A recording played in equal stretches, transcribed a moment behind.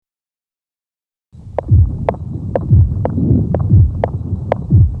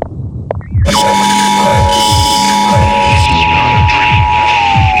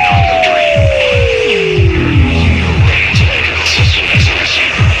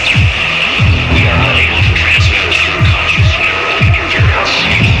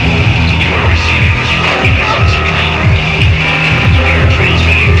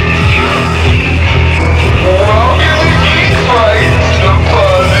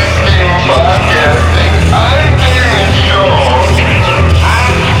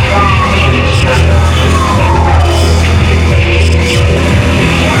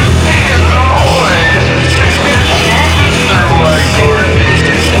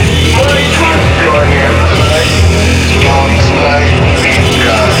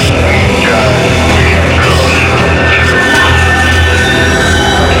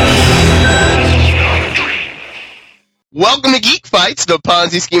the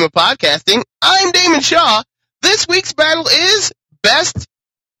Ponzi scheme of podcasting. I'm Damon Shaw. This week's battle is Best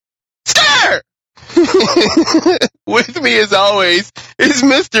Star! With me, as always, is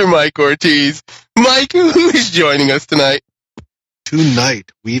Mr. Mike Ortiz. Mike, who is joining us tonight? Tonight,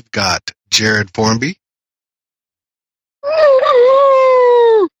 we've got Jared Formby.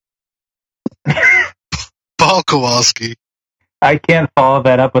 Paul Kowalski. I can't follow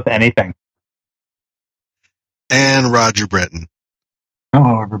that up with anything. And Roger Breton.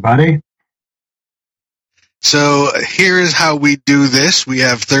 Hello, everybody. So here is how we do this. We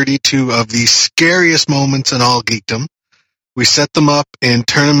have 32 of the scariest moments in all geekdom. We set them up in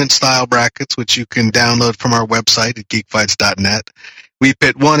tournament-style brackets, which you can download from our website at geekfights.net. We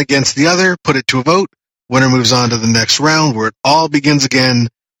pit one against the other, put it to a vote. Winner moves on to the next round, where it all begins again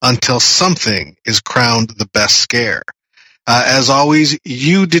until something is crowned the best scare. As always,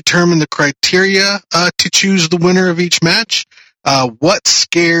 you determine the criteria to choose the winner of each match. What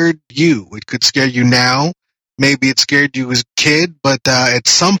scared you? It could scare you now. Maybe it scared you as a kid, but at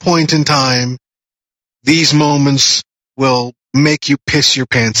some point in time, these moments will make you piss your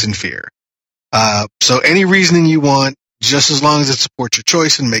pants in fear. So any reasoning you want, just as long as it supports your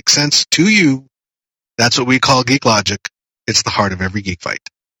choice and makes sense to you, that's what we call Geek Logic. It's the heart of every geek fight.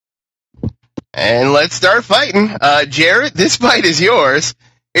 And let's start fighting. Jared, this fight is yours.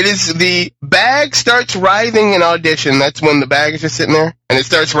 It is the bag starts writhing in Audition. That's when the bag is just sitting there, and it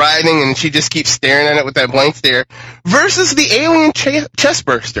starts writhing, and she just keeps staring at it with that blank stare, versus the alien chest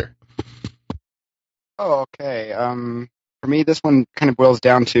burster. Oh, okay. For me, this one kind of boils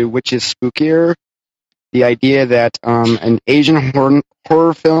down to which is spookier. The idea that an Asian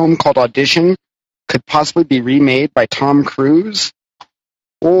horror film called Audition could possibly be remade by Tom Cruise,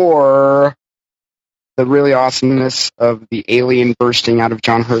 or the really awesomeness of the alien bursting out of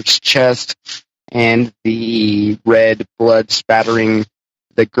John Hurt's chest and the red blood spattering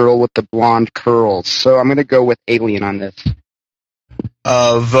the girl with the blonde curls. So I'm going to go with Alien on this.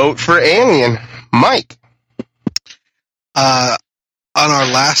 Vote for Alien. Mike. On our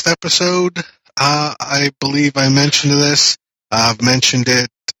last episode, I believe I mentioned this. I've mentioned it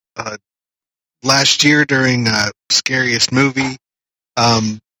last year during Scariest Movie.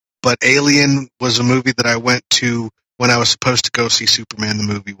 But Alien was a movie that I went to when I was supposed to go see Superman the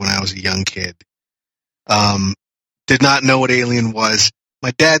movie when I was a young kid. Did not know what Alien was.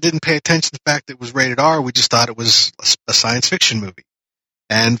 My dad didn't pay attention to the fact that it was rated R. We just thought it was a science fiction movie.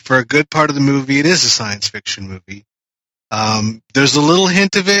 And for a good part of the movie, it is a science fiction movie. There's a little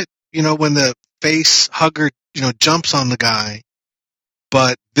hint of it, when the face hugger, jumps on the guy.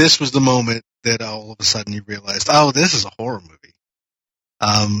 But this was the moment that all of a sudden you realized, oh, this is a horror movie.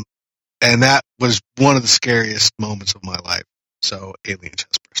 And that was one of the scariest moments of my life. So, Alien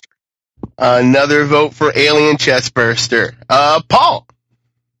Chestburster. Another vote for Alien Chestburster. Paul.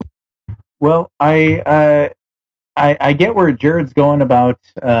 Well, I get where Jared's going about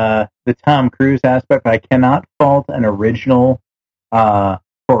the Tom Cruise aspect, but I cannot fault an original for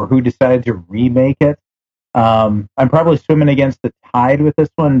who decided to remake it. I'm probably swimming against the tide with this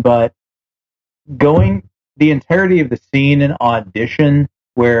one, but going the entirety of the scene in Audition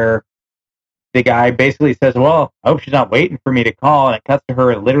where the guy basically says, well, I hope she's not waiting for me to call, and it cuts to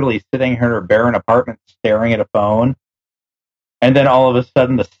her literally sitting in her barren apartment staring at a phone, and then all of a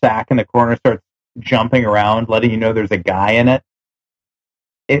sudden the sack in the corner starts jumping around, letting you know there's a guy in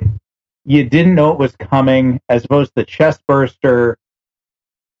it. You didn't know it was coming, as opposed to the chest burster.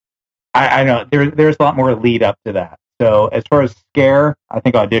 I know there's a lot more lead up to that. So as far as scare, I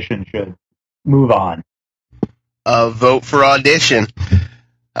think Audition should move on. Vote for Audition.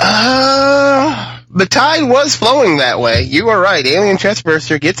 The tide was flowing that way. You are right. Alien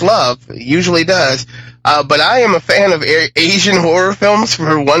Chestburster gets love. It usually does. But I am a fan of Asian horror films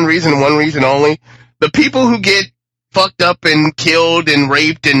for one reason only. The people who get fucked up and killed and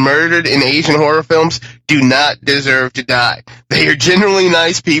raped and murdered in Asian horror films do not deserve to die. They are generally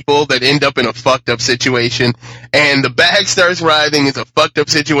nice people that end up in a fucked up situation, and the bag starts writhing is a fucked up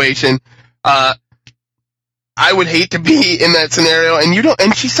situation. I would hate to be in that scenario,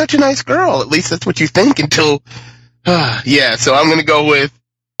 and she's such a nice girl. At least that's what you think until, yeah, so I'm going to go with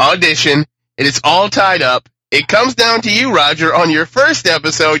Audition. It is all tied up. It comes down to you, Roger, on your first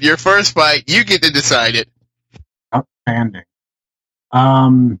episode, your first fight. You get to decide it. Outstanding.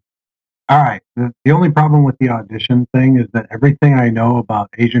 All right. The only problem with the Audition thing is that everything I know about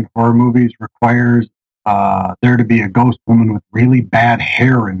Asian horror movies requires there to be a ghost woman with really bad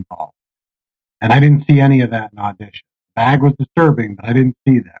hair involved. And I didn't see any of that in Audition. The bag was disturbing, but I didn't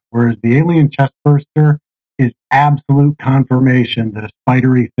see that. Whereas the alien chestburster is absolute confirmation that a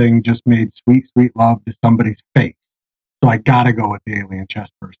spidery thing just made sweet, sweet love to somebody's face. So I gotta go with the alien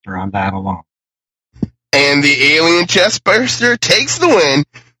chest burster on that alone. And the alien chest burster takes the win.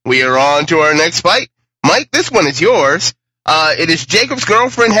 We are on to our next fight. Mike, this one is yours. It is Jacob's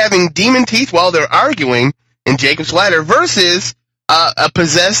girlfriend having demon teeth while they're arguing in Jacob's Ladder versus a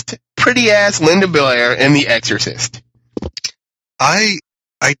possessed pretty-ass Linda Blair in The Exorcist. I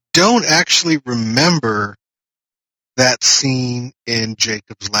don't actually remember that scene in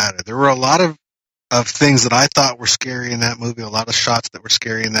Jacob's Ladder. There were a lot of things that I thought were scary in that movie, a lot of shots that were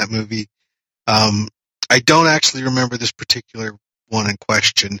scary in that movie. I don't actually remember this particular one in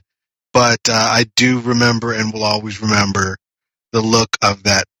question, but I do remember and will always remember the look of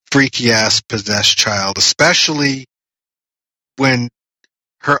that freaky-ass possessed child, especially when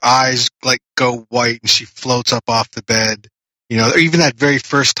her eyes like go white and she floats up off the bed. You know, even that very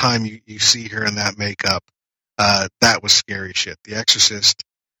first time you see her in that makeup, that was scary shit. The Exorcist,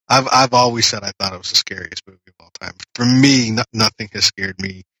 I've always said I thought it was the scariest movie of all time. For me, nothing has scared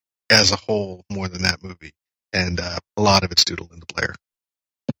me as a whole more than that movie, and a lot of it's due to Linda Blair.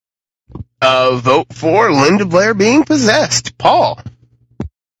 Vote for Linda Blair being possessed. Paul.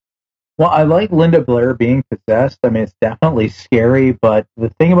 Well, I like Linda Blair being possessed. I mean, it's definitely scary, but the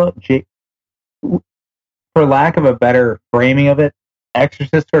thing about for lack of a better framing of it,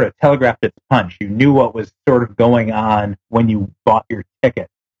 Exorcist sort of telegraphed its punch. You knew what was sort of going on when you bought your ticket.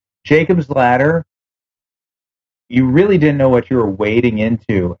 Jacob's Ladder, you really didn't know what you were wading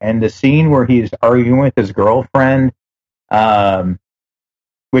into. And the scene where he's arguing with his girlfriend,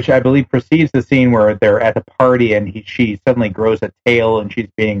 which I believe precedes the scene where they're at the party and she suddenly grows a tail and she's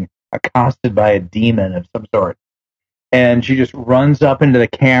being accosted by a demon of some sort. And she just runs up into the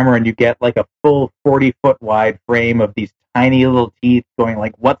camera and you get like a full 40-foot wide frame of these tiny little teeth going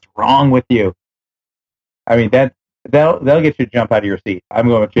like, what's wrong with you? I mean, that'll get you to jump out of your seat. I'm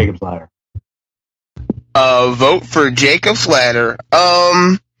going with Jacob's Ladder. Vote for Jacob's Ladder.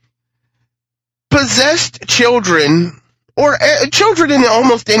 Possessed children, or children in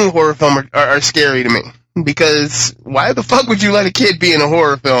almost any horror film are scary to me. Because why the fuck would you let a kid be in a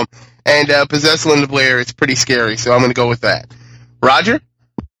horror film? And possess Linda Blair, it's pretty scary, so I'm going to go with that. Roger?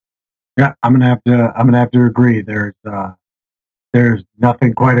 Yeah, I'm gonna have to agree. There's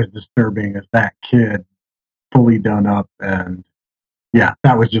nothing quite as disturbing as that kid fully done up, and yeah,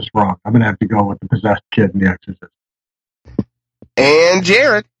 that was just wrong. I'm gonna have to go with the possessed kid in The Exorcist. And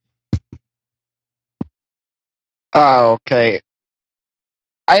Jared? Oh, okay.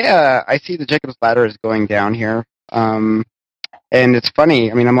 I see the Jacob's Ladder is going down here. And it's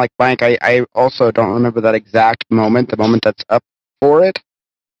funny. I mean, I'm like Mike. I also don't remember that exact moment, the moment that's up for it.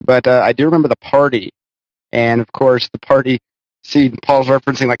 But I do remember the party. And, of course, the party, see, Paul's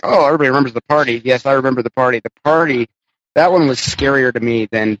referencing like, oh, everybody remembers the party. Yes, I remember the party. The party, that one was scarier to me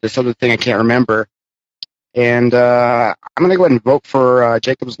than this other thing I can't remember. And I'm going to go ahead and vote for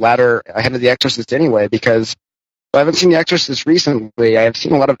Jacob's Ladder ahead of The Exorcist anyway, because I haven't seen The Exorcist recently. I have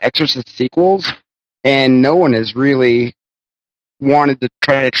seen a lot of Exorcist sequels, and no one has really wanted to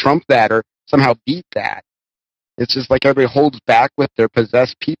try to trump that or somehow beat that. It's just like everybody holds back with their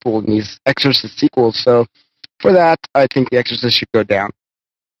possessed people in these Exorcist sequels. So for that, I think The Exorcist should go down.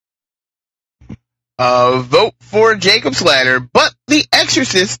 Vote for Jacob's Ladder, but The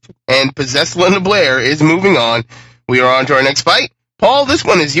Exorcist and possessed Linda Blair is moving on. We are on to our next fight. Paul, this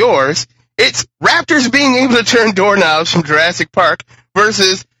one is yours. It's raptors being able to turn doorknobs from Jurassic Park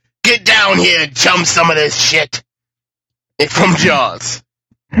versus get down here and chum some of this shit from Jaws.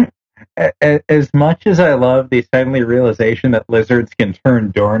 As much as I love the suddenly realization that lizards can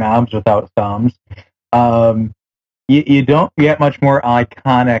turn doorknobs without thumbs, you don't get much more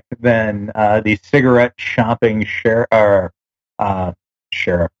iconic than the cigarette shopping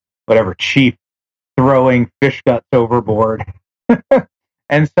chief throwing fish guts overboard,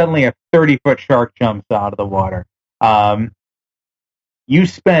 and suddenly a 30-foot shark jumps out of the water. You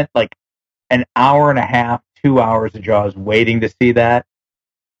spent like an hour and a half, 2 hours of Jaws waiting to see that.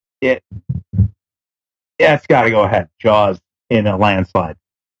 It's got to go ahead. Jaws in a landslide.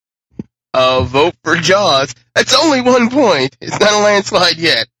 Vote for Jaws. That's only 1 point. It's not a landslide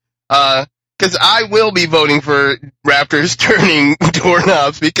yet. Because I will be voting for raptors turning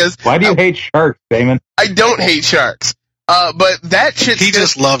doorknobs because... Why do you hate sharks, Damon? I don't hate sharks. But that shit... He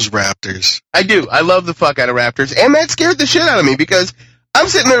just loves raptors. I do. I love the fuck out of raptors. And that scared the shit out of me because I'm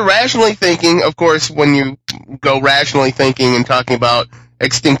sitting there rationally thinking, of course, when you go rationally thinking and talking about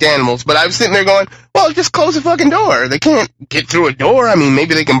extinct animals, but I was sitting there going, well, just close the fucking door. They can't get through a door. I mean,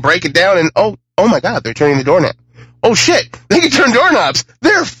 maybe they can break it down and, oh my God, they're turning the doorknob. Oh shit, they can turn doorknobs.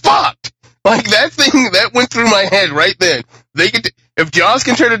 They're fucked. Like, that thing, that went through my head right then. If Jaws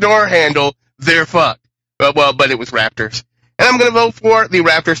can turn a door handle, they're fucked. but it was raptors. And I'm going to vote for the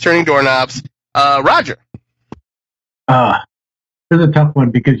raptors turning doorknobs. Roger. This is a tough one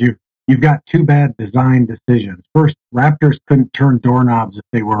because you've got two bad design decisions. First, raptors couldn't turn doorknobs if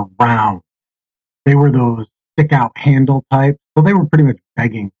they were round. They were those stick-out handle types, so they were pretty much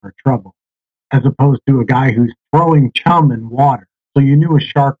begging for trouble, as opposed to a guy who's throwing chum in water, so you knew a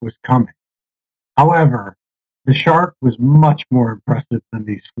shark was coming. However, the shark was much more impressive than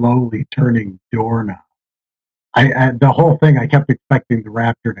these slowly turning doorknobs. The whole thing, I kept expecting the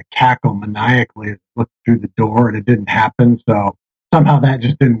raptor to cackle maniacally as it looked through the door, and it didn't happen, so somehow that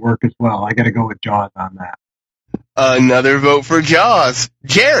just didn't work as well. I got to go with Jaws on that. Another vote for Jaws.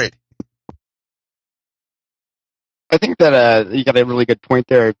 Jared. I think that you got a really good point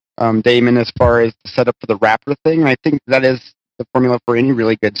there, Damon, as far as the setup for the raptor thing. And I think that is the formula for any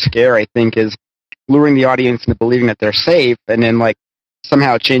really good scare, I think, is luring the audience into believing that they're safe and then, like,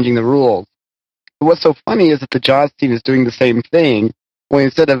 somehow changing the rules. But what's so funny is that the Jaws team is doing the same thing. Only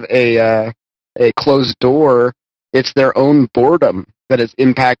instead of a closed door, it's their own boredom that has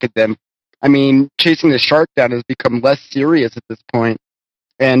impacted them. I mean, chasing the shark down has become less serious at this point,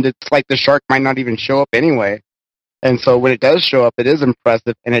 and it's like the shark might not even show up anyway. And so when it does show up, it is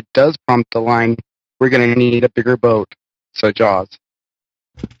impressive, and it does prompt the line, we're going to need a bigger boat. So Jaws.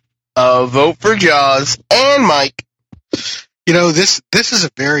 Vote for Jaws. And Mike. You know, this is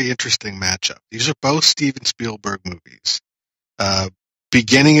a very interesting matchup. These are both Steven Spielberg movies.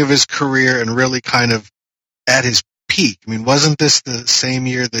 Beginning of his career and really kind of at his peak. I mean, wasn't this the same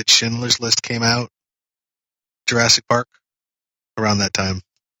year that Schindler's List came out? Jurassic Park? Around that time.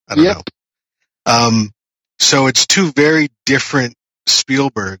 I don't know. So it's two very different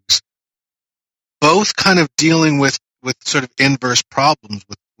Spielbergs, both kind of dealing with sort of inverse problems.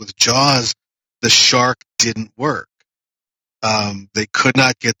 With Jaws, the shark didn't work. They could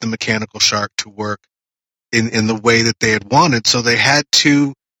not get the mechanical shark to work in the way that they had wanted, so they had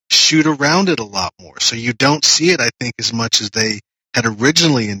to shoot around it a lot more. So you don't see it, I think, as much as they had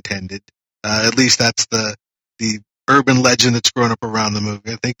originally intended. At least that's the urban legend that's grown up around the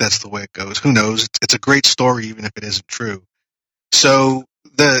movie. I think that's the way it goes. Who knows? It's a great story, even if it isn't true. So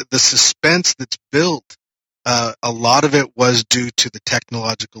the suspense that's built, a lot of it was due to the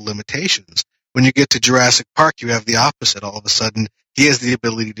technological limitations. When you get to Jurassic Park, you have the opposite. All of a sudden, he has the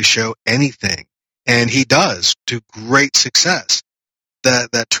ability to show anything, and he does to great success.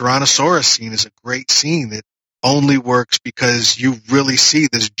 That Tyrannosaurus scene is a great scene that only works because you really see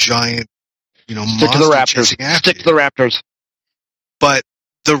this giant, Stick to the raptors. Stick to the raptors. But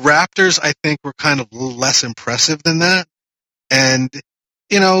the raptors, I think, were kind of less impressive than that. And,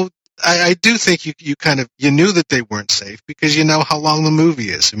 I do think you knew that they weren't safe because you know how long the movie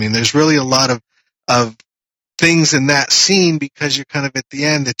is. I mean, there's really a lot of things in that scene because you're kind of at the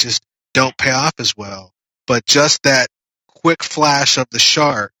end that just don't pay off as well. But just that quick flash of the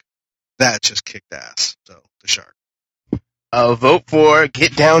shark, that just kicked ass. So, the shark. Vote for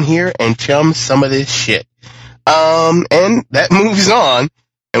Get Down Here and Chum some of this shit. And that moves on,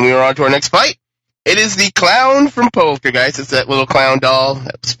 and we are on to our next fight. It is the clown from Poltergeist. It's that little clown doll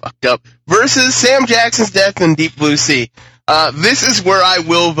that was fucked up versus Sam Jackson's death in Deep Blue Sea. This is where I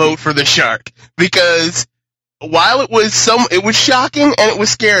will vote for the shark because while it was shocking and it was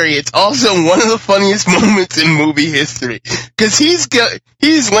scary, it's also one of the funniest moments in movie history because he's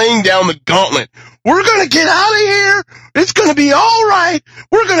laying down the gauntlet. We're gonna get out of here. It's gonna be all right.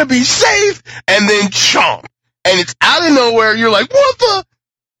 We're gonna be safe. And then chomp, and it's out of nowhere. You're like, what the?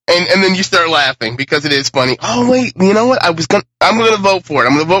 And then you start laughing because it is funny. Oh wait, you know what? I'm gonna vote for it.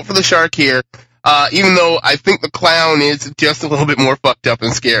 I'm gonna vote for the shark here, even though I think the clown is just a little bit more fucked up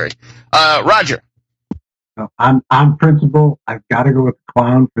and scary. Roger. On principle, I've got to go with the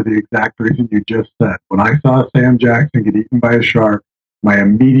clown for the exact reason you just said. When I saw Sam Jackson get eaten by a shark, my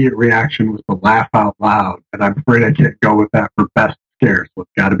immediate reaction was to laugh out loud, and I'm afraid I can't go with that for best scare, so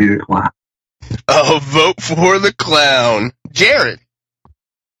it's got to be the clown. Vote for the clown. Jared.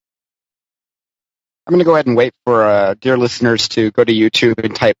 I'm going to go ahead and wait for dear listeners to go to YouTube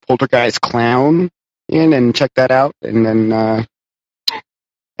and type Poltergeist Clown in and check that out, and then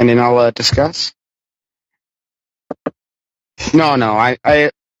I'll discuss. No, I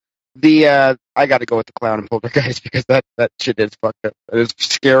got to go with the clown and Poltergeist because that shit is fucked up. It is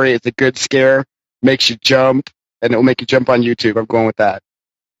scary. It's a good scare. Makes you jump, and it'll make you jump on YouTube. I'm going with that.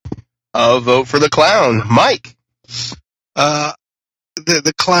 Vote for the clown. Mike.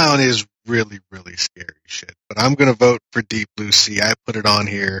 The clown is really, really scary shit, but I'm going to vote for Deep Blue Sea. I put it on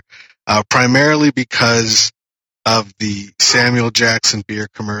here primarily because of the Samuel Jackson beer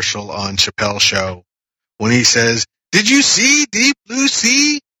commercial on Chappelle's Show when he says, "Did you see Deep Blue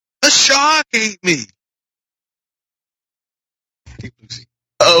Sea? A shark ate me." Deep Blue Sea.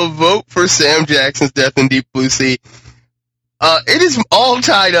 A vote for Sam Jackson's Death in Deep Blue Sea. It is all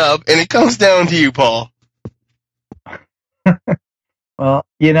tied up, and it comes down to you, Paul. Well,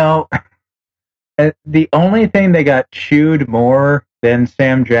 the only thing that got chewed more than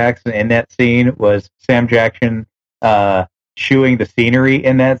Sam Jackson in that scene was Sam Jackson chewing the scenery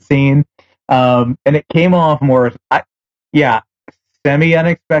in that scene. And it came off more,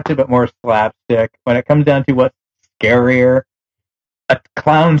 semi-unexpected, but more slapstick. When it comes down to what's scarier, a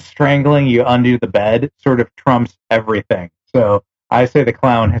clown strangling you under the bed sort of trumps everything. So I say the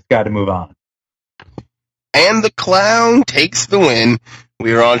clown has got to move on. And the clown takes the win.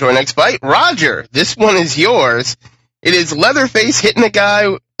 We are on to our next fight. Roger, this one is yours. It is Leatherface hitting a guy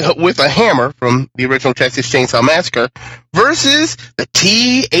with a hammer from the original Texas Chainsaw Massacre versus the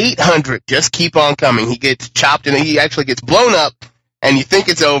T-800. Just keep on coming. He gets chopped and he actually gets blown up, and you think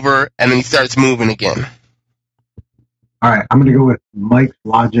it's over, and then he starts moving again. All right, I'm going to go with Mike's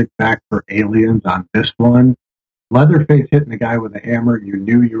logic back for Aliens on this one. Leatherface hitting a guy with a hammer, you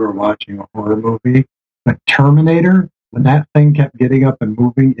knew you were watching a horror movie. But Terminator, when that thing kept getting up and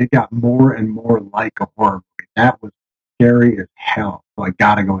moving, it got more and more like a horror movie. That was scary as hell. So I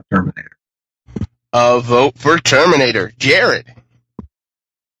got to go with Terminator. A vote for Terminator. Jared.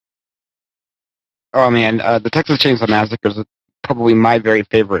 Oh, man, the Texas Chainsaw Massacre is probably my very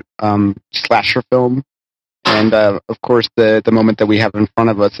favorite slasher film. And, of course, the moment that we have in front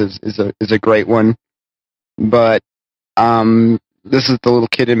of us is a great one. But this is the little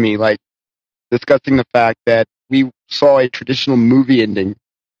kid in me, discussing the fact that we saw a traditional movie ending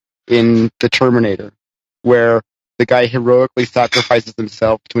in The Terminator, where the guy heroically sacrifices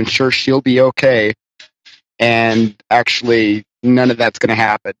himself to ensure she'll be okay, and actually none of that's going to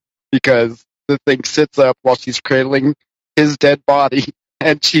happen, because the thing sits up while she's cradling his dead body,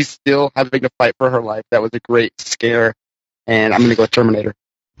 and she's still having to fight for her life. That was a great scare, and I'm going to go with Terminator.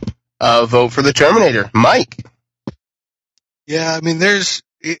 Vote for the Terminator. Mike. Yeah, I mean,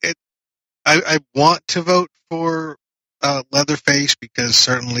 I want to vote for Leatherface because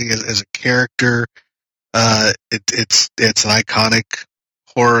certainly as a character, it's an iconic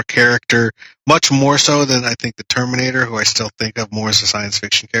horror character, much more so than I think the Terminator, who I still think of more as a science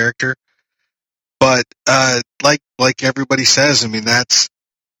fiction character. But like everybody says, I mean,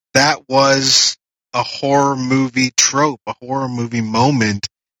 that was a horror movie trope, a horror movie moment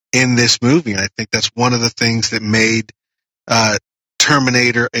in this movie, and I think that's one of the things that made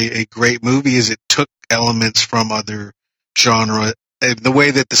Terminator a great movie. Is it took elements from other genre. The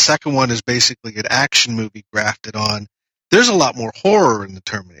way that the second one is basically an action movie grafted on, there's a lot more horror in the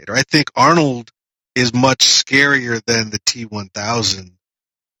Terminator. I think Arnold is much scarier than the T-1000.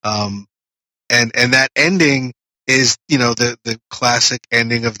 And that ending is, the classic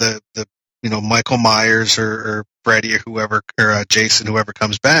ending of the Michael Myers or Freddy or whoever, or Jason, whoever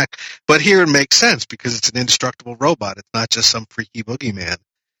comes back. But here it makes sense because it's an indestructible robot. It's not just some freaky boogeyman.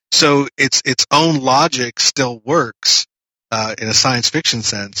 So its own logic still works in a science fiction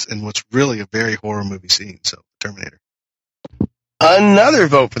sense in what's really a very horror movie scene. So Terminator. Another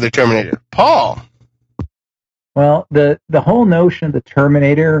vote for the Terminator. Paul. Well, the whole notion of the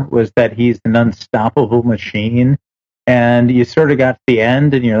Terminator was that he's an unstoppable machine, and you sort of got to the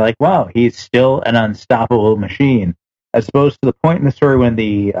end, and you're like, wow, he's still an unstoppable machine. As opposed to the point in the story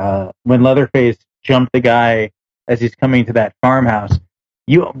when Leatherface jumped the guy as he's coming to that farmhouse,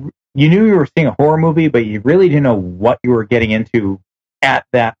 you knew you were seeing a horror movie, but you really didn't know what you were getting into at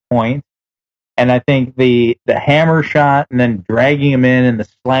that point. And I think the hammer shot and then dragging him in and the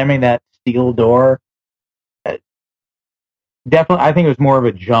slamming that steel door, definitely, I think it was more of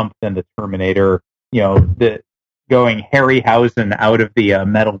a jump than the Terminator, the going Harryhausen out of the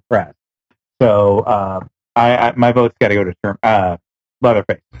metal press. So my vote's got to go to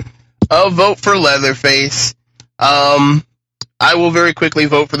Leatherface. A vote for Leatherface. I will very quickly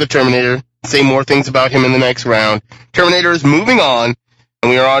vote for the Terminator, say more things about him in the next round. Terminator is moving on,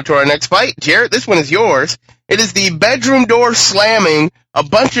 and we are on to our next fight. Jarrett, this one is yours. It is the bedroom door slamming, a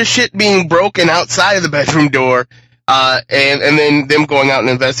bunch of shit being broken outside of the bedroom door, and then them going out and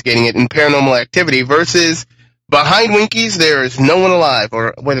investigating it in Paranormal Activity versus behind Winkies, there is no one alive.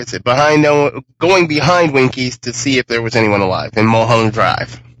 Or what is it? Going behind Winkies to see if there was anyone alive in Mulholland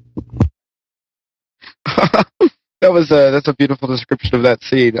Drive. That's a beautiful description of that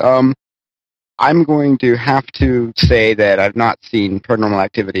scene. I'm going to have to say that I've not seen Paranormal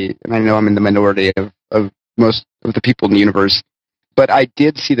Activity, and I know I'm in the minority of most of the people in the universe, but I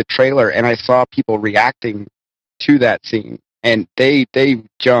did see the trailer, and I saw people reacting to that scene, and they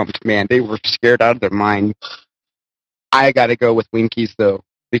jumped, man. They were scared out of their mind. I gotta go with Winkies, though,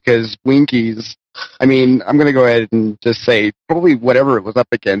 because Winkies I mean, I'm going to go ahead and just say probably whatever it was up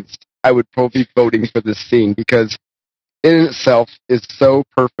against, I would probably be voting for this scene because it in itself is so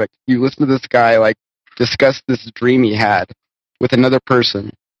perfect. You listen to this guy like discuss this dream he had with another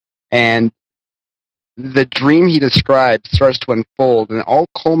person, and the dream he describes starts to unfold, and it all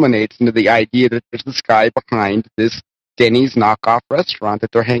culminates into the idea that there's this guy behind this Denny's knockoff restaurant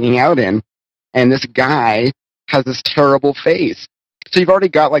that they're hanging out in, and this guy has this terrible face. So you've already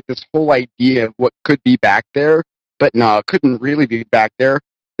got like this whole idea of what could be back there, but no, it couldn't really be back there.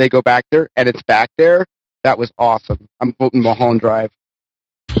 They go back there, and it's back there. That was awesome. I'm voting Mulholland Drive.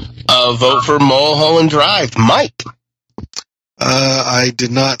 Vote for Mulholland Drive. Mike? I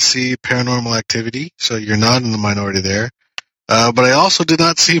did not see Paranormal Activity, so you're not in the minority there. But I also did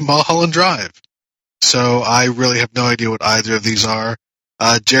not see Mulholland Drive. So I really have no idea what either of these are.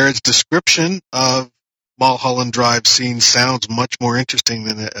 Jared's description of Mulholland Drive scene sounds much more interesting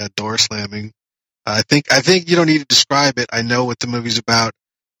than a door slamming. I think you don't need to describe it. I know what the movie's about.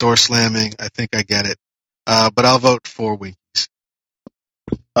 Door slamming. I think I get it. But I'll vote for Winkies.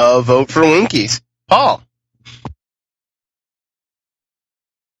 Vote for Winkies. Paul?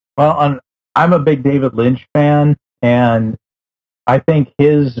 Well, I'm a big David Lynch fan, and I think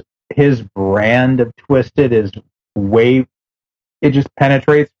his brand of Twisted is it just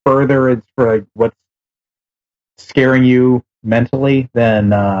penetrates further. It's for like what's scaring you mentally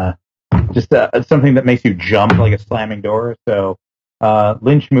than just something that makes you jump like a slamming door. So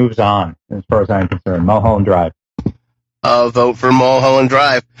Lynch moves on as far as I'm concerned. Mulholland Drive. Vote for Mulholland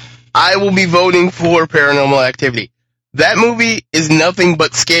Drive. I will be voting for Paranormal Activity. That movie is nothing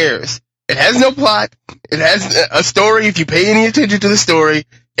but scares. It has no plot. It has a story. If you pay any attention to the story,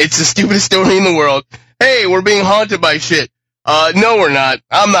 it's the stupidest story in the world. Hey, we're being haunted by shit. No, we're not.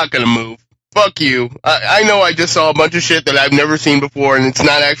 I'm not gonna move. Fuck you. I know I just saw a bunch of shit that I've never seen before, and it's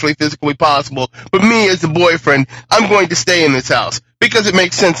not actually physically possible. But me, as the boyfriend, I'm going to stay in this house because it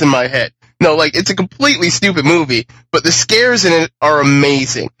makes sense in my head. No, like, it's a completely stupid movie, but the scares in it are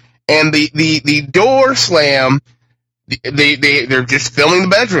amazing. And the door slam, they're just filming the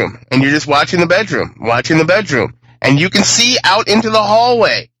bedroom, and you're just watching the bedroom, and you can see out into the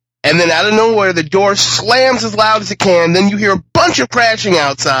hallway. And then out of nowhere, the door slams as loud as it can. Then you hear a bunch of crashing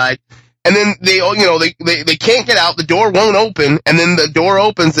outside. And then they can't get out. The door won't open. And then the door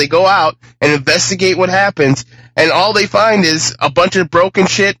opens. They go out and investigate what happens. And all they find is a bunch of broken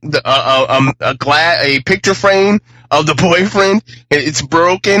shit. A picture frame of the boyfriend. It's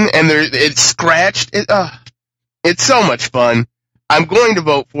broken and it's scratched. It's so much fun. I'm going to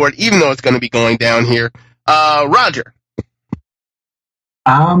vote for it, even though it's going to be going down here. Roger.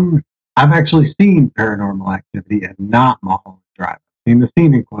 I've actually seen Paranormal Activity and not Mulholland Drive. I've seen the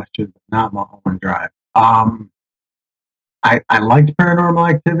scene in question, but not Mulholland Drive. I liked Paranormal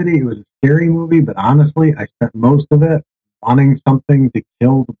Activity. It was a scary movie, but honestly, I spent most of it wanting something to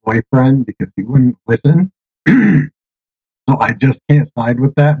kill the boyfriend because he wouldn't listen. So I just can't side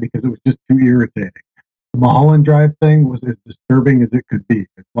with that because it was just too irritating. The Mulholland Drive thing was as disturbing as it could be.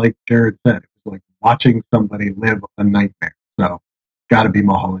 It's like Jared said, it was like watching somebody live a nightmare. So got to be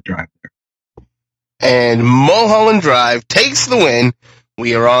Mulholland Drive there. And Mulholland Drive takes the win.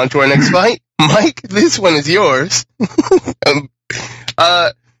 We are on to our next fight. Mike, this one is yours.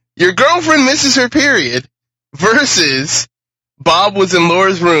 Your girlfriend misses her period versus Bob was in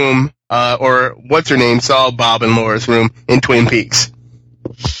Laura's room, or what's her name saw Bob in Laura's room in Twin Peaks.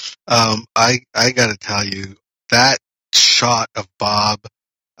 I gotta tell you, that shot of Bob,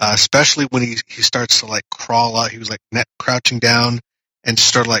 especially when he starts to like crawl out, he was like crouching down and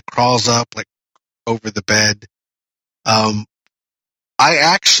just sort of like crawls up like over the bed. I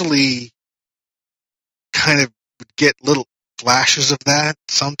actually kind of would get little flashes of that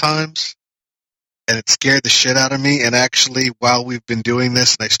sometimes, and it scared the shit out of me. And actually, while we've been doing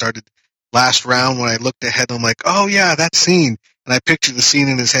this, and I started last round when I looked ahead, I'm like, oh yeah, that scene. And I pictured the scene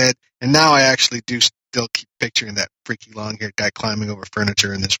in his head, and now I actually do still keep picturing that freaky long-haired guy climbing over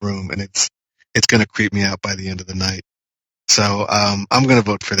furniture in this room, and it's going to creep me out by the end of the night. So I'm going to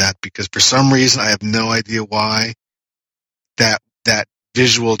vote for that because for some reason I have no idea why that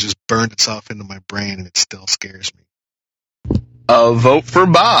visual just burned itself into my brain, and it still scares me. Vote for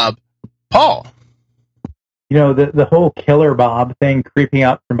Bob. Paul. You know, the whole Killer Bob thing creeping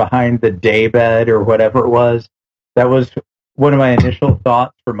up from behind the daybed or whatever it was, that was one of my initial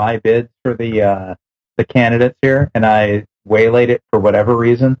thoughts for my bids for the candidates here, and I waylaid it for whatever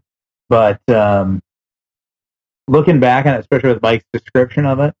reason. But looking back on it, especially with Mike's description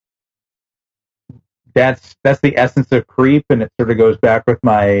of it, that's the essence of creep, and it sort of goes back with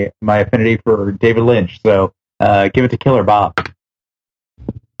my affinity for David Lynch. So give it to Killer Bob.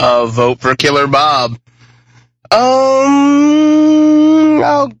 Vote for Killer Bob.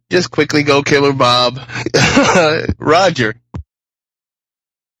 I'll just quickly go Killer Bob. Roger.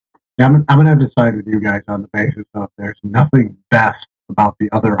 Yeah, I'm going to have to side with you guys on the basis of there's nothing best about the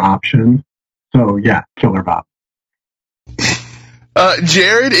other options. So, yeah, Killer Bob.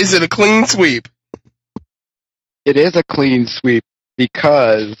 Jared, is it a clean sweep? It is a clean sweep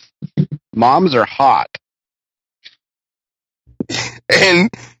because moms are hot. And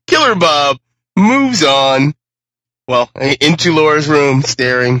Killer Bob moves on, well, into Laura's room,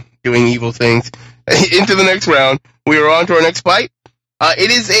 staring, doing evil things. Into the next round. We are on to our next fight.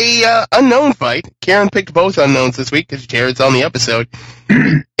 It is a unknown fight. Karen picked both unknowns this week because Jared's on the episode.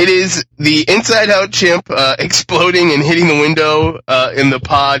 It is the inside-out chimp exploding and hitting the window in the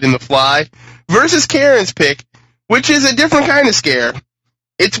pod in The Fly versus Karen's pick, which is a different kind of scare.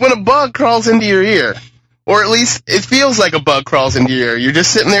 It's when a bug crawls into your ear. Or at least it feels like a bug crawls into your ear. You're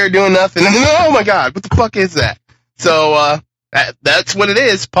just sitting there doing nothing, and oh my god, what the fuck is that? So that's what it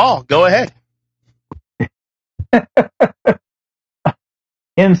is. Paul, go ahead.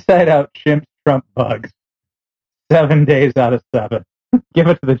 Inside out chimp trump bugs. 7 days out of 7. Give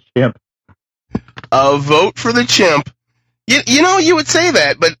it to the chimp. Vote for the chimp. You know, you would say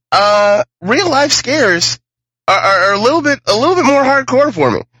that, but real life scares are a little bit more hardcore for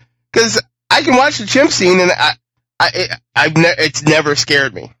me. Because I can watch the chimp scene and it's never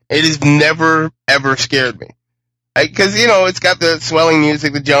scared me. It has never ever scared me. Because you know, it's got the swelling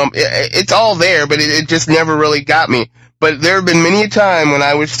music, the jump. It's all there, but it just never really got me. But there have been many a time when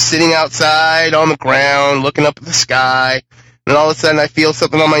I was sitting outside on the ground, looking up at the sky, and all of a sudden I feel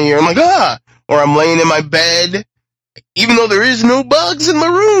something on my ear. I'm like, ah! Or I'm laying in my bed, even though there is no bugs in the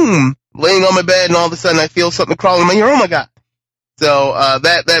room, laying on my bed, and all of a sudden I feel something crawling in my ear. Oh my god! So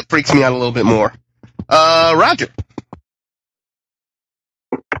that freaks me out a little bit more. Roger.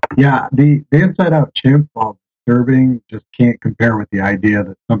 Yeah, the inside out chimp, while disturbing, just can't compare with the idea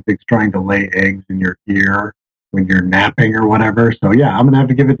that something's trying to lay eggs in your ear when you're napping or whatever. So yeah, I'm gonna have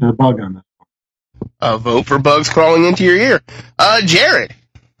to give it to the bug on this one. Vote for bugs crawling into your ear. Jared.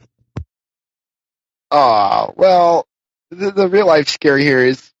 Well, the real life scare here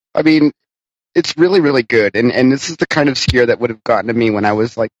is, I mean, it's really, really good. And this is the kind of scare that would have gotten to me when I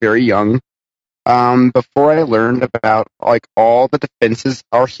was like very young. Before I learned about like all the defenses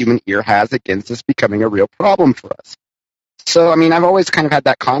our human ear has against this becoming a real problem for us. So, I mean, I've always kind of had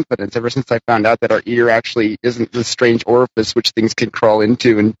that confidence ever since I found out that our ear actually isn't this strange orifice which things can crawl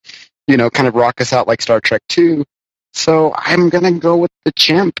into and, you know, kind of rock us out like Star Trek 2. So I'm going to go with the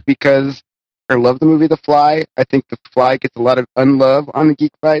chimp because I love the movie The Fly. I think The Fly gets a lot of unlove on the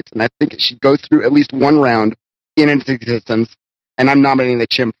Geek Fights, and I think it should go through at least one round in its existence, and I'm nominating the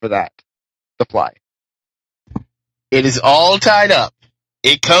chimp for that. The Fly. It is all tied up.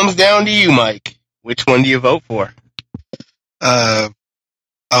 It comes down to you, Mike. Which one do you vote for?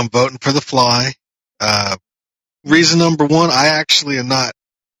 I'm voting for The Fly. Reason number one, I actually am not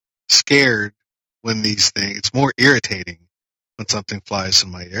scared when these things, it's more irritating when something flies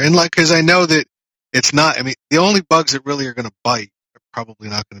in my ear. And like, cause I know that it's not, I mean, the only bugs that really are going to bite are probably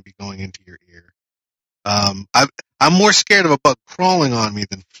not going to be going into your ear. I'm more scared of a bug crawling on me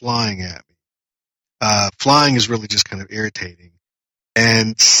than flying at me. Flying is really just kind of irritating.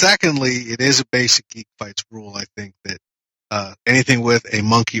 And secondly, it is a basic Geek Fights rule, I think, that anything with a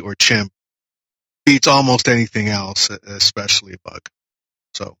monkey or chimp beats almost anything else, especially a bug.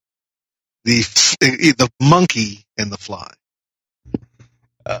 So the monkey and the fly.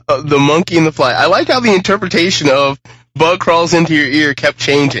 The monkey and the fly. I like how the interpretation of bug crawls into your ear kept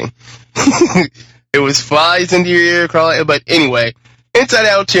changing. It was flies into your ear, crawling, but anyway, Inside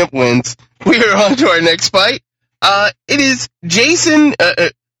Out Chimp wins. We are on to our next fight. It is Jason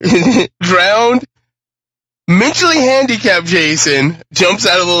drowned. Mentally handicapped Jason jumps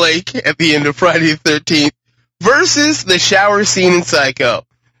out of the lake at the end of Friday the 13th versus the shower scene in Psycho.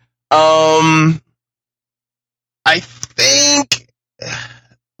 I think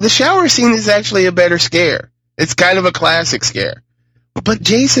the shower scene is actually a better scare. It's kind of a classic scare. But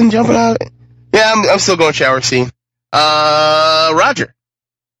Jason jumping out, yeah, I'm still going shower scene. Roger.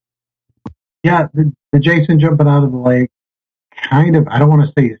 Yeah, the Jason jumping out of the lake, kind of, I don't want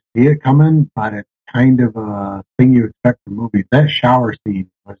to say you see it coming, but it's kind of a thing you expect from movies. That shower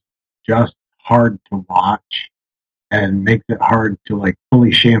scene was just hard to watch and makes it hard to like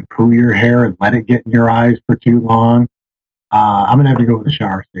fully shampoo your hair and let it get in your eyes for too long. I'm going to have to go with the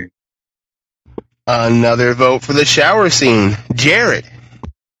shower scene. Another vote for the shower scene. Jared.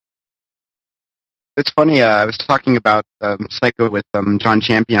 It's funny, I was talking about Psycho with John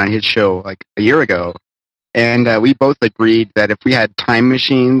Champion on his show like a year ago, And we both agreed that if we had time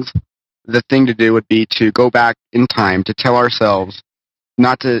machines, the thing to do would be to go back in time to tell ourselves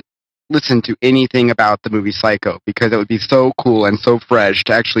not to listen to anything about the movie Psycho, because it would be so cool and so fresh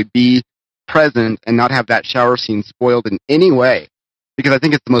to actually be present and not have that shower scene spoiled in any way, because I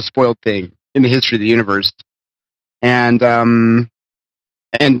think it's the most spoiled thing in the history of the universe, and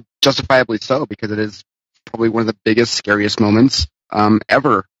justifiably so, because it is probably one of the biggest, scariest moments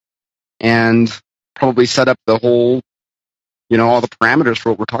ever, and probably set up the whole, all the parameters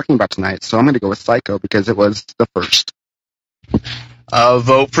for what we're talking about tonight. So I'm going to go with Psycho because it was the first.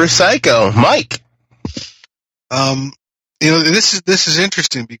 Vote for Psycho. Mike. This is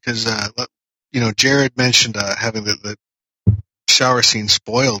interesting because Jared mentioned having the shower scene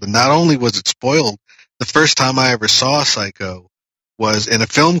spoiled, and not only was it spoiled, the first time I ever saw Psycho was in a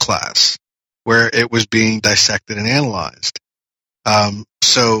film class where it was being dissected and analyzed.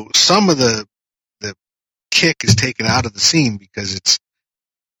 So some of the kick is taken out of the scene because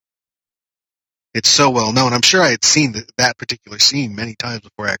it's so well known. I'm sure I had seen that particular scene many times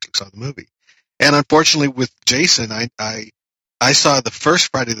before I actually saw the movie. And unfortunately, with Jason, I saw the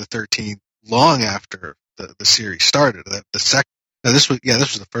first Friday the 13th long after the series started. This was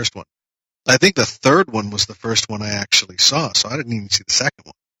the first one. I think the third one was the first one I actually saw, so I didn't even see the second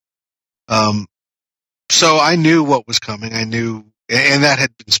one. So I knew what was coming. I knew, and that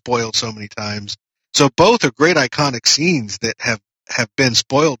had been spoiled so many times. So both are great iconic scenes that have been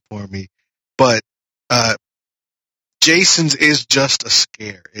spoiled for me, but Jason's is just a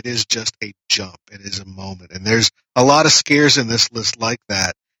scare. It is just a jump. It is a moment. And there's a lot of scares in this list like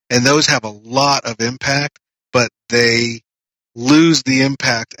that, and those have a lot of impact, but they lose the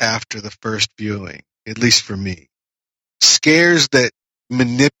impact after the first viewing, at least for me. Scares that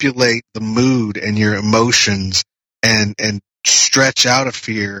manipulate the mood and your emotions and stretch out a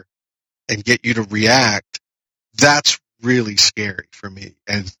fear and get you to react, that's really scary for me.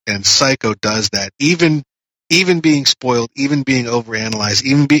 And Psycho does that. Even being spoiled, even being overanalyzed,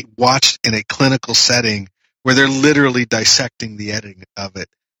 even being watched in a clinical setting where they're literally dissecting the editing of it,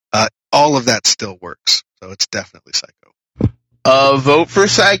 all of that still works. So it's definitely Psycho. Vote for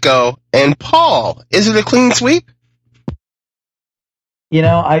Psycho. And Paul, is it a clean sweep?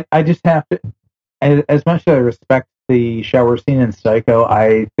 I just have to, as much as I respect the shower scene in Psycho,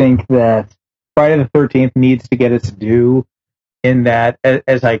 I think that Friday the 13th needs to get its due in that,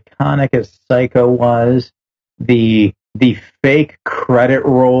 as iconic as Psycho was, the fake credit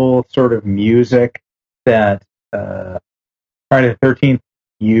roll sort of music that Friday the 13th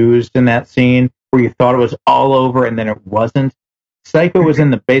used in that scene, where you thought it was all over and then it wasn't. Psycho was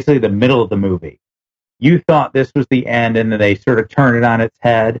in basically the middle of the movie. You thought this was the end, and then they sort of turned it on its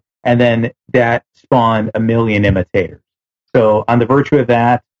head, and then that spawned a million imitators. So on the virtue of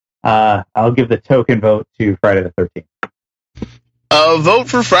that, I'll give the token vote to Friday the 13th. Vote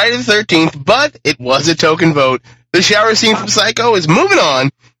for Friday the 13th, but it was a token vote. The shower scene from Psycho is moving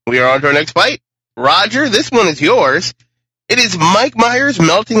on. We are on to our next fight. Roger, this one is yours. It is Mike Myers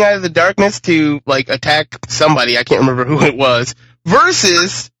melting out of the darkness to, attack somebody, I can't remember who it was,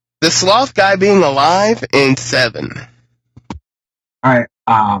 versus the sloth guy being alive in Seven. All right,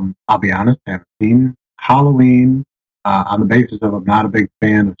 I'll be honest, I haven't seen Halloween on the basis of I'm not a big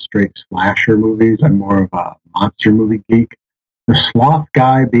fan of straight slasher movies. I'm more of a monster movie geek. The sloth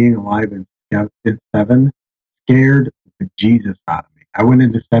guy being alive in Seven scared the Jesus out of me. I went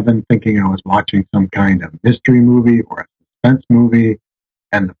into Seven thinking I was watching some kind of mystery movie or a suspense movie,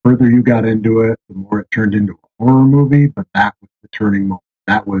 and the further you got into it, the more it turned into a horror movie, but that was the turning moment.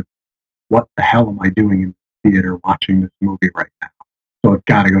 That was, what the hell am I doing in the theater watching this movie right now? So it's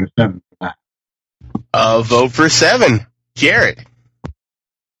got to go to Seven for that. Vote for Seven. Jared.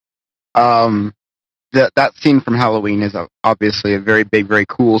 That scene from Halloween is obviously a very big, very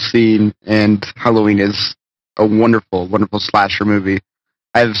cool scene, and Halloween is a wonderful, wonderful slasher movie.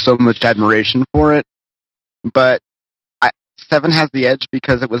 I have so much admiration for it, but Seven has the edge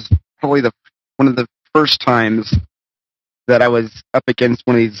because it was probably one of the first times that I was up against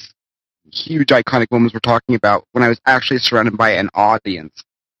one of these huge iconic moments we're talking about when I was actually surrounded by an audience.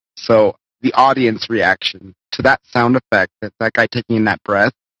 So the audience reaction to that sound effect, that guy taking in that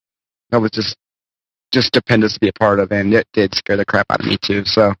breath, that was just stupendous to be a part of, and it did scare the crap out of me too.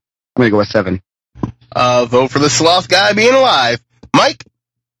 So I'm going to go with Seven. Vote for the sloth guy being alive. Mike?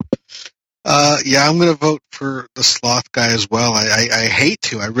 Yeah, I'm going to vote for the sloth guy as well. I hate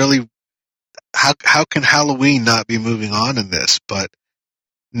to. I really... How can Halloween not be moving on in this? But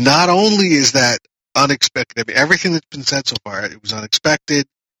not only is that unexpected, I mean, everything that's been said so far, it was unexpected,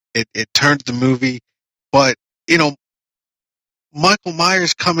 it turned the movie, but, Michael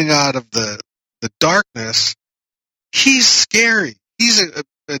Myers coming out of the the darkness, he's scary. He's an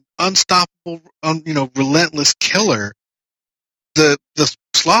unstoppable, relentless killer. The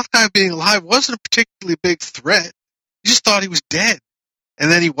sloth guy being alive wasn't a particularly big threat. You just thought he was dead, and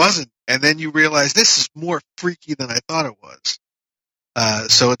then he wasn't, and then you realize this is more freaky than I thought it was.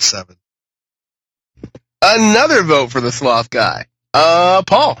 So it's 7. Another vote for the sloth guy.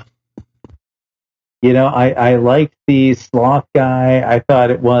 Paul. I liked the sloth guy. I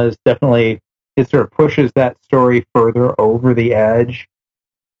thought it was definitely, it sort of pushes that story further over the edge.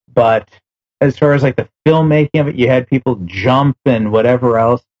 But as far as like the filmmaking of it, you had people jump and whatever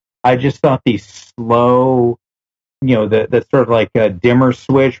else. I just thought the slow, the sort of like a dimmer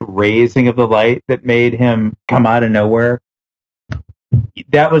switch raising of the light that made him come out of nowhere.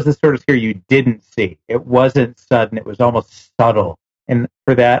 That was the sort of scare you didn't see. It wasn't sudden. It was almost subtle. And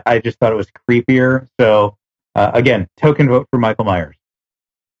for that, I just thought it was creepier. So, again, token vote for Michael Myers.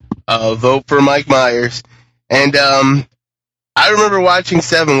 Vote for Mike Myers. And I remember watching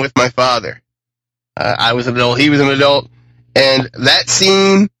 7 with my father. I was an adult. He was an adult. And that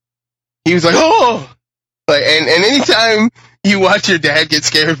scene, he was like, oh! And anytime you watch your dad get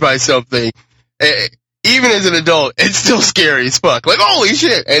scared by something, even as an adult, it's still scary as fuck. Like, holy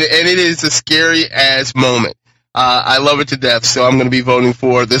shit! And it is a scary-ass moment. I love it to death, so I'm going to be voting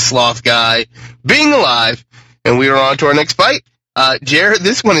for this sloth guy being alive. And we are on to our next fight. Jared,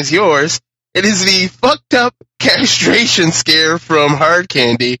 this one is yours. It is the fucked up castration scare from Hard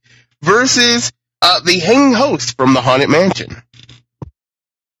Candy versus the hanging host from the Haunted Mansion.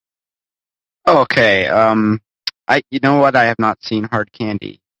 Okay, you know what? I have not seen Hard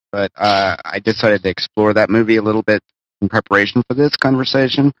Candy, but I decided to explore that movie a little bit in preparation for this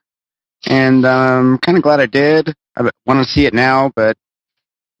conversation. And I'm kind of glad I did. I want to see it now, but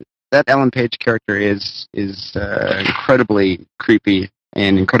that Ellen Page character is incredibly creepy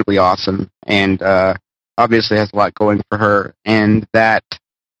and incredibly awesome, and obviously has a lot going for her. And that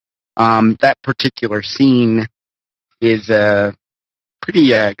particular scene is pretty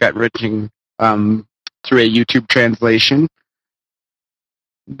gut-wrenching through a YouTube translation.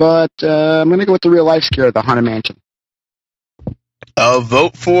 But I'm going to go with the real-life scare of the Haunted Mansion.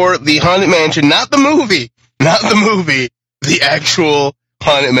 Vote for the Haunted Mansion, not the movie, the actual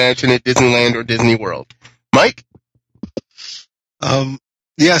Haunted Mansion at Disneyland or Disney World. Mike?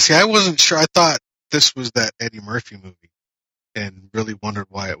 Yeah, see, I wasn't sure. I thought this was that Eddie Murphy movie and really wondered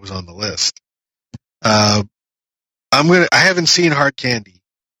why it was on the list. I haven't seen Hard Candy,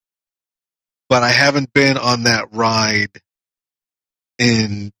 but I haven't been on that ride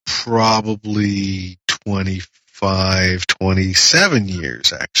in probably 27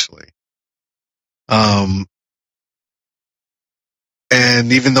 years, actually. And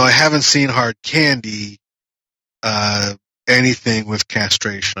even though I haven't seen Hard Candy, anything with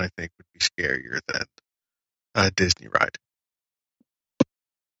castration, I think, would be scarier than a Disney ride.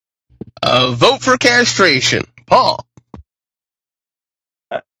 Vote for castration. Paul?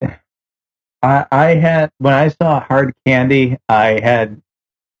 I had, when I saw Hard Candy, I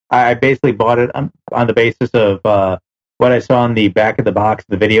basically bought it on the basis of what I saw on the back of the box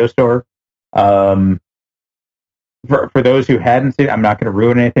of the video store. For those who hadn't seen it, I'm not going to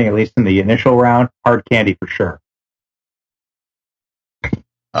ruin anything, at least in the initial round. Hard Candy for sure.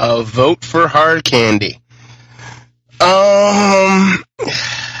 Vote for Hard Candy.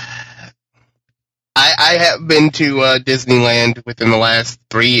 I have been to Disneyland within the last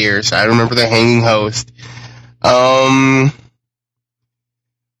 3 years. I remember the hanging host.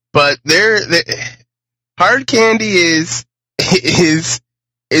 But Hard Candy is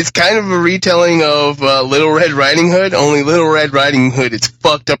kind of a retelling of Little Red Riding Hood, only Little Red Riding Hood is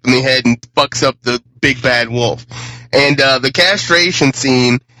fucked up in the head and fucks up the big bad wolf. And the castration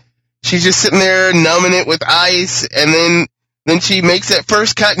scene, she's just sitting there numbing it with ice, and then she makes that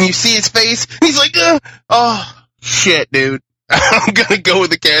first cut, and you see his face, and he's like, oh, shit, dude. I'm going to go with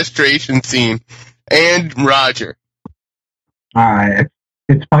the castration scene. And Roger. All right.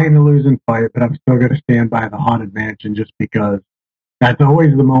 It's fighting a losing fight, but I'm still going to stand by the Haunted Mansion just because that's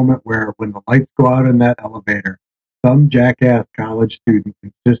always the moment where when the lights go out in that elevator, some jackass college student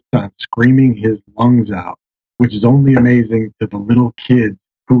insists on screaming his lungs out, which is only amazing to the little kids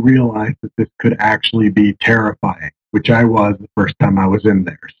who realize that this could actually be terrifying, which I was the first time I was in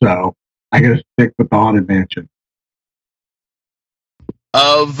there. So I got to stick with the Haunted Mansion.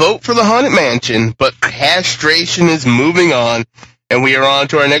 Vote for the Haunted Mansion, but castration is moving on, and we are on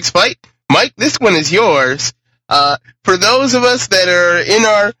to our next fight. Mike, this one is yours. For those of us that are in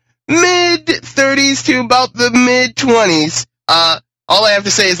our mid-30s to about the mid-20s, all I have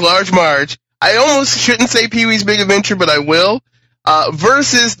to say is Large Marge. I almost shouldn't say Pee-wee's Big Adventure, but I will.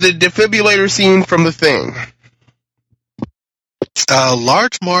 versus the defibrillator scene from The Thing.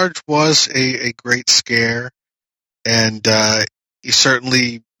 Large Marge was a great scare, and he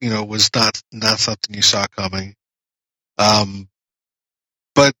certainly, was not something you saw coming.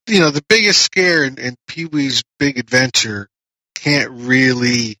 But the biggest scare in Pee-wee's Big Adventure can't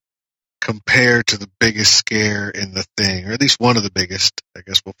really compare to the biggest scare in The Thing, or at least one of the biggest. I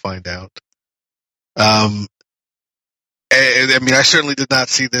guess we'll find out. I certainly did not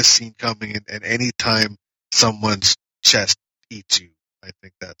see this scene coming, and any time someone's chest eats you, I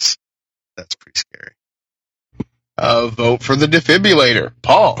think that's pretty scary. Vote for the defibrillator.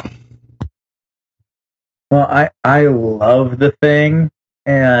 Paul. Well, I love The Thing,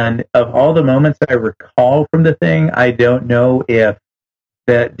 and of all the moments I recall from The Thing, I don't know if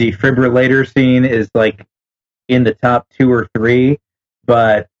that defibrillator scene is like in the top 2 or 3,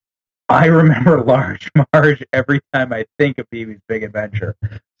 but I remember Large Marge every time I think of Pee-wee's Big Adventure.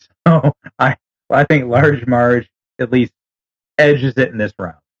 So I think Large Marge at least edges it in this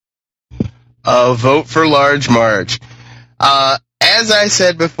round. Vote for Large Marge. As I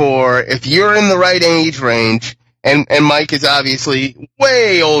said before, if you're in the right age range, and Mike is obviously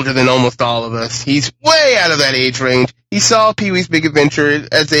way older than almost all of us, he's way out of that age range. He saw Pee-wee's Big Adventure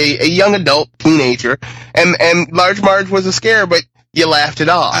as a young adult teenager, and Large Marge was a scare, but you laughed it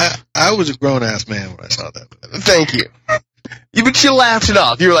off. I was a grown-ass man when I saw that movie. Thank you. But you laughed it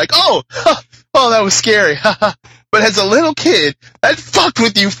off. You were like, oh, that was scary. But as a little kid, that fucked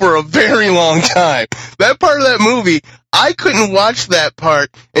with you for a very long time. That part of that movie, I couldn't watch that part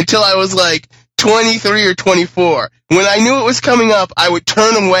until I was like 23 or 24. When I knew it was coming up, I would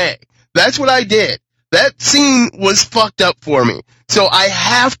turn away. That's what I did. That scene was fucked up for me. So I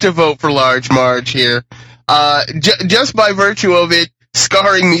have to vote for Large Marge here, just by virtue of it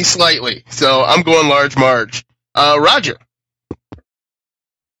scarring me slightly. So I'm going Large Marge. Roger.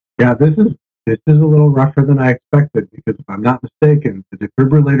 Yeah, this is a little rougher than I expected, because if I'm not mistaken, the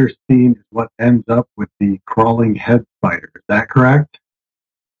defibrillator scene is what ends up with the crawling head spider. Is that correct?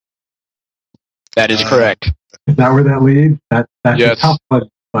 That is correct. Is that where that leads? That's Yes. a tough one,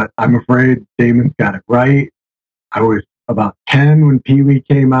 but I'm afraid Damon's got it right. I was about 10 when Pee-wee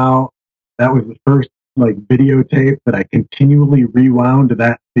came out. That was the first videotape that I continually rewound to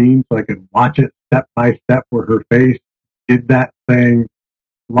that scene so I could watch it step by step where her face did that thing.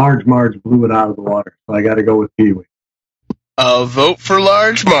 Large Marge blew it out of the water, so I got to go with Pee-wee. Vote for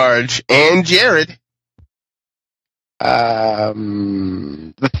Large Marge. And Jared.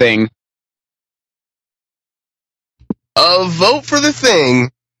 The Thing. Vote for The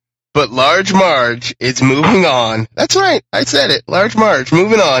Thing, but Large Marge is moving on. That's right, I said it. Large Marge,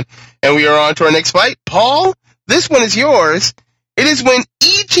 moving on. And we are on to our next fight. Paul, this one is yours. It is when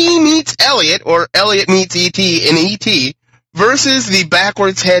E.T. meets Elliot, or Elliot meets E.T. in E.T., versus the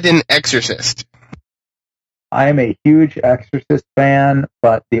backwards head in Exorcist. I am a huge Exorcist fan,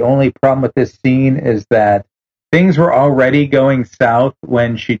 but the only problem with this scene is that things were already going south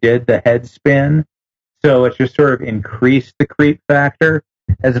when she did the head spin, so it just sort of increased the creep factor,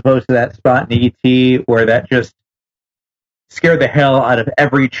 as opposed to that spot in E.T. where that just scared the hell out of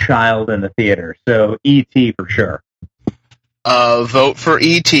every child in the theater. So E.T. for sure. Vote for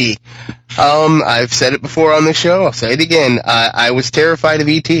E.T. I've said it before on the show. I'll say it again. I was terrified of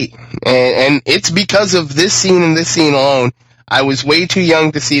E.T. And it's because of this scene and this scene alone. I was way too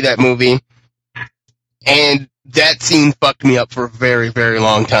young to see that movie. And that scene fucked me up for a very, very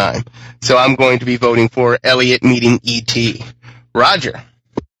long time. So I'm going to be voting for Elliot meeting E.T. Roger.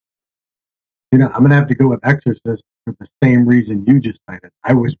 I'm going to have to go with Exorcist for the same reason you just cited.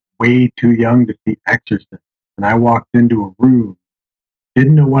 I was way too young to see Exorcist. And I walked into a room,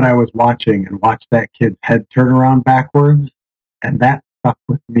 didn't know what I was watching, and watched that kid's head turn around backwards, and that stuck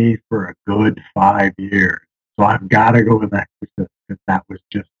with me for a good 5 years. So I've got to go with Exorcist, because that was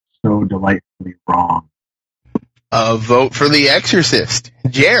just so delightfully wrong. Vote for The Exorcist.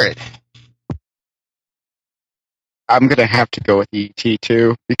 Jared. I'm going to have to go with E.T.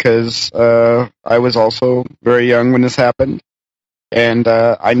 too, because I was also very young when this happened, and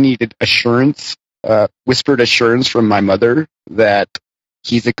I needed assurance. Whispered assurance from my mother that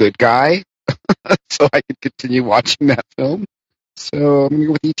he's a good guy, so I could continue watching that film. So I'm going to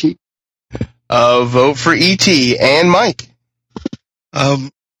go with E.T. Vote for E.T. And Mike.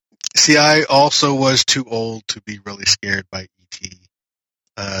 See, I also was too old to be really scared by E.T.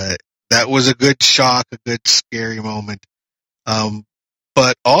 That was a good shock, a good scary moment.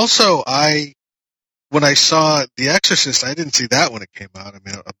 But also, when I saw The Exorcist, I didn't see that when it came out. I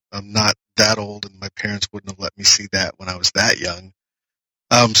mean, I'm not that old, and my parents wouldn't have let me see that when I was that young.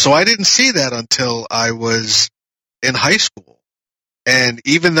 So I didn't see that until I was in high school. And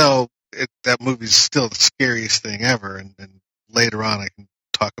even though that movie's still the scariest thing ever, and later on I can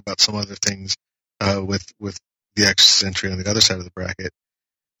talk about some other things with The Exorcist entry on the other side of the bracket.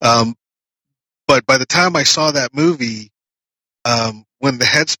 But by the time I saw that movie, when the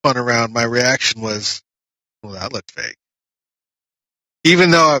head spun around, my reaction was, well, that looked fake.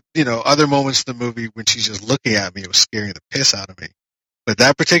 Even though, other moments in the movie when she's just looking at me, it was scaring the piss out of me. But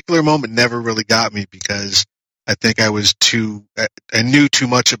that particular moment never really got me because I think I knew too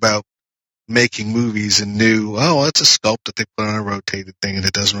much about making movies and knew, it's a sculpt that they put on a rotated thing and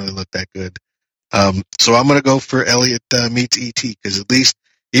it doesn't really look that good. So I'm going to go for Elliot Meets E.T. because at least,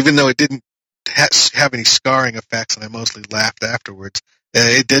 even though it didn't have any scarring effects and I mostly laughed afterwards,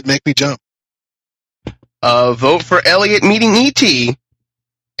 it did make me jump. Vote for Elliot Meeting E.T.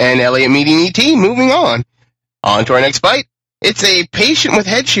 and Elliot Meeting E.T. Moving on. On to our next fight. It's a patient with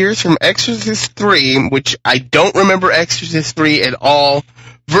head shears from Exorcist 3, which I don't remember Exorcist 3 at all,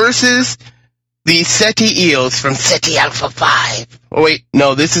 versus the Seti Eels from Seti Alpha 5. Oh, wait,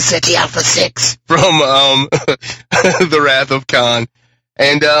 no, this is Seti Alpha 6 from The Wrath of Khan.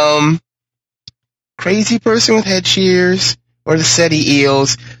 And crazy person with head shears or the Seti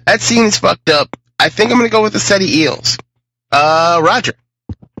Eels. That scene is fucked up. I think I'm going to go with the Seti Eels. Roger.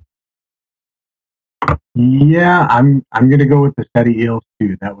 Yeah, I'm going to go with the Seti Eels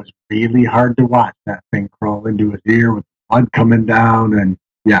too. That was really hard to watch. That thing crawl into his ear with blood coming down, and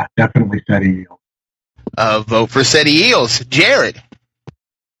yeah, definitely Seti Eels. Vote for Seti Eels. Jared.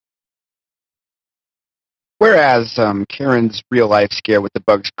 Whereas Karen's real life scare with the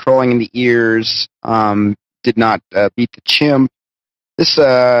bugs crawling in the ears did not beat the chimp, this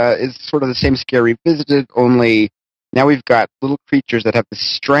is sort of the same scare revisited, only now we've got little creatures that have the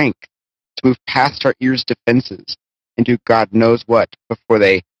strength to move past our ears' defenses and do God knows what before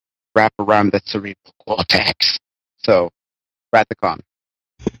they wrap around the cerebral cortex. So, Wrath of Khan.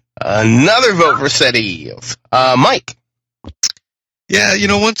 Another vote for Seti Eels. Mike. Yeah,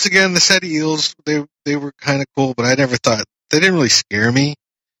 once again, the Seti Eels, they were kind of cool, but I never thought, they didn't really scare me.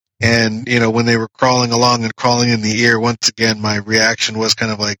 And, when they were crawling along and crawling in the ear, once again, my reaction was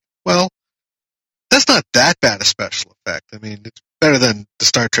kind of like, well, that's not that bad a special effect. I mean, it's better than the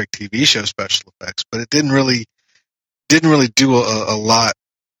Star Trek TV show special effects, but it didn't really do a lot.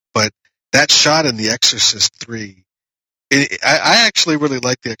 But that shot in The Exorcist 3, I actually really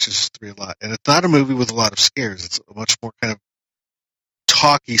like The Exorcist 3 a lot. And it's not a movie with a lot of scares. It's a much more kind of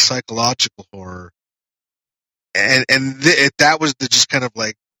talky psychological horror. And that was the just kind of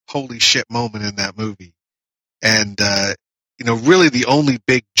like holy shit moment in that movie. And, really the only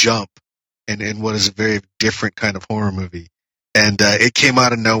big jump in what is a very different kind of horror movie. And it came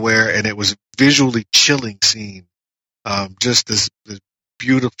out of nowhere, and it was a visually chilling scene. Just this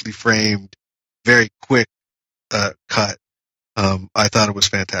beautifully framed, very quick cut. I thought it was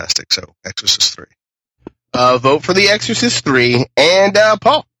fantastic. So, Exorcist 3. Vote for The Exorcist 3. And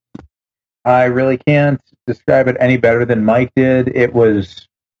Paul. I really can't describe it any better than Mike did. It was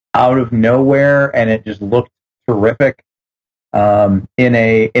out of nowhere, and it just looked terrific. In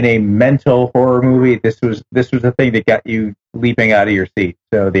a mental horror movie, this was the thing that got you leaping out of your seat.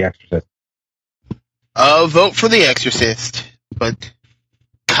 So, The Exorcist. Vote for The Exorcist, but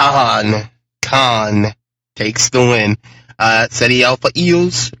Khan takes the win. Seti Alpha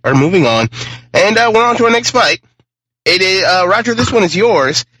Eels are moving on, and we're on to our next fight. It is Roger. This one is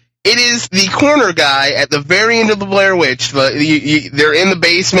yours. It is the corner guy at the very end of the Blair Witch. They're in the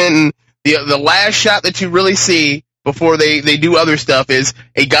basement, and the last shot that you really see before they do other stuff is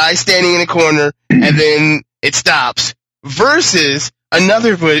a guy standing in a corner, and then it stops. Versus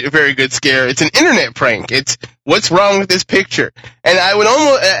another very good scare. It's an internet prank. It's what's wrong with this picture, and I would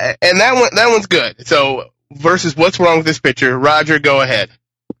almost and that one's good. So versus what's wrong with this picture. Roger, go ahead.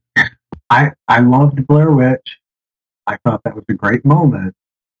 I loved Blair Witch. I thought that was a great moment.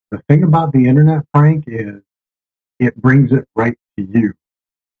 The thing about the internet prank is it brings it right to you.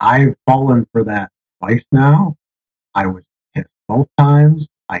 I've fallen for that twice now. I was pissed both times.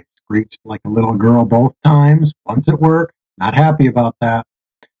 I screeched like a little girl both times. Once it worked, not happy about that.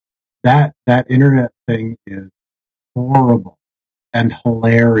 That internet thing is horrible and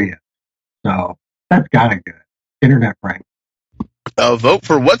hilarious. So that's got it good. Internet prank. Vote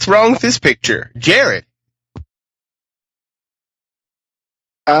for what's wrong with this picture. Jared.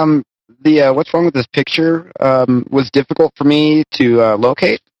 The what's wrong with this picture was difficult for me to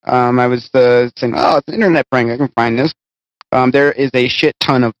locate. I was saying, oh, it's an internet prank. I can find this. There is a shit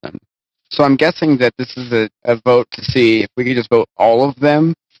ton of them. So I'm guessing that this is a vote to see if we could just vote all of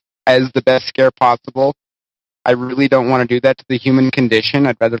them as the best scare possible. I really don't want to do that to the human condition.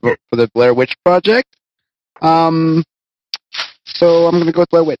 I'd rather vote for the Blair Witch Project. so I'm going to go with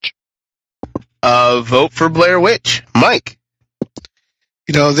Blair Witch. Vote for Blair Witch. Mike.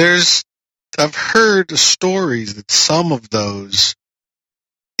 You know, I've heard stories that some of those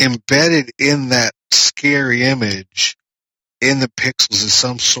embedded in that scary image in the pixels is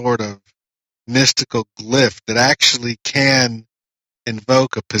some sort of mystical glyph that actually can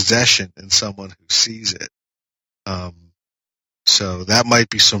invoke a possession in someone who sees it. So that might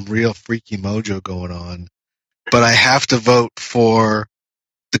be some real freaky mojo going on. But I have to vote for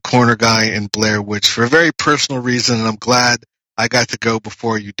the corner guy in Blair Witch for a very personal reason, and I'm glad I got to go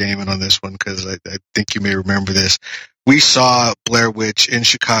before you, Damon, on this one, because I think you may remember this. We saw Blair Witch in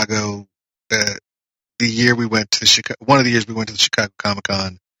Chicago the year we went to Chicago. One of the years we went to the Chicago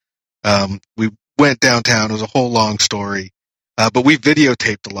Comic-Con. We went downtown. It was a whole long story. But we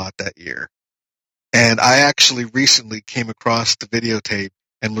videotaped a lot that year. And I actually recently came across the videotape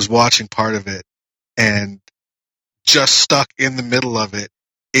and was watching part of it, and just stuck in the middle of it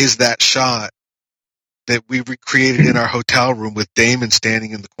is that shot that we recreated in our hotel room with Damon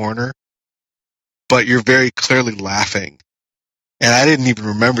standing in the corner, but you're very clearly laughing. And I didn't even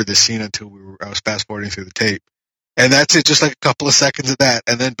remember this scene until I was fast forwarding through the tape. And that's it, just like a couple of seconds of that,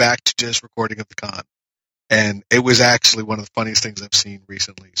 and then back to just recording of the con. And it was actually one of the funniest things I've seen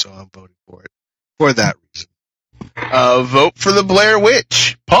recently, so I'm voting for it for that reason. Vote for the Blair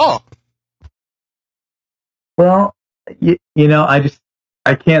Witch. Paul. Well, you know, I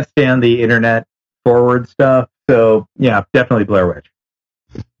can't stand the internet forward stuff, so yeah, definitely Blair Witch.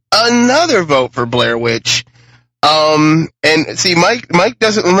 Another vote for Blair Witch. And see, Mike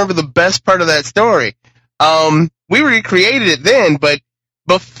doesn't remember the best part of that story. We recreated it then, but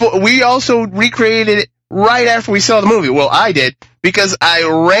before we also recreated it right after we saw the movie. Well, I did, because I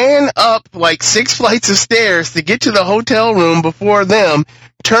ran up like 6 flights of stairs to get to the hotel room before them,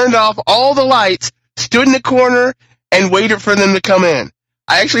 turned off all the lights, stood in the corner, and waited for them to come in.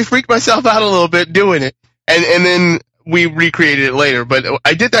 I actually freaked myself out a little bit doing it, and then we recreated it later, but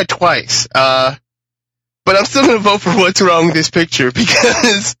I did that twice. But I'm still going to vote for What's Wrong with This Picture,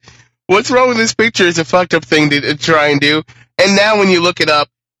 because What's Wrong with This Picture is a fucked up thing to try and do, and now when you look it up,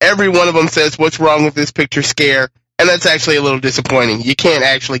 every one of them says, what's wrong with this picture scare? And that's actually a little disappointing. You can't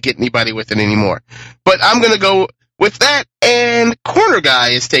actually get anybody with it anymore. But I'm going to go with that, and Corner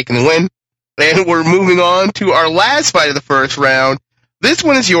Guy is taking the win. And we're moving on to our last fight of the first round. This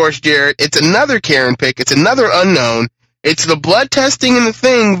one is yours, Jared. It's another Karen pick. It's another unknown. It's the blood testing in the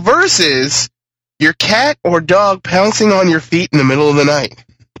Thing versus your cat or dog pouncing on your feet in the middle of the night.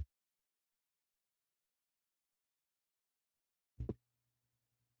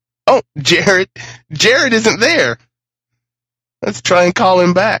 Oh, Jared isn't there. Let's try and call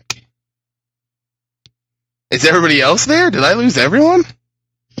him back. Is everybody else there? Did I lose everyone?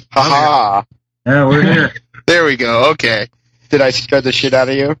 Haha. Yeah, we're here. There we go. Okay. Did I scare the shit out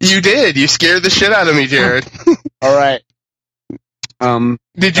of you? You did. You scared the shit out of me, Jared. All right.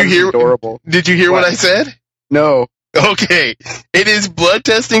 Did you hear? Adorable. Did you hear what I said? No. Okay. It is blood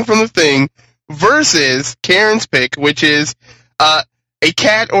testing from the Thing versus Karen's pick, which is a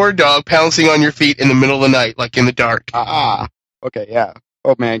cat or a dog pouncing on your feet in the middle of the night, like in the dark. Okay, yeah.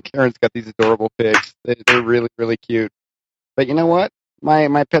 Oh man, Karen's got these adorable pigs. They're really, really cute. But you know what?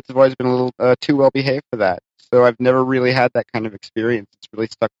 My pets have always been a little too well behaved for that. So I've never really had that kind of experience. It's really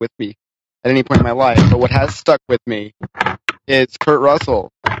stuck with me at any point in my life. But what has stuck with me is Kurt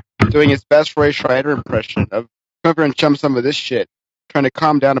Russell doing his best Roy Scheider impression of come over and chum some of this shit, trying to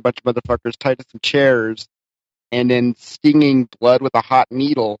calm down a bunch of motherfuckers tied to some chairs, and then stinging blood with a hot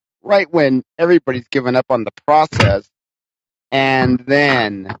needle right when everybody's given up on the process, and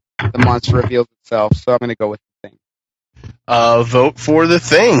then the monster reveals itself. So I'm going to go with the Thing. Vote for the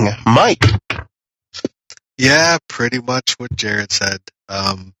Thing. Mike. Yeah, pretty much what Jared said.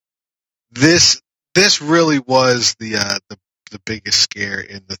 This really was the biggest scare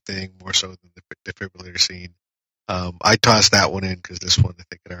in the Thing, more so than the defibrillator scene. I tossed that one in because this one I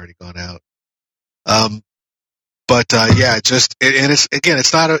think had already gone out. But yeah,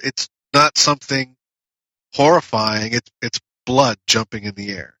 it's not something horrifying. It's blood jumping in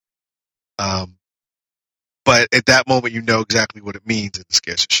the air. But at that moment, you know exactly what it means, and it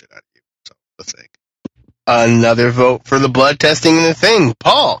scares the shit out of you. So the Thing. Another vote for the blood testing in the Thing.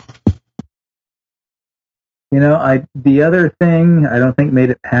 Paul. You know, the other Thing I don't think made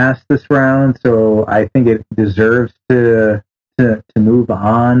it past this round, so I think it deserves to move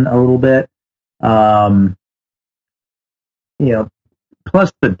on a little bit. You know,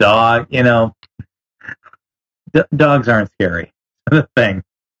 plus the dog. You know, dogs aren't scary. The Thing.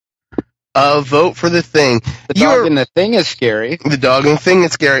 Vote for The Thing. The dog in The Thing is scary. The dog in The Thing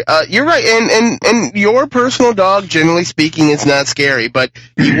is scary. You're right, and your personal dog, generally speaking, is not scary. But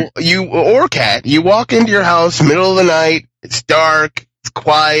you or cat, you walk into your house, middle of the night, it's dark, it's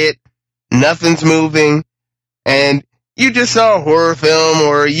quiet, nothing's moving, and you just saw a horror film,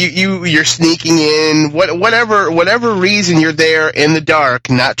 or you're sneaking in, whatever reason you're there in the dark,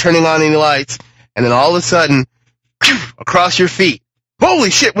 not turning on any lights, and then all of a sudden, across your feet,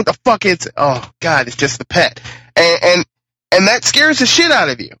 holy shit, what the fuck is it? Oh God, it's just the pet, and that scares the shit out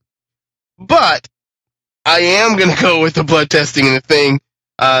of you. But I am gonna go with the blood testing and The Thing.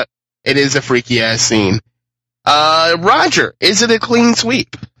 It is a freaky ass scene. Roger, is it a clean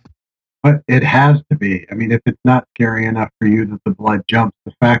sweep? But it has to be. I mean, if it's not scary enough for you that the blood jumps,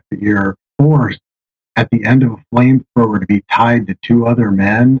 the fact that you're forced at the end of a flamethrower to be tied to two other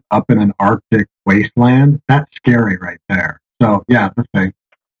men up in an Arctic wasteland, that's scary right there. So, yeah, The Thing.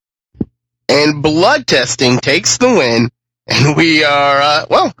 And blood testing takes the win, and we are,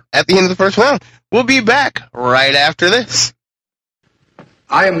 at the end of the first round. We'll be back right after this.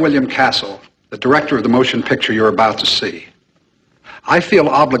 I am William Castle, the director of the motion picture you're about to see. I feel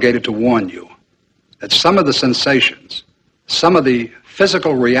obligated to warn you that some of the sensations, some of the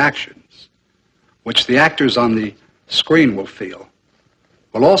physical reactions, which the actors on the screen will feel,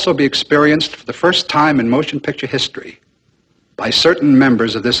 will also be experienced for the first time in motion picture history by certain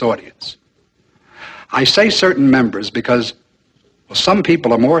members of this audience. I say certain members because, well, some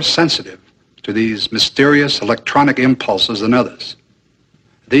people are more sensitive to these mysterious electronic impulses than others.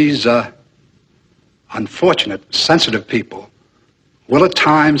 These unfortunate, sensitive people will at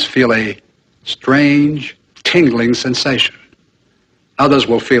times feel a strange, tingling sensation. Others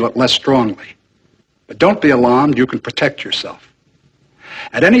will feel it less strongly. But don't be alarmed, you can protect yourself.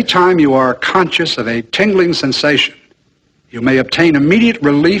 At any time you are conscious of a tingling sensation, you may obtain immediate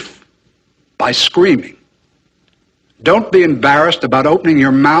relief by screaming. Don't be embarrassed about opening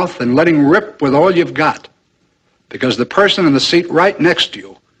your mouth and letting rip with all you've got, because the person in the seat right next to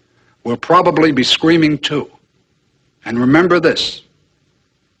you will probably be screaming too. And remember this,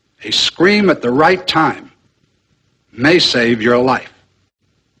 a scream at the right time may save your life.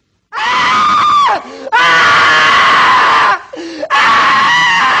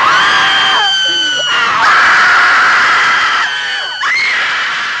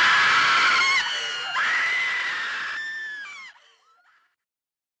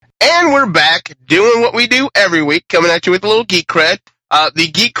 And we're back doing what we do every week, coming at you with a little geek cred. The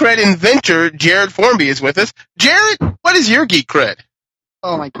geek cred inventor, Jared Formby, is with us. Jared, what is your geek cred?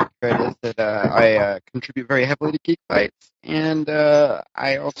 Oh, my geek cred is that I contribute very heavily to Geek Fights, and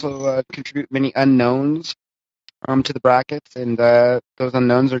I also contribute many unknowns to the brackets, and those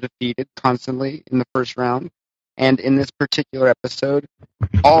unknowns are defeated constantly in the first round. And in this particular episode,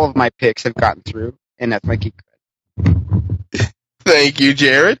 all of my picks have gotten through, and that's my geek cred. Thank you,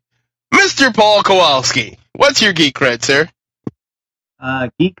 Jared. Mr. Paul Kowalski, what's your geek cred, sir?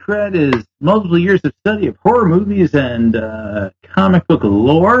 Geek cred is multiple years of study of horror movies and comic book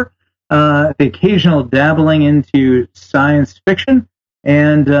lore, the occasional dabbling into science fiction,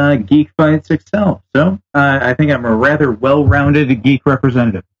 and Geek Fights itself. So I think I'm a rather well-rounded geek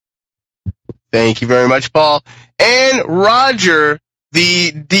representative. Thank you very much, Paul. And Roger,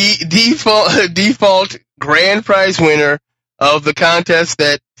 the default grand prize winner of the contest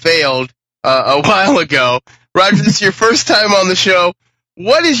that failed a while ago. Roger, this is your first time on the show.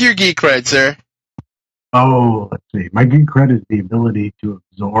 What is your geek cred, sir? Oh, let's see. My geek cred is the ability to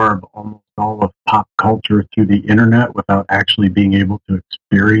absorb almost all of pop culture through the internet without actually being able to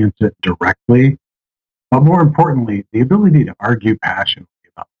experience it directly. But more importantly, the ability to argue passionately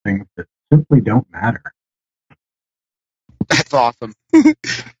about things that simply don't matter. That's awesome.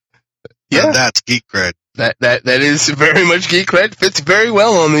 Yeah, that's geek cred. That is very much geek cred. Fits very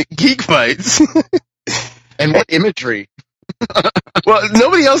well on the Geek Fights. And what imagery. Well,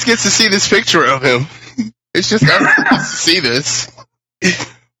 nobody else gets to see this picture of him. It's just us to see this.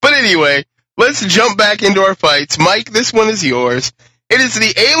 But anyway, let's jump back into our fights. Mike, this one is yours. It is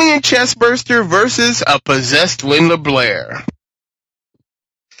the alien chestburster versus a possessed Linda Blair.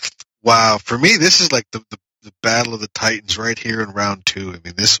 Wow, for me, this is like the battle of the Titans right here in round 2. I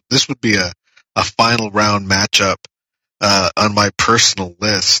mean, this would be a final round matchup on my personal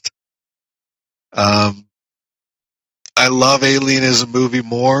list. I love Alien as a movie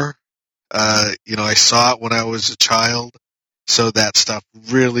more. I saw it when I was a child, so that stuff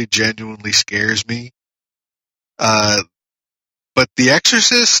really genuinely scares me. But The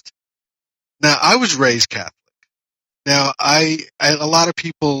Exorcist, now I was raised Catholic. Now a lot of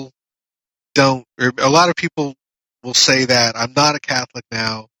people will say that I'm not a Catholic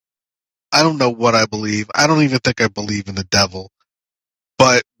now, I don't know what I believe. I don't even think I believe in the devil.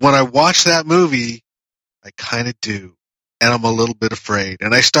 But when I watch that movie, I kind of do. And I'm a little bit afraid.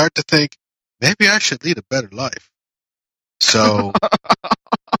 And I start to think, maybe I should lead a better life. So,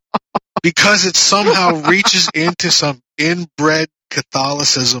 because it somehow reaches into some inbred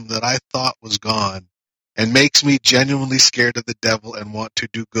Catholicism that I thought was gone and makes me genuinely scared of the devil and want to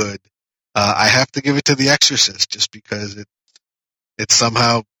do good, I have to give it to The Exorcist just because it's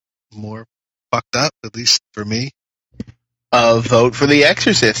somehow more fucked up, at least for me. Vote for The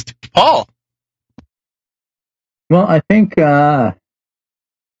Exorcist. Paul. Well, I think, again,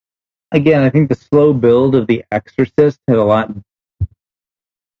 I think the slow build of The Exorcist had a lot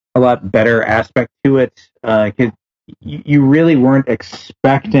better aspect to it, because you really weren't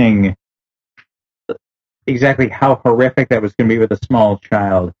expecting exactly how horrific that was going to be with a small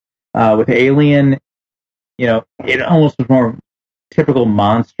child. With Alien, it almost was more typical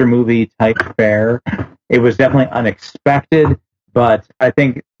monster movie type fare. It was definitely unexpected, but I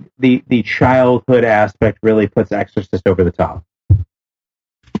think the childhood aspect really puts Exorcist over the top.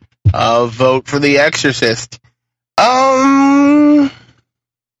 Vote for The Exorcist.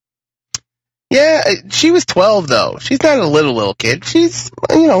 Yeah, she was 12, though. She's not a little kid. She's,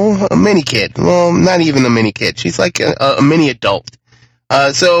 a mini kid. Well, not even a mini kid. She's like a mini adult.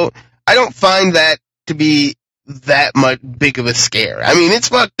 So I don't find that to be that much big of a scare. I mean, it's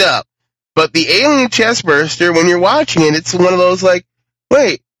fucked up. But the alien chestburster, when you're watching it, it's one of those like,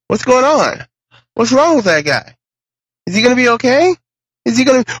 wait, what's going on? What's wrong with that guy? Is he going to be okay? Is he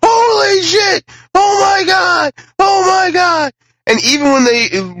going to... Holy shit! Oh my god! Oh my god! And even when they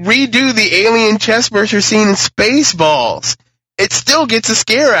redo the alien chestburster scene in Spaceballs, it still gets a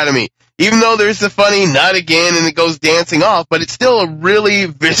scare out of me. Even though there's the funny, not again, and it goes dancing off, but it's still a really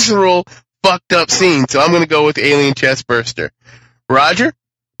visceral, fucked up scene. So I'm going to go with alien chestburster. Roger?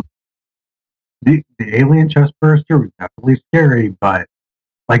 The alien chestburster was definitely scary, but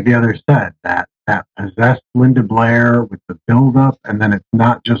like the others said, that possessed Linda Blair with the build-up, and then it's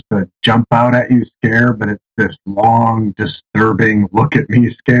not just a jump out at you scare, but it's this long, disturbing look at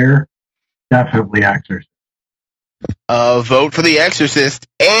me scare. Definitely Exorcist. Vote for The Exorcist.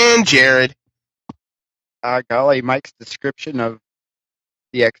 And Jared. Golly, Mike's description of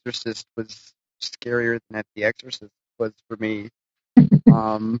The Exorcist was scarier than The Exorcist was for me.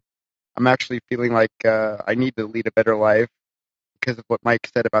 I'm actually feeling like I need to lead a better life because of what Mike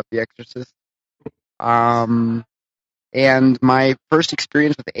said about The Exorcist. And my first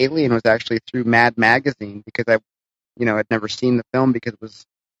experience with Alien was actually through Mad Magazine because I, had never seen the film because it was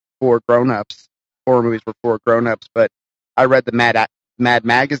for grown-ups. Horror movies were for grown-ups, but I read the Mad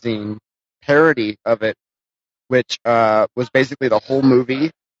Magazine parody of it, which was basically the whole movie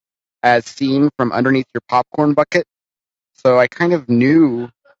as seen from underneath your popcorn bucket. So I kind of knew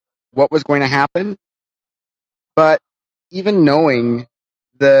what was going to happen, but even knowing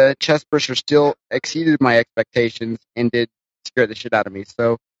the chestburster still exceeded my expectations and did scare the shit out of me.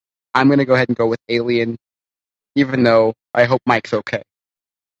 So I'm going to go ahead and go with Alien, even though I hope Mike's okay.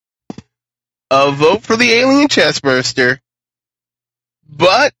 Vote for the alien chestburster.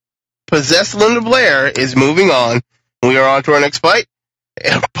 But possessed Linda Blair is moving on. We are on to our next fight.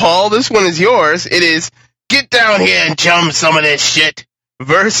 Paul, this one is yours. It is Get Down Here and Chum Some of This Shit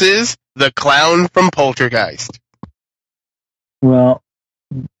versus the clown from Poltergeist. Well,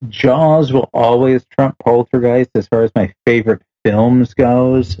 Jaws will always trump Poltergeist as far as my favorite films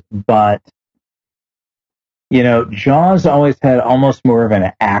goes, but Jaws always had almost more of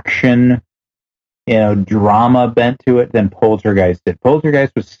an action, drama bent to it than Poltergeist did.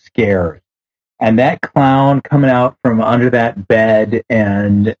 Poltergeist was scared, and that clown coming out from under that bed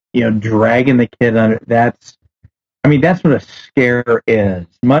and dragging the kid under, that's what a scare is.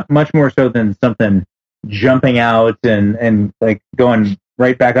 Much more so than something jumping out and like going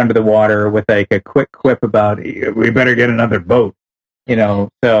right back under the water with like a quick quip about we better get another boat,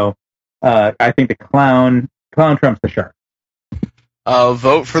 So I think the clown trumps the shark.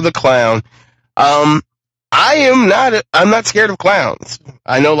 Vote for the clown. I'm not scared of clowns.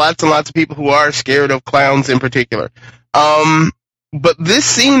 I know lots and lots of people who are scared of clowns in particular. But this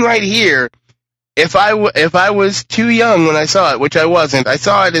scene right here, if I was too young when I saw it, which I wasn't, I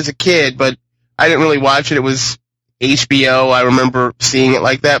saw it as a kid, but I didn't really watch it. It was HBO. I remember seeing it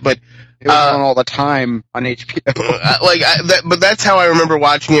like that, but it was on all the time on HBO. But that's how I remember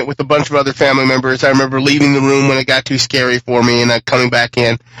watching it with a bunch of other family members. I remember leaving the room when it got too scary for me, and coming back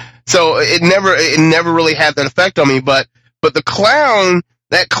in. So it never really had that effect on me. But the clown,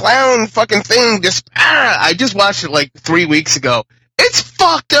 that clown fucking thing, I just watched it like 3 weeks ago. It's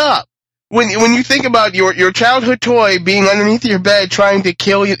fucked up. when you think about your childhood toy being underneath your bed trying to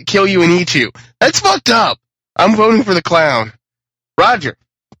kill you and eat you, that's fucked up. I'm voting for the clown. Roger.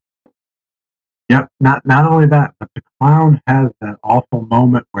 Yep. Not only that, but the clown has that awful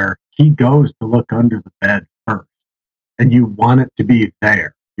moment where he goes to look under the bed first, and you want it to be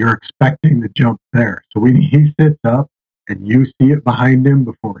there. You're expecting the jump there. So when he sits up and you see it behind him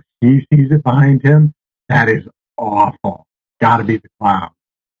before he sees it behind him, that is awful. Got to be the clown.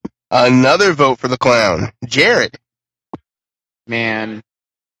 Another vote for the clown. Jared. Man,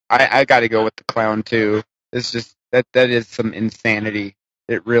 I got to go with the clown too. It's just that is some insanity.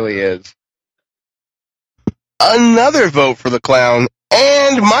 It really is. Another vote for the clown.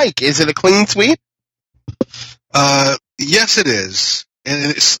 And Mike, is it a clean sweep? Yes, it is.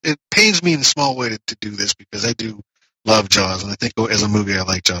 And it pains me in a small way to do this because I do love Jaws, and I think as a movie I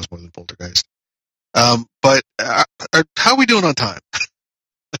like Jaws more than Poltergeist. But how are we doing on time?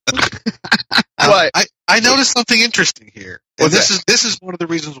 What? I noticed something interesting here. And this is one of the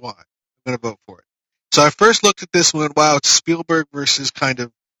reasons why I'm going to vote for it. So I first looked at this and went, wow, it's Spielberg versus kind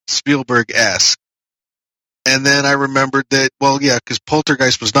of Spielberg-esque. And then I remembered that, well, yeah, because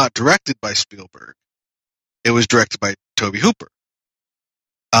Poltergeist was not directed by Spielberg. It was directed by Tobe Hooper.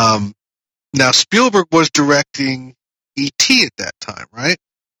 Now, Spielberg was directing E.T. at that time, right?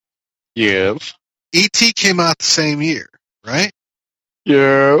 Yes. E.T. came out the same year, right?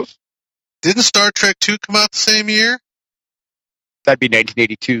 Yes. Didn't Star Trek II come out the same year? That'd be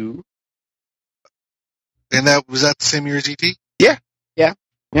 1982. And was that the same year as E.T.? Yeah. Yeah.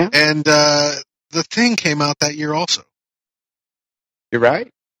 Yeah. And The Thing came out that year also. You're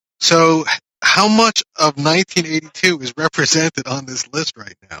right. So how much of 1982 is represented on this list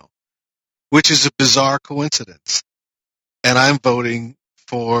right now? Which is a bizarre coincidence. And I'm voting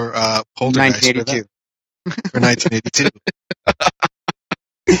for Poltergeist 1982. For 1982.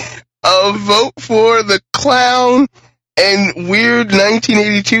 A vote for the clown and weird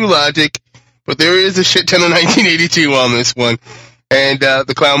 1982 logic, but there is a shit ton of 1982 on this one. And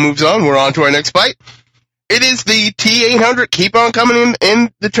the clown moves on. We're on to our next fight. It is the T-800, keep on coming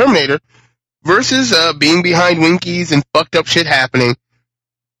in the Terminator, versus being behind Winkies and fucked up shit happening.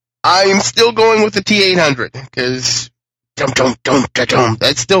 I am still going with the T-800, because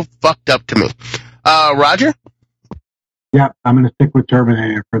that's still fucked up to me. Roger? Yeah, I'm going to stick with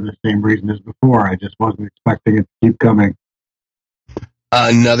Terminator for the same reason as before. I just wasn't expecting it to keep coming.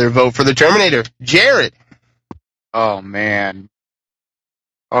 Another vote for the Terminator. Jared? Oh, man.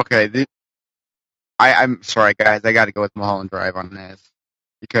 Okay, I'm sorry, guys. I got to go with Mulholland Drive on this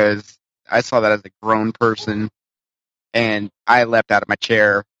because I saw that as a grown person, and I leapt out of my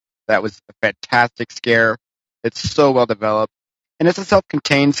chair. That was a fantastic scare. It's so well developed, and it's a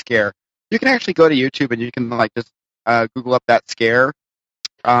self-contained scare. You can actually go to YouTube and you can just Google up that scare,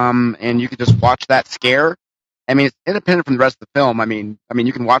 and you can just watch that scare. I mean, it's independent from the rest of the film. I mean,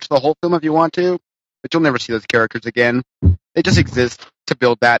 you can watch the whole film if you want to, but you'll never see those characters again. They just exist to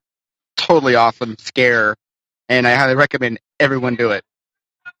build that totally awesome scare, and I highly recommend everyone do it.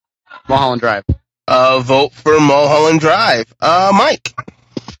 Mulholland Drive. Vote for Mulholland Drive. Mike?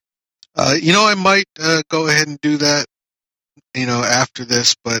 I might go ahead and do that, after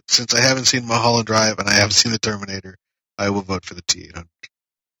this, but since I haven't seen Mulholland Drive and I haven't seen the Terminator, I will vote for the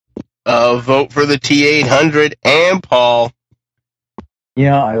T-800. Vote for the T-800 and Paul.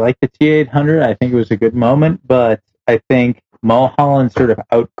 I like the T-800. I think it was a good moment, but I think Mulholland sort of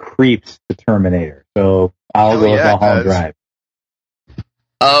outcreeps the Terminator. So I'll go with Mulholland Drive.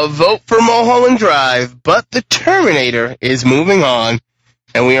 Vote for Mulholland Drive, but the Terminator is moving on.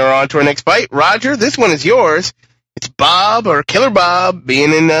 And we are on to our next fight. Roger, this one is yours. It's Bob, or Killer Bob,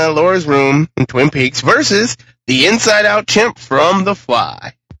 being in Laura's room in Twin Peaks versus the inside-out chimp from The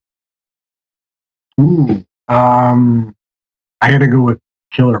Fly. Ooh. I got to go with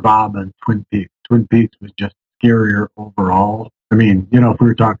Killer Bob and Twin Peaks. Twin Peaks was just scarier overall. I mean, if we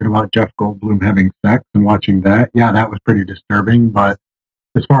were talking about Jeff Goldblum having sex and watching that, yeah, that was pretty disturbing. But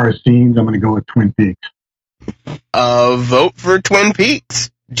as far as scenes, I'm going to go with Twin Peaks. Vote for Twin Peaks.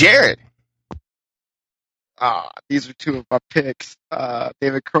 Jared? These are two of my picks.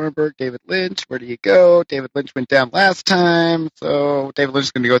 David Cronenberg, David Lynch. Where do you go? David Lynch went down last time, so David Lynch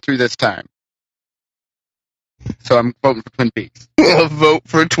is going to go through this time. So I'm voting for Twin Peaks. Vote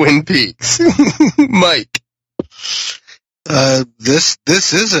for Twin Peaks. Mike? This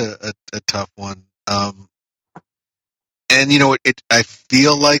is a tough one. And I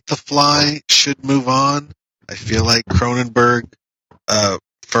feel like The Fly should move on. I feel like Cronenberg,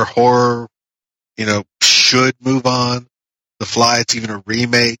 for horror, should move on. The Fly, it's even a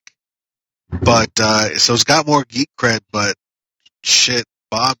remake. But, so it's got more geek cred, but shit,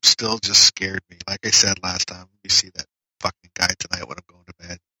 Bob still just scared me. Like I said last time, you see that fucking guy tonight when I'm going to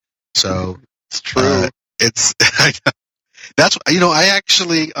bed. So It's true. it's that's I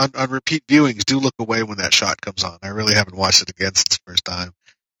actually on repeat viewings do look away when that shot comes on. I really haven't watched it again since the first time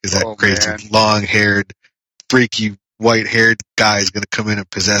because that crazy long-haired, freaky white-haired guy is going to come in and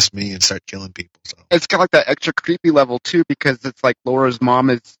possess me and start killing people. So It's got like that extra creepy level too, because it's like Laura's mom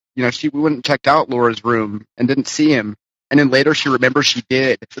is, we went and checked out Laura's room and didn't see him, and then later she remembers she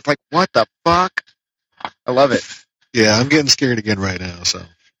did. It's like, what the fuck? I love it. yeah, I'm getting scared again right now. So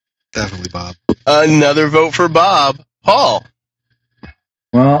definitely Bob. Another vote for Bob. Paul.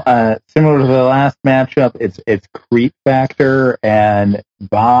 Well, similar to the last matchup, it's creep factor, and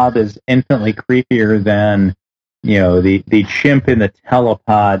Bob is infinitely creepier than the chimp in the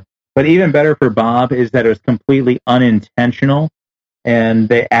telepod. But even better for Bob is that it was completely unintentional, and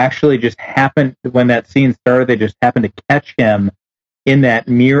they actually just happened, when that scene started, they just happened to catch him in that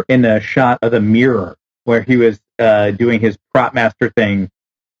mirror, in the shot of the mirror where he was doing his prop master thing,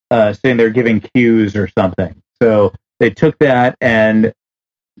 sitting there giving cues or something. So they took that and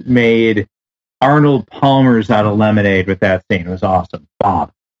made Arnold Palmer's out of lemonade with that scene. It was awesome.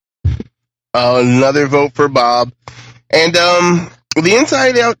 Bob. Another vote for Bob. And the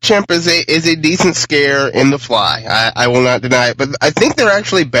Inside Out chimp is a decent scare in The Fly. I will not deny it, but I think there are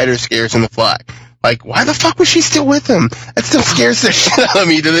actually better scares in The Fly. Like, why the fuck was she still with him? That still scares the shit out of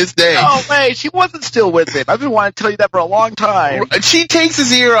me to this day. No way, she wasn't still with him. I've been wanting to tell you that for a long time. She takes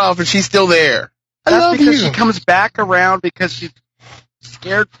his ear off and she's still there. That's because she comes back around because she's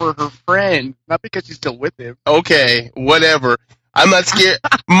scared for her friend, not because she's still with him. Okay, whatever. I'm not scared.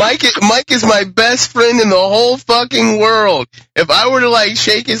 Mike is my best friend in the whole fucking world. If I were to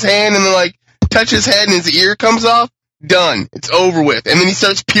shake his hand and then touch his head and his ear comes off, done. It's over with. And then he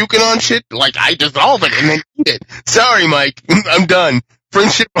starts puking on shit, I dissolve it and then eat it. Sorry, Mike. I'm done.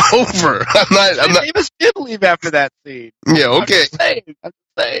 Friendship over. I'm not. Davis did leave after that scene. Yeah, okay. I'm just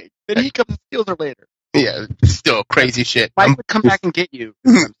saying. Then he comes and steals her later. Yeah, still crazy shit. Mike would come back and get you.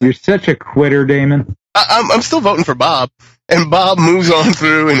 You're such a quitter, Damon. I'm still voting for Bob, and Bob moves on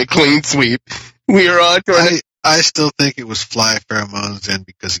through in a clean sweep. We are on to our I still think it was fly pheromones in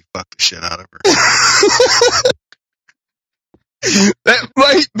because he fucked the shit out of her. That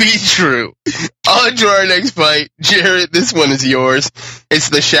might be true. On to our next fight. Jared, this one is yours. It's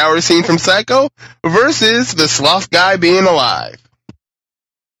the shower scene from Psycho versus the sloth guy being alive.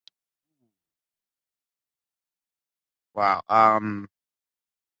 Wow.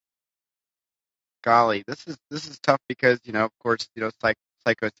 Golly, this is tough because of course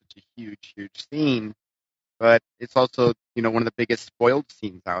Psycho is such a huge scene, but it's also one of the biggest spoiled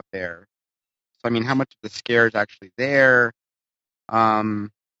scenes out there. So I mean, how much of the scare is actually there? Man,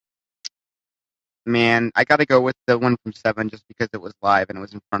 I got to go with the one from 7 just because it was live and it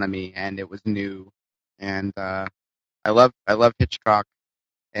was in front of me and it was new, and I love Hitchcock,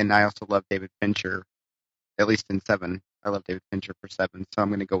 and I also love David Fincher. At least in 7, I love David Fincher for 7, so I'm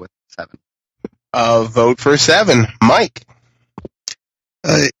going to go with 7. Vote for 7, Mike.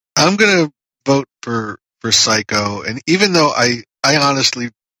 I'm gonna vote for Psycho, and even though I honestly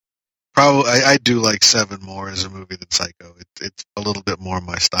I do like 7 more as a movie than Psycho. It's a little bit more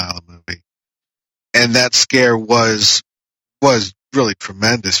my style of movie, and that scare was really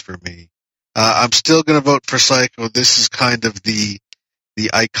tremendous for me. I'm still gonna vote for Psycho. This is kind of the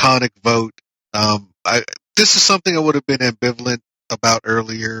iconic vote. This is something I would have been ambivalent about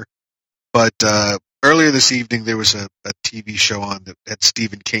earlier, but earlier this evening there was a TV show on that had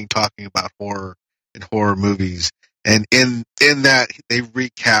Stephen King talking about horror and horror movies, and in that they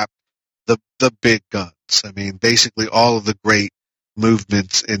recapped the big guns. I mean, basically all of the great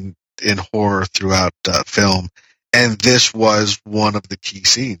movements in horror throughout film, and this was one of the key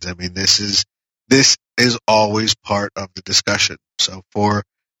scenes. I mean, this is always part of the discussion. So for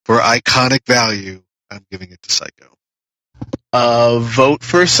iconic value, I'm giving it to Psycho. Vote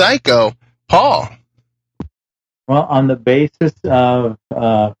for Psycho. Paul. Well, on the basis of,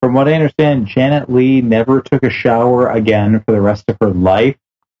 from what I understand, Janet Leigh never took a shower again for the rest of her life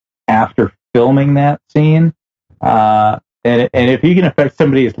after filming that scene. And if you can affect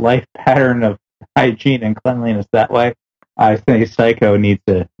somebody's life pattern of hygiene and cleanliness that way, I think Psycho needs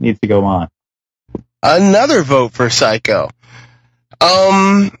to go on. Another vote for Psycho.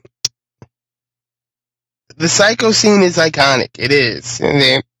 The Psycho scene is iconic. It is. And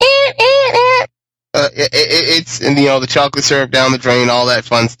then, it's, and the chocolate syrup down the drain, all that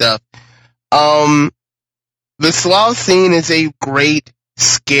fun stuff. The sloth scene is a great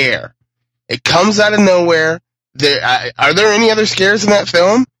scare. It comes out of nowhere. Are there any other scares in that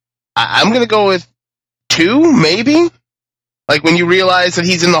film? I'm going to go with 2, maybe. Like when you realize that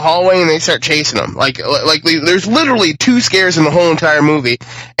he's in the hallway and they start chasing him. Like there's literally 2 scares in the whole entire movie.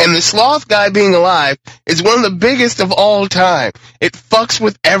 And the sloth guy being alive is one of the biggest of all time. It fucks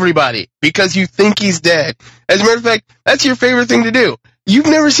with everybody because you think he's dead. As a matter of fact, that's your favorite thing to do. You've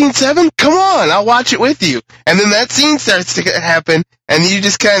never seen Seven? Come on, I'll watch it with you. And then that scene starts to happen, and you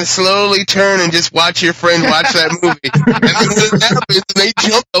just kind of slowly turn and just watch your friend watch that movie. And then when it happens, and they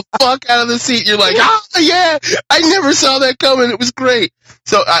jump the fuck out of the seat, you're like, oh, yeah, I never saw that coming. It was great.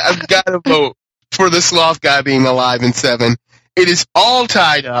 So I've got to vote for the sloth guy being alive in Seven. It is all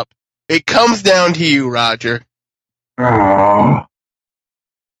tied up. It comes down to you, Roger. Oh,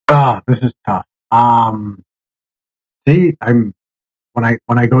 this is tough. See, when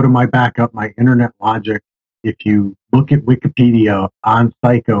I go to my backup, my internet logic, if you look at Wikipedia on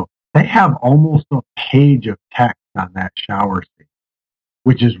Psycho, they have almost a page of text on that shower scene,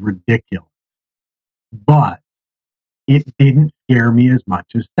 which is ridiculous. But it didn't scare me as much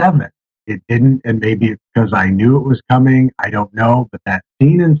as Seven. It didn't, and maybe it's because I knew it was coming. I don't know, but that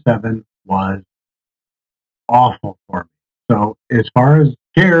scene in Seven was awful for me. So as far as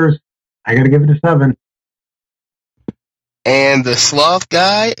scares, I got to give it a 7. And the sloth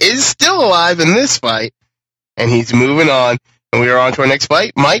guy is still alive in this fight, and he's moving on. And we are on to our next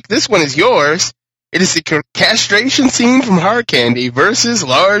fight. Mike, this one is yours. It is the castration scene from Hard Candy versus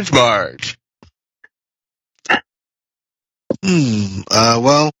Large Marge.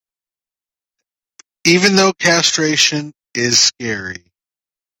 Well, even though castration is scary,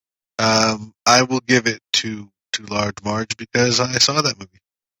 I will give it to Large Marge because I saw that movie.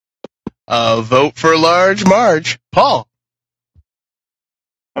 Vote for Large Marge. Paul.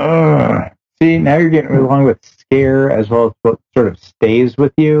 See, now you're getting along with scare as well as what sort of stays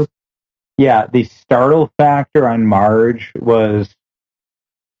with you. Yeah, the startle factor on Marge was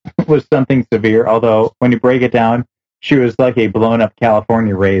something severe. Although when you break it down, she was like a blown up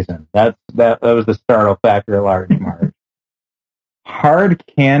California raisin. That was the startle factor of Large Marge. Hard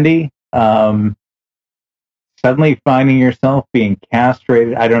Candy. Suddenly finding yourself being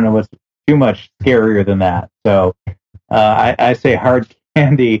castrated. I don't know what's too much scarier than that. So I say Hard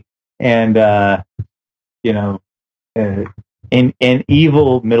Candy and an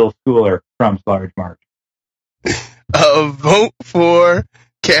evil middle schooler trumps Large Marge. Vote for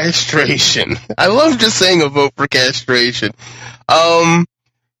castration. I love just saying a vote for castration. I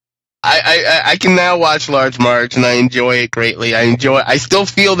can now watch Large Marge and I enjoy it greatly. I still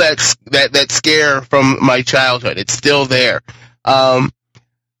feel that scare from my childhood. It's still there. I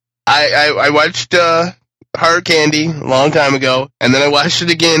watched Hard Candy a long time ago, and then I watched it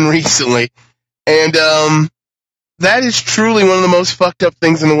again recently. And that is truly one of the most fucked up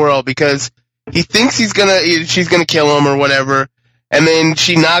things in the world because he thinks she's gonna kill him or whatever, and then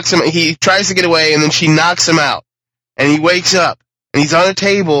she knocks him. He tries to get away, and then she knocks him out, and he wakes up, and he's on a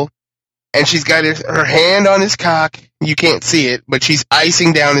table, and she's got her hand on his cock. You can't see it, but she's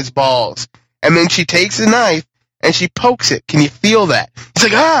icing down his balls, and then she takes a knife and she pokes it. Can you feel that? He's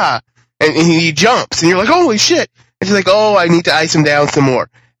like, ah! And he jumps, and you're like, holy shit! And she's like, oh, I need to ice him down some more.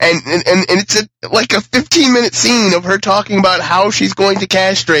 And it's like a 15-minute scene of her talking about how she's going to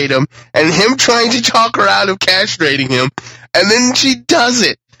castrate him, and him trying to talk her out of castrating him, and then she does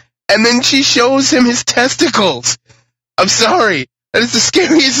it. And then she shows him his testicles. I'm sorry. That is the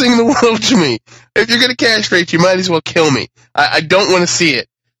scariest thing in the world to me. If you're going to castrate, you might as well kill me. I don't want to see it.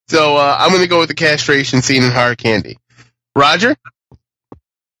 So I'm going to go with the castration scene in Hard Candy. Roger?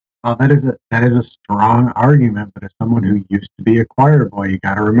 That is a strong argument, but as someone who used to be a choir boy, you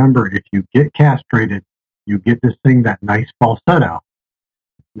got to remember, if you get castrated, you get to sing that nice falsetto.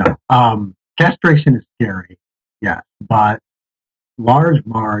 No, castration is scary, yes, but Large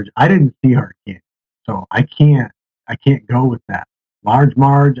Marge, I didn't see Hard Candy, so I can't go with that. Large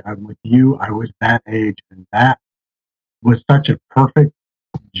Marge, I'm with you. I was that age, and that was such a perfect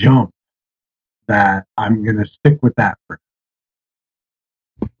jump that I'm going to stick with that for.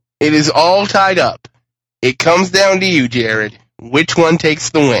 It is all tied up. It comes down to you, Jared. Which one takes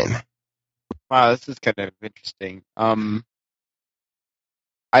the win? Wow, this is kind of interesting. I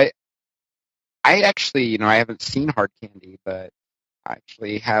actually, I haven't seen Hard Candy, but I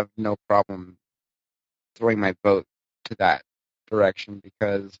actually have no problem throwing my vote to that direction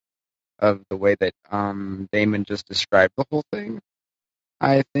because of the way that Damon just described the whole thing.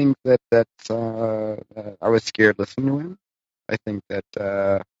 I think that's I was scared listening to him. I think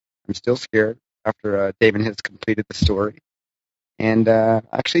that I'm still scared after Damon has completed the story. And I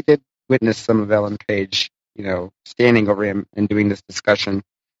actually did witness some of Ellen Page, standing over him and doing this discussion.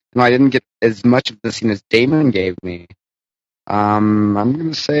 I didn't get as much of the scene as Damon gave me. I'm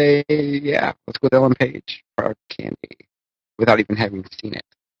going to say, yeah, let's go with Ellen Page, Hard Candy. without even having seen it.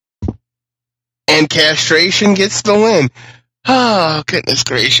 And castration gets the win. Oh, goodness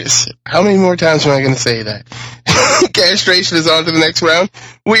gracious. How many more times am I going to say that? Castration is on to the next round.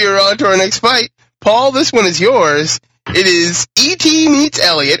 We are on to our next fight. Paul, this one is yours. It is E.T. meets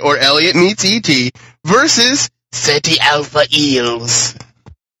Elliot, or Elliot meets E.T. versus Ceti Alpha Eels.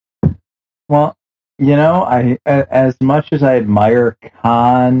 Well, as much as I admire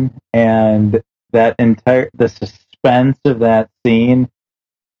Khan and the suspense of that scene,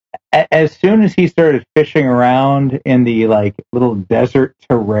 as soon as he started fishing around in the little desert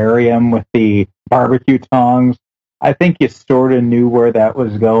terrarium with the barbecue tongs, I think you sort of knew where that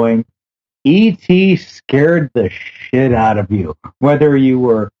was going. E.T. scared the shit out of you, whether you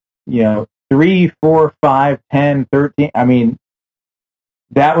were 3, 4, 5, 10, 13. I mean,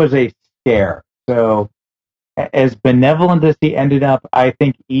 that was a scare. So, as benevolent as he ended up, I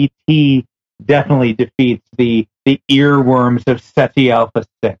think E.T. definitely defeats the earworms of Ceti Alpha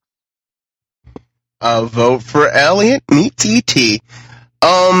 6. A vote for Elliot meets E.T.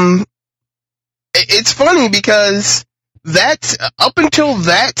 It's funny because that's up until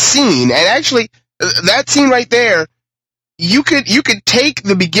that scene, and actually that scene right there, you could take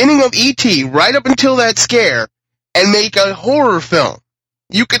the beginning of E.T. right up until that scare and make a horror film.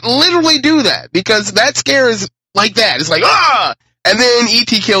 You could literally do that because that scare is like that. It's like and then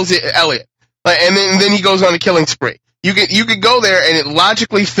E.T. kills Elliot, and then he goes on a killing spree. You could go there and it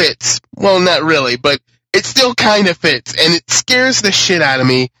logically fits. Well, not really, but it still kind of fits, and it scares the shit out of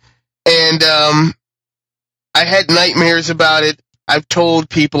me. And I had nightmares about it. I've told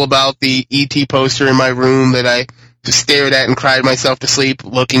people about the E.T. poster in my room that I just stared at and cried myself to sleep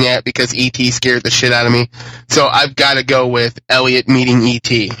looking at because E.T. scared the shit out of me. So I've got to go with Elliot meeting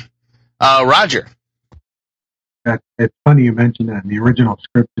E.T. Roger. It's funny you mentioned that. In the original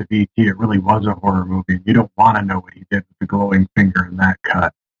script of E.T., it really was a horror movie. You don't want to know what he did with the glowing finger in that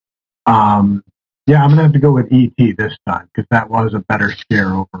cut. Yeah, I'm going to have to go with E.T. this time because that was a better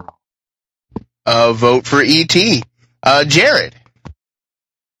scare overall. Vote for E.T. Jared.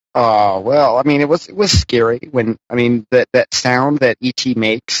 Well, I mean, it was scary when, that sound that E.T.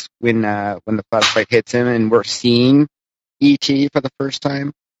 makes when the flashlight hits him and we're seeing E.T. for the first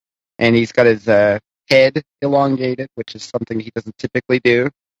time, and he's got his head elongated, which is something he doesn't typically do.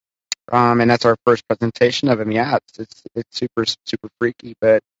 And that's our first presentation of him. Yeah, it's super super freaky,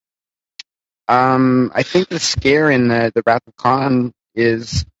 but I think the scare in the Wrath of Khan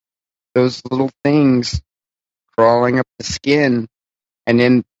is those little things crawling up the skin, and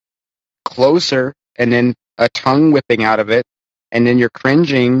then closer, and then a tongue whipping out of it, and then you're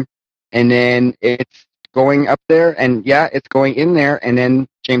cringing, and then it's going up there, and yeah, it's going in there, and then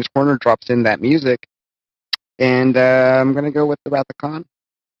James Horner drops in that music, and I'm going to go with the Wrath of Khan.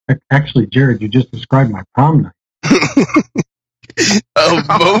 Actually, Jared, you just described my prom night. A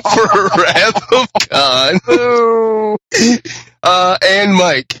vote for Wrath of Khan. And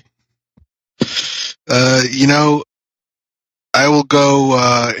Mike. I will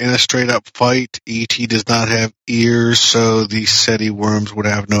go in a straight-up fight. E.T. does not have ears, so the Ceti worms would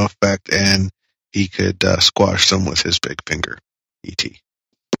have no effect, and he could squash them with his big finger. E.T.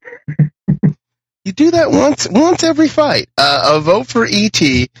 You do that once every fight. A vote for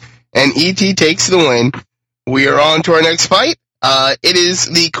E.T., and E.T. takes the win. We are on to our next fight. It is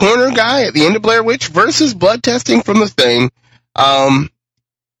the corner guy at the end of Blair Witch versus blood testing from The Thing.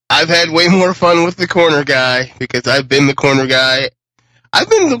 I've had way more fun with the corner guy because I've been the corner guy. I've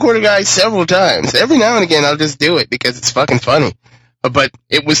been the corner guy several times. Every now and again, I'll just do it because it's fucking funny. But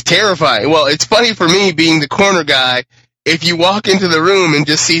it was terrifying. Well, it's funny for me being the corner guy. If you walk into the room and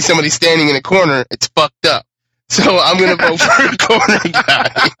just see somebody standing in a corner, it's fucked up. So I'm going to vote for the corner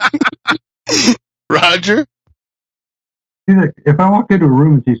guy. Roger? If I walk into a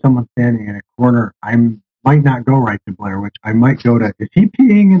room and see someone standing in a corner, I might not go right to Blair Witch. I might go to, is he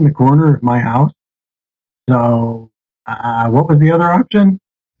peeing in the corner of my house? So, what was the other option?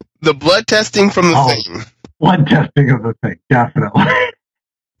 The blood testing from The Thing. Blood testing of The Thing, definitely.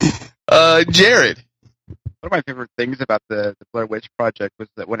 Jared? One of my favorite things about the Blair Witch Project was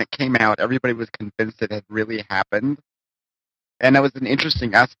that when it came out, everybody was convinced it had really happened. And that was an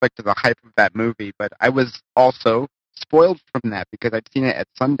interesting aspect of the hype of that movie, but I was also spoiled from that because I'd seen it at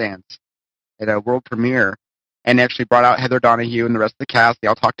Sundance at a world premiere and actually brought out Heather Donahue and the rest of the cast. They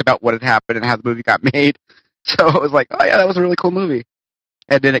all talked about what had happened and how the movie got made. So it was like, oh yeah, that was a really cool movie.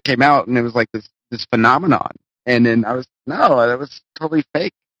 And then it came out and it was like this phenomenon. And then I was, no, that was totally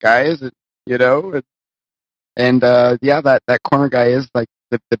fake, guys. That corner guy is like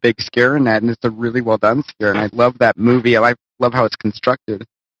the big scare in that, and it's a really well done scare, and I love that movie. I love how it's constructed.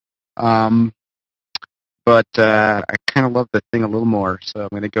 but I kind of love the Thing a little more, so I'm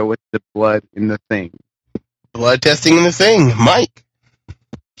going to go with the blood in the Thing. Blood testing in the Thing. Mike.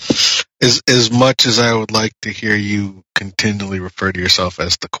 As much as I would like to hear you continually refer to yourself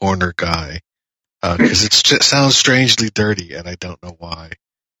as the corner guy, because it sounds strangely dirty, and I don't know why.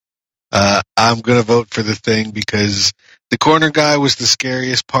 I'm going to vote for the Thing because the corner guy was the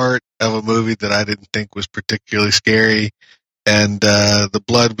scariest part of a movie that I didn't think was particularly scary, and the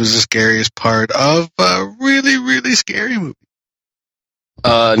blood was the scariest part of a really, really scary movie.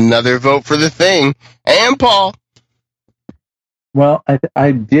 Another vote for the Thing. And Paul. Well,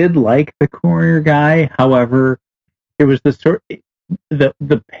 I did like the corner guy. However, it was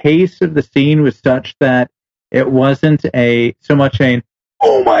the pace of the scene was such that it wasn't so much a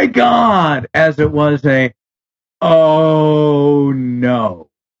oh my god as it was a oh no.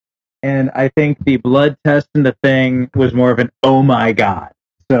 And I think the blood test in the Thing was more of an oh my god.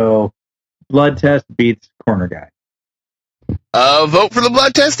 So blood test beats corner guy. Vote for the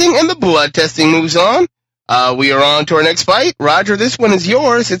blood testing, and the blood testing moves on. We are on to our next fight. Roger, this one is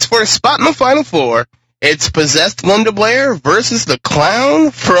yours. It's for a spot in the Final Four. It's possessed Linda Blair versus the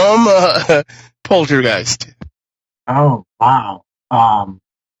clown from Poltergeist. Oh, wow.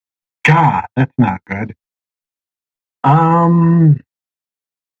 God, that's not good.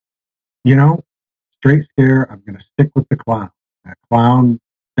 Straight scare, I'm going to stick with the clown. That clown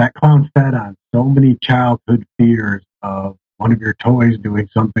fed on so many childhood fears of one of your toys doing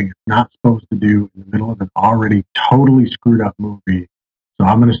something it's not supposed to do in the middle of an already totally screwed up movie. So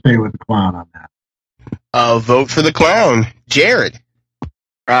I'm going to stay with the clown on that. Vote for the clown. Jared.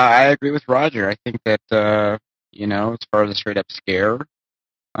 I agree with Roger. I think that, as far as a straight up scare,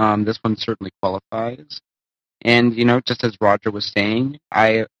 this one certainly qualifies. And, just as Roger was saying,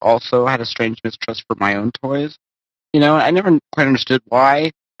 I also had a strange mistrust for my own toys. I never quite understood why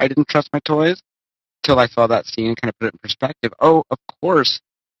I didn't trust my toys until I saw that scene and kind of put it in perspective. Oh, of course,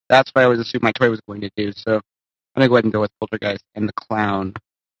 that's what I always assumed my toy was going to do. So I'm going to go ahead and go with Poltergeist and the clown.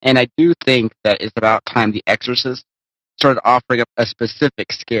 And I do think that it's about time The Exorcist started offering up a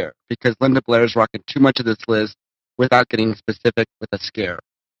specific scare, because Linda Blair's rocking too much of this list without getting specific with a scare.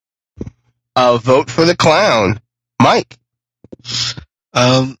 Vote for the clown. Mike.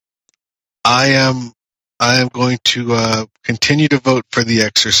 I am going to continue to vote for The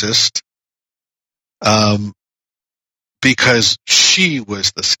Exorcist, because she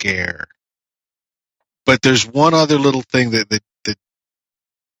was the scare. But there's one other little thing that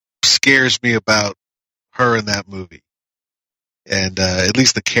scares me about her in that movie, and at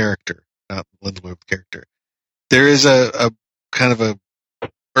least the character, not Linda Blair's character. There is a kind of a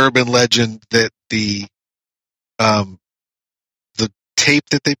urban legend that the tape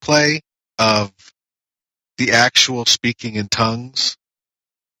that they play of the actual speaking in tongues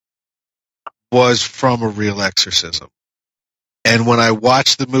was from a real exorcism. And when I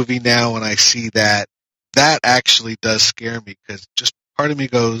watch the movie now and I see that actually does scare me, because just part of me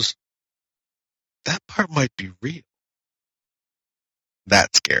goes, that part might be real.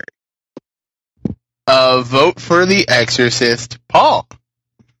 That's scary. Vote for The Exorcist. Paul.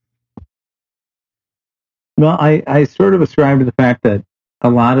 Well, I sort of ascribe to the fact that a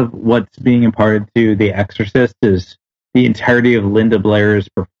lot of what's being imparted to The Exorcist is the entirety of Linda Blair's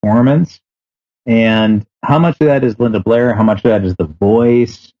performance. And how much of that is Linda Blair? How much of that is the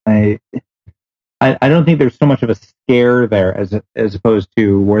voice? I don't think there's so much of a scare there as opposed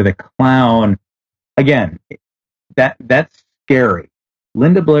to where the clown, again, that's scary.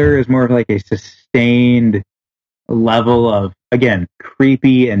 Linda Blair is more of like a sustained level of, again,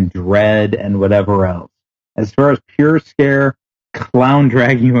 creepy and dread and whatever else. As far as pure scare, clown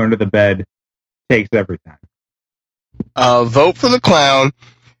dragging you under the bed takes every time. Vote for the clown.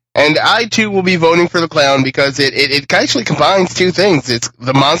 And I, too, will be voting for the clown because it actually combines two things. It's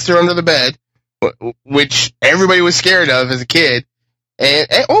the monster under the bed, which everybody was scared of as a kid. And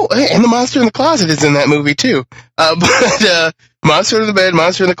the monster in the closet is in that movie, too. But monster under the bed,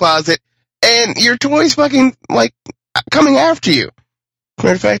 monster in the closet, and your toy's fucking, coming after you.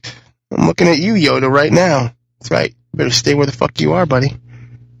 Matter of fact, I'm looking at you, Yoda, right now. That's right. Better stay where the fuck you are, buddy.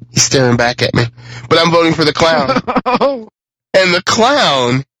 He's staring back at me. But I'm voting for the clown. And the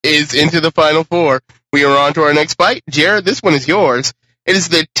clown is into the Final Four. We are on to our next fight. Jared, this one is yours. It is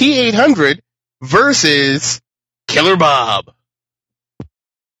the T-800 versus Killer Bob.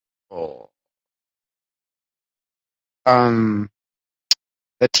 Oh. The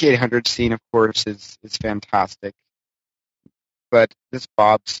T-800 scene, of course, is fantastic. But this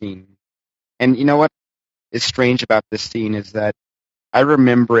Bob scene, and you know what is strange about this scene is that I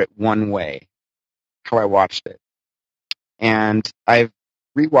remember it one way, how I watched it. And I've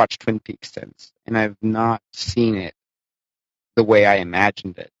rewatched Twin Peaks since, and I've not seen it the way I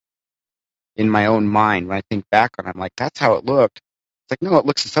imagined it in my own mind. When I think back on it, I'm like, that's how it looked. It's like, no, it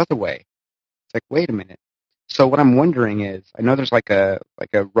looks this other way. It's like, wait a minute. So what I'm wondering is, I know there's like a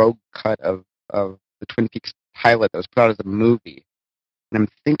rogue cut of the Twin Peaks pilot that was put out as a movie, and I'm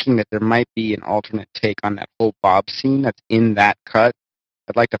thinking that there might be an alternate take on that whole Bob scene that's in that cut.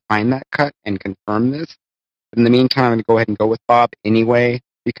 I'd like to find that cut and confirm this. But in the meantime, I'm going to go ahead and go with Bob anyway,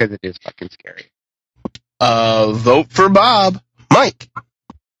 because it is fucking scary. Vote for Bob. Mike.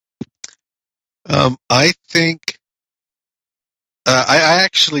 I think I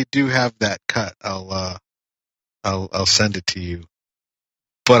actually do have that cut. I'll send it to you.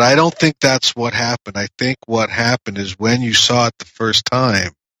 But I don't think that's what happened. I think what happened is when you saw it the first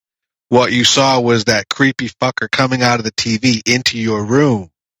time, what you saw was that creepy fucker coming out of the TV into your room.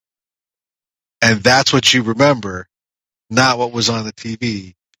 And that's what you remember, not what was on the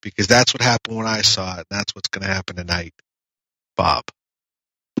TV, because that's what happened when I saw it, and that's what's going to happen tonight. Bob.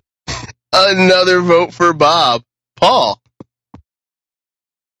 Another vote for Bob. Paul.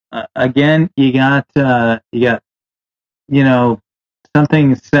 Again, you got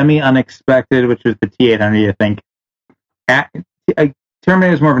something semi-unexpected, which was the T-800, I think.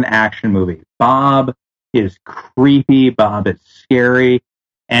 Terminator is more of an action movie. Bob is creepy. Bob is scary.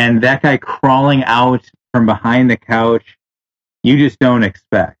 And that guy crawling out from behind the couch, you just don't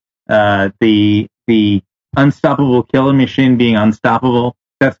expect. The unstoppable killing machine being unstoppable,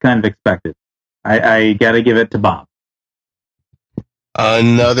 that's kind of expected. I got to give it to Bob.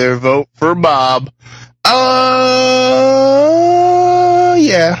 Another vote for Bob.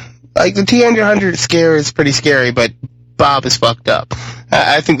 Yeah. Like, the T-800 scare is pretty scary, but Bob is fucked up.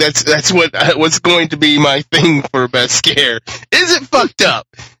 I think that's what's going to be my thing for best scare. Is it fucked up?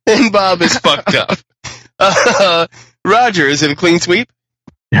 And Bob is fucked up. Roger, is it a clean sweep?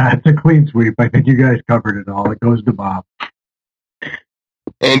 Yeah, it's a clean sweep. I think you guys covered it all. It goes to Bob.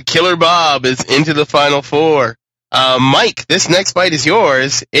 And Killer Bob is into the final four. Mike, this next fight is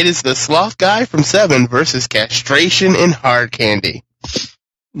yours. It is the Sloth Guy from 7 versus Castration and Hard Candy.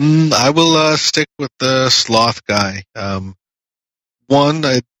 I will stick with the Sloth Guy.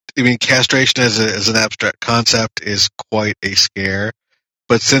 Castration as an abstract concept is quite a scare.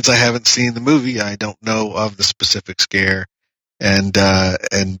 But since I haven't seen the movie, I don't know of the specific scare. And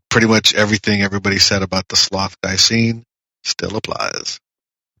pretty much everything everybody said about the Sloth Guy scene still applies.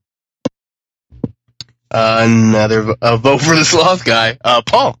 Another vote for the Sloth Guy.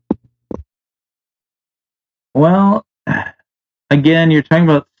 Paul. Well, again, you're talking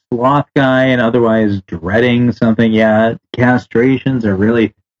about Sloth Guy and otherwise dreading something. Yeah, castrations are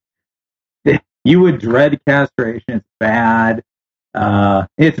really... You would dread castration. It's bad.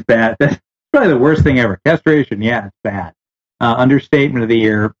 It's bad. That's probably the worst thing ever. Castration, yeah, it's bad. Understatement of the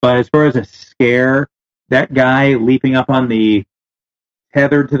year. But as far as a scare, that guy leaping up on the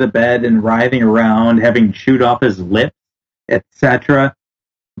tethered to the bed and writhing around, having chewed off his lips, etc.,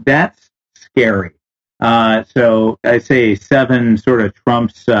 that's scary. So I say 7 sort of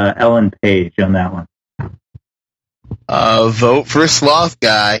trumps Ellen Page on that one. Vote for Sloth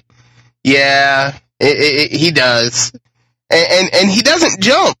Guy. Yeah, he does. And he doesn't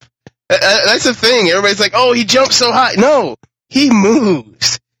jump. That's the thing. Everybody's like, oh, he jumps so high. No, he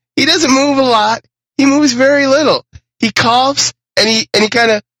moves. He doesn't move a lot. He moves very little. He coughs, and he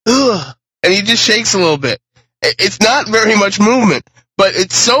kind of, and he just shakes a little bit. It's not very much movement, but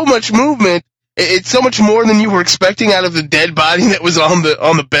it's so much movement. It's so much more than you were expecting out of the dead body that was on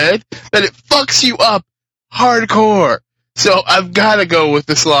the bed that it fucks you up hardcore. So I've got to go with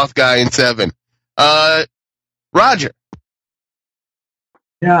the Sloth Guy in 7. Roger.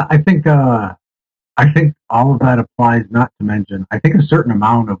 Yeah, I think all of that applies. Not to mention, I think a certain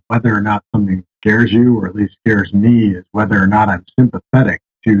amount of whether or not something scares you, or at least scares me, is whether or not I'm sympathetic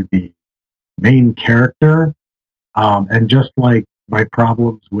to the main character. And just like my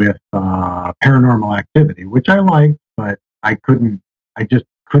problems with Paranormal Activity, which I liked, but I just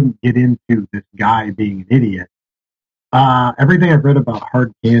couldn't get into this guy being an idiot. Everything I've read about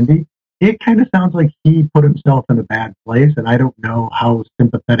Hard Candy, it kind of sounds like he put himself in a bad place, and I don't know how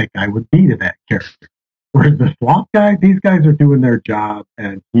sympathetic I would be to that character. Whereas the Sloth Guy, these guys are doing their job,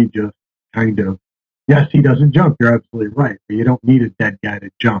 and he just kind of, yes, he doesn't jump, you're absolutely right, but you don't need a dead guy to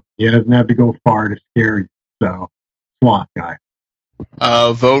jump. He doesn't have to go far to scare you. So, Sloth Guy.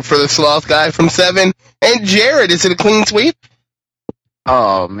 Vote for the Sloth Guy from 7. And Jared, is it a clean sweep?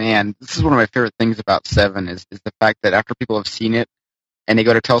 Oh, man. This is one of my favorite things about 7 is the fact that after people have seen it and they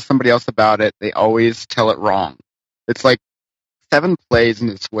go to tell somebody else about it, they always tell it wrong. It's like 7 plays in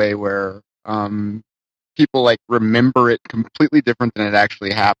this way where people like remember it completely different than it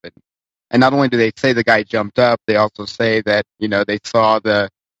actually happened. And not only do they say the guy jumped up, they also say that, they saw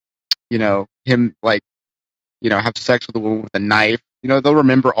him like, have sex with a woman with a knife. They'll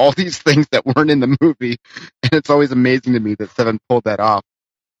remember all these things that weren't in the movie. And it's always amazing to me that Seven pulled that off.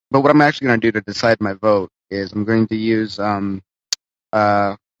 But what I'm actually going to do to decide my vote is I'm going to use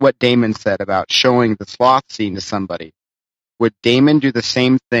what Damon said about showing the sloth scene to somebody. Would Damon do the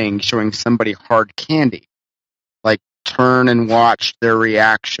same thing showing somebody hard candy? Like turn and watch their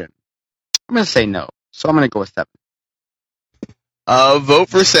reaction? I'm going to say no. So I'm going to go with 7. Vote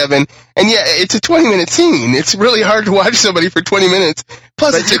for 7. And yeah, it's a 20-minute scene. It's really hard to watch somebody for 20 minutes.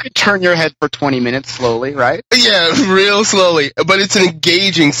 Plus, but you could turn your head for 20 minutes slowly, right? Yeah, real slowly. But it's an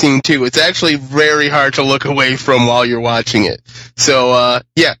engaging scene, too. It's actually very hard to look away from while you're watching it. So,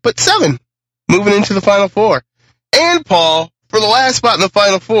 yeah, but 7. Moving into the Final 4. And, Paul, for the last spot in the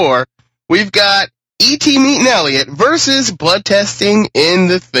Final 4, we've got E.T. Meeting Elliot versus blood testing in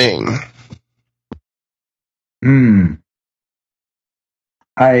The Thing.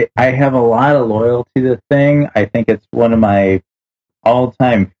 I have a lot of loyalty to The Thing. I think it's one of my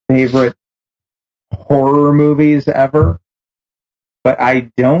all-time favorite horror movies ever. But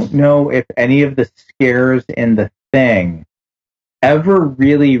I don't know if any of the scares in The Thing ever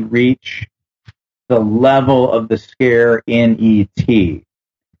really reach the level of the scare in E.T.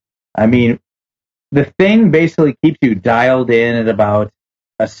 I mean, The Thing basically keeps you dialed in at about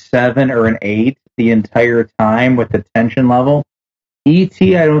a 7 or an 8 the entire time with the tension level.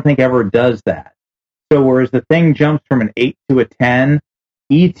 E.T. I don't think ever does that. So whereas The Thing jumps from an 8 to a 10,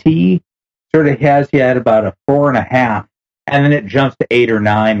 E.T. sort of has you at about a 4.5, and then it jumps to 8 or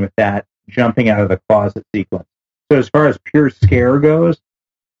 9 with that jumping out of the closet sequence. So as far as pure scare goes,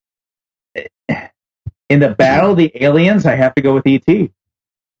 in the Battle of the Aliens, I have to go with E.T.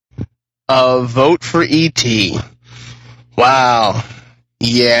 Vote for E.T. Wow.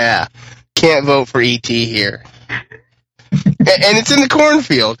 Yeah. Can't vote for E.T. here. And it's in the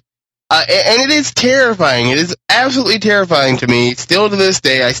cornfield. And it is terrifying. It is absolutely terrifying to me. Still to this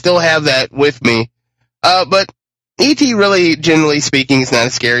day, I still have that with me. But E.T. really, generally speaking, is not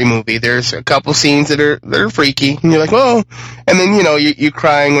a scary movie. There's a couple scenes that are freaky. And you're like, whoa. And then, you're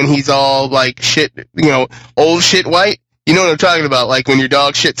crying when he's all like shit, old shit white. You know what I'm talking about? Like when your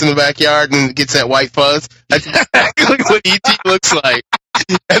dog shits in the backyard and gets that white fuzz. That's exactly what E.T. looks like.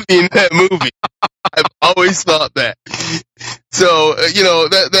 In that movie. I've always thought that. So,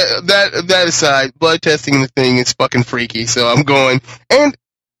 that aside, blood testing in The Thing is fucking freaky, so I'm going. And,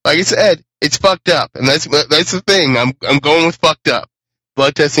 like I said, it's fucked up, and that's the thing. I'm going with fucked up.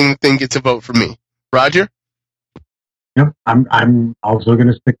 Blood testing in The Thing gets a vote for me. Roger? Yep, I'm also going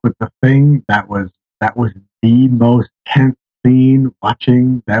to stick with The Thing. That was the most tense scene,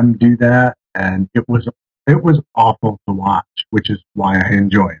 watching them do that, and it was awful to watch, which is why I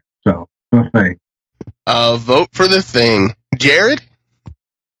enjoy it. So, The Thing. Vote for The Thing. Jared?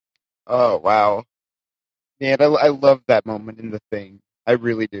 Oh, wow. Man, I love that moment in The Thing. I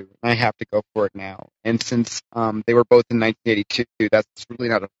really do. I have to go for it now. And since they were both in 1982, that's really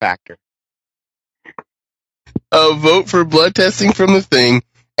not a factor. Vote for blood testing from The Thing.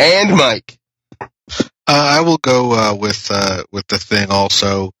 And Mike? I will go with The Thing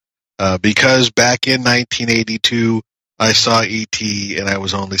also. Because back in 1982, I saw E.T. and I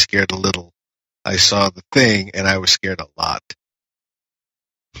was only scared a little. I saw The Thing and I was scared a lot.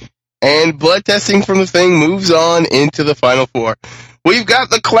 And blood testing from The Thing moves on into the Final 4. We've got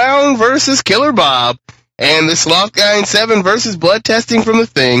The Clown versus Killer Bob, and the Sloth Guy in 7 versus blood testing from The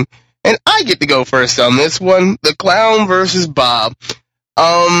Thing. And I get to go first on this one. The Clown versus Bob.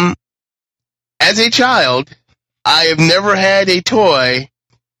 As a child, I have never had a toy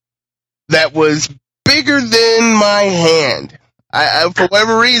that was bigger than my hand. I for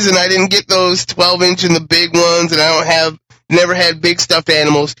whatever reason, I didn't get those 12-inch and the big ones, and I never had big stuffed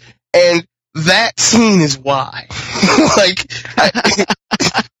animals, and that scene is why.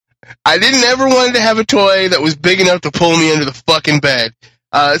 I didn't ever wanted to have a toy that was big enough to pull me under the fucking bed.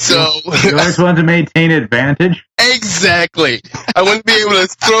 You always wanted to maintain advantage? Exactly. I wouldn't be able to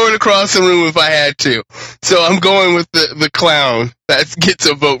throw it across the room if I had to. So I'm going with the Clown. That gets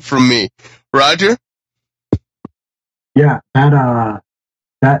a vote from me. Roger? Yeah, that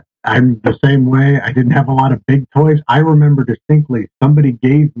I'm the same way. I didn't have a lot of big toys. I remember distinctly somebody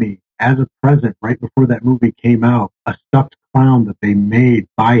gave me as a present right before that movie came out a stuffed clown that they made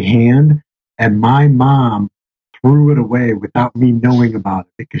by hand, and my mom threw it away without me knowing about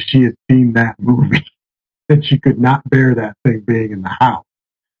it because she had seen that movie and she could not bear that thing being in the house.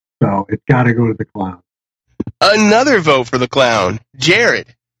 So it's got to go to the Clown. Another vote for the Clown.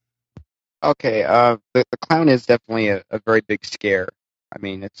 Jared? Okay, the clown is definitely a very big scare. I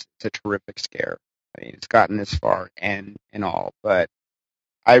mean, it's a terrific scare. I mean, it's gotten this far and all, but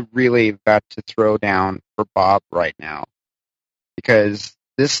I really got to throw down for Bob right now because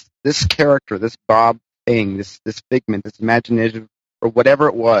this character, this Bob thing, this figment, this imaginative or whatever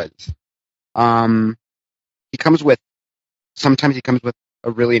it was, he comes with sometimes he comes with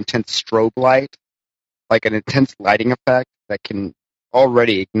a really intense strobe light, like an intense lighting effect that can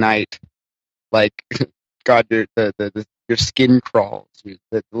already ignite like God, your skin crawls,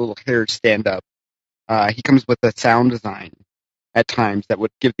 the little hairs stand up. He comes with a sound design at times that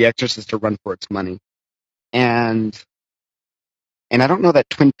would give The Exorcist a run for its money, and I don't know that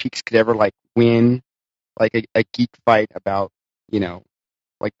Twin Peaks could ever like win like a geek fight about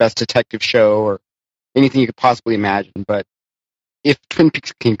like best detective show or anything you could possibly imagine. But if Twin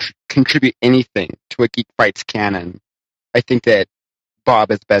Peaks can contribute anything to a geek fights canon, I think that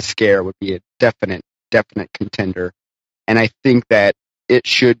Bob as best scare would be a definite contender. And I think that it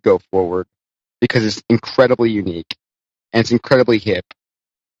should go forward because it's incredibly unique and it's incredibly hip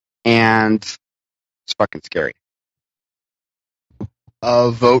and it's fucking scary.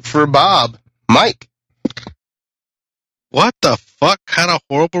 Vote for Bob. Mike. What the fuck kind of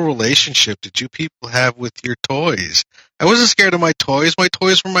horrible relationship did you people have with your toys? I wasn't scared of my toys. My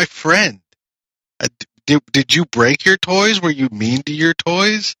toys were my friend. Did you break your toys? Were you mean to your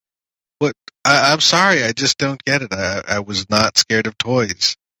toys? What? I'm sorry. I just don't get it. I was not scared of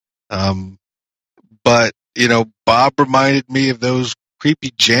toys. But, Bob reminded me of those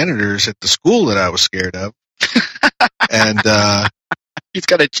creepy janitors at the school that I was scared of. And, he's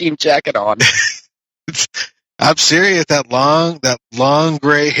got a jean jacket on. I'm serious. That long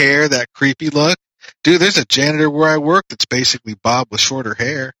gray hair, that creepy look. Dude, there's a janitor where I work that's basically Bob with shorter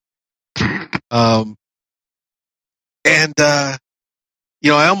hair.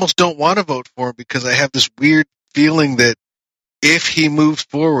 I almost don't want to vote for him because I have this weird feeling that if he moves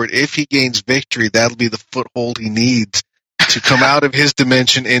forward, if he gains victory, that'll be the foothold he needs to come out of his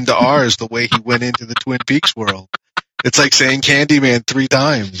dimension into ours the way he went into the Twin Peaks world. It's like saying Candyman 3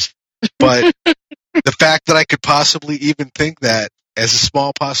 times. But the fact that I could possibly even think that as a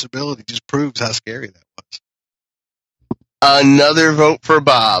small possibility just proves how scary that was. Another vote for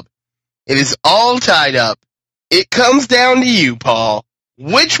Bob. It is all tied up. It comes down to you, Paul.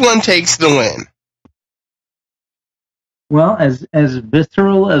 Which one takes the win? Well, as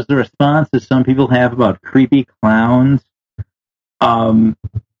visceral as the response as some people have about creepy clowns, Bob,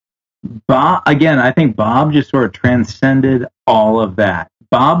 again, I think Bob just sort of transcended all of that.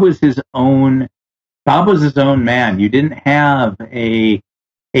 Bob was his own man. You didn't have a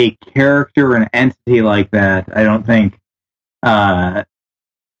character, an entity like that, I don't think,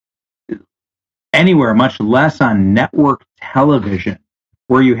 anywhere, much less on network television,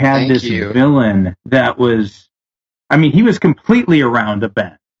 where you had this villain that was, he was completely around the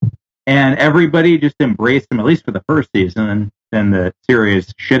bend. And everybody just embraced him, at least for the first season, and then the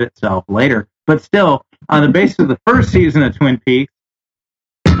series shit itself later. But still, on the basis of the first season of Twin Peaks,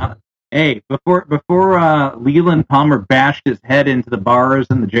 before Leland Palmer bashed his head into the bars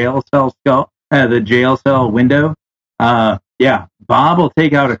in the jail cell window, Bob will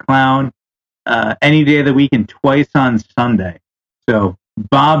take out a clown any day of the week and twice on Sunday. So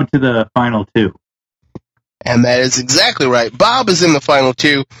Bob to the final 2. And that is exactly right. Bob is in the final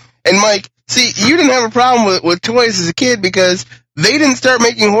 2. And Mike, see, you didn't have a problem with toys as a kid because they didn't start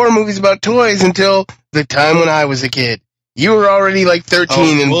making horror movies about toys until the time when I was a kid. You were already like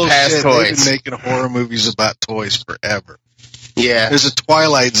 13 and past toys. They've been making horror movies about toys forever. Yeah. There's a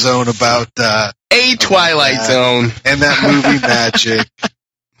Twilight Zone about... a Twilight Zone. And that movie Magic.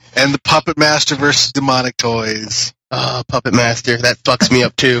 And the Puppet Master versus Demonic Toys. Oh, Puppet Master. That fucks me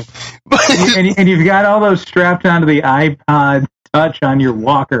up, too. and you've got all those strapped onto the iPod Touch on your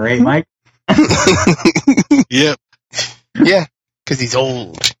walker, eh, Mike? Yep. Yeah, because he's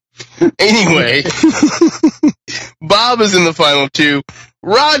old. Anyway, Bob is in the final 2.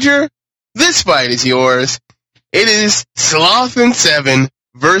 Roger, this fight is yours. It is Sloth and Seven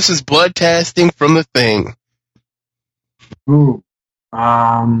versus Blood Testing from The Thing. Ooh.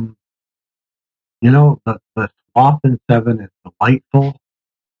 The Sloth and Seven is delightful.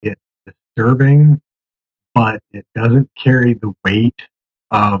 It's disturbing, but it doesn't carry the weight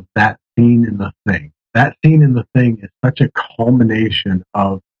of that scene in The Thing. That scene in The Thing is such a culmination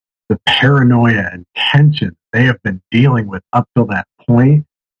of the paranoia and tension they have been dealing with up till that point,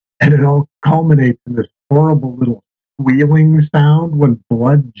 and it all culminates in this horrible little squealing sound when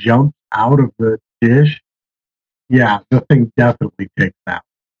blood jumps out of the dish. Yeah, The Thing definitely takes that.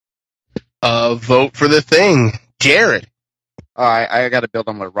 Vote for The Thing. Jared. I got to build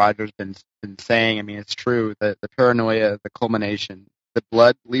on what Roger's been saying. I mean, it's true. The paranoia, the culmination, the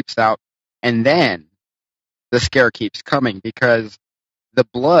blood leaps out, and then the scare keeps coming because the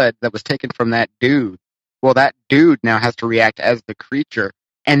blood that was taken from that dude, well, that dude now has to react as the creature,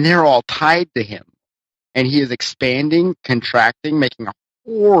 and they're all tied to him. And he is expanding, contracting, making a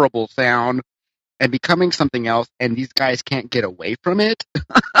horrible sound, and becoming something else, and these guys can't get away from it.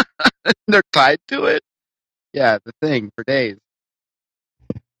 They're tied to it. Yeah, the Thing for days.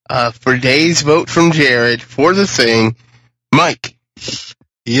 For days, vote from Jared for The Thing. Mike.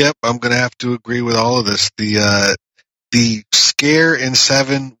 Yep, I'm going to have to agree with all of this. The scare in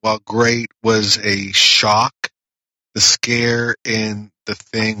 7, while great, was a shock. The scare in The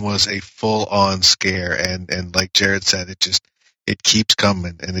Thing was a full-on scare, and like Jared said, it keeps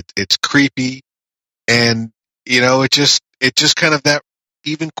coming, and it's creepy, and it just kind of that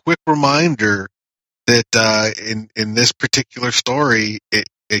even quick reminder that in this particular story, it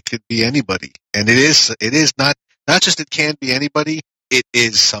could be anybody, and it is not just it can be anybody, it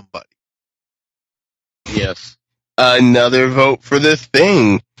is somebody. Yes. Another vote for The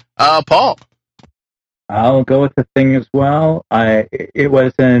Thing. Paul. I'll go with The Thing as well.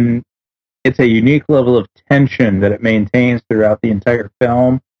 It's a unique level of tension that it maintains throughout the entire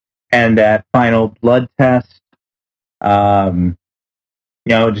film, and that final blood test,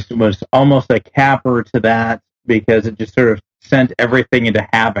 just was almost a capper to that because it just sort of sent everything into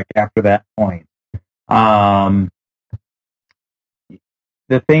havoc after that point. The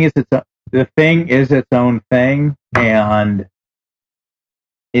Thing is its own thing, and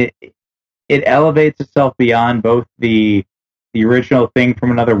it elevates itself beyond both the original Thing from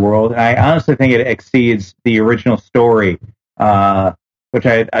Another World, and I honestly think it exceeds the original story, which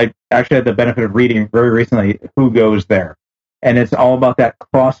I actually had the benefit of reading very recently, Who Goes There? And it's all about that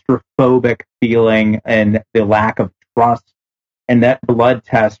claustrophobic feeling and the lack of trust, and that blood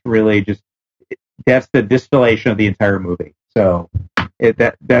test really that's the distillation of the entire movie. So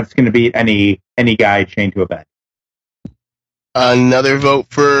that's going to beat any guy chained to a bed. Another vote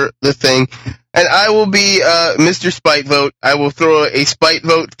for The Thing. And I will be Mr. Spite Vote. I will throw a spite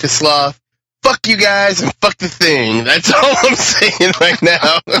vote to Sloth. Fuck you guys and fuck The Thing. That's all I'm saying right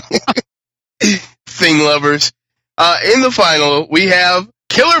now. Thing lovers. In the final, we have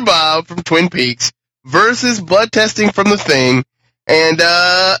Killer Bob from Twin Peaks versus blood testing from The Thing. And,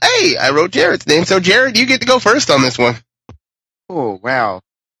 hey, I wrote Jared's name. So, Jared, you get to go first on this one. Oh, wow.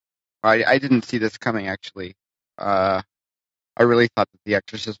 I didn't see this coming, actually. I really thought that The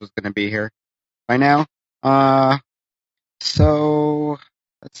Exorcist was going to be here by now. So,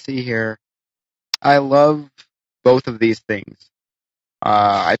 let's see here. I love both of these things.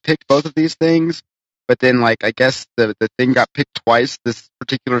 I picked both of these things, but then, I guess the thing got picked twice. This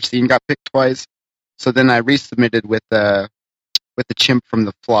particular scene got picked twice. So then I resubmitted with the chimp from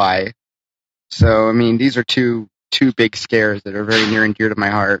The Fly. So, I mean, these are two big scares that are very near and dear to my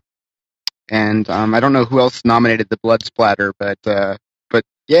heart. And I don't know who else nominated the blood splatter, but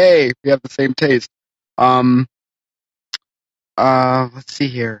yay, we have the same taste. Let's see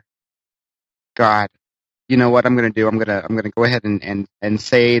here. God, you know what I'm gonna do? I'm gonna go ahead and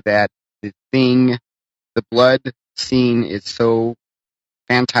say that the blood scene is so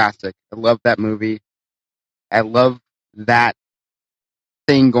fantastic. I love that movie. I love that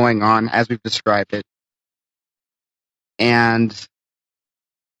thing going on as we've described it. And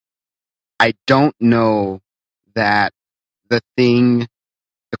I don't know that the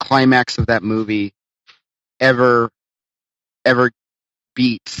climax of that movie ever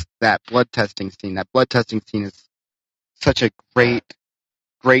beats that blood testing scene. That blood testing scene is such a great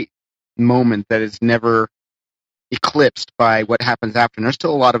moment that is never eclipsed by what happens after. And there's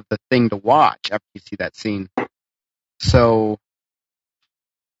still a lot of the Thing to watch after you see that scene. So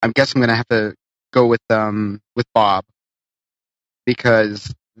I guess I'm gonna have to go with Bob,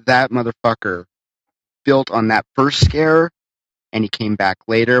 because that motherfucker built on that first scare, and he came back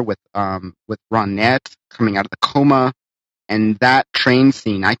later with Ronette coming out of the coma, and that train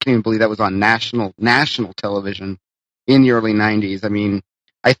scene. I can't even believe that was on national television in the early 90s. I mean,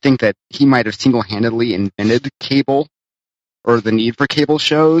 I think that he might have single-handedly invented cable, or the need for cable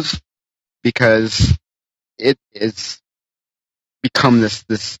shows, because it is become this.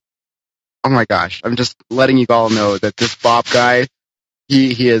 Oh my gosh! I'm just letting you all know that this Bob guy,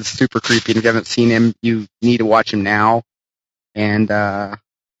 he is super creepy. And if you haven't seen him, you need to watch him now. And I'm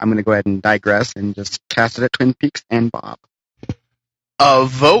going to go ahead and digress and just cast it at Twin Peaks and Bob. A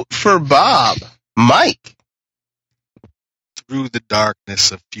vote for Bob. Mike. Through the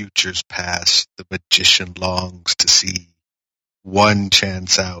darkness of futures past, the magician longs to see one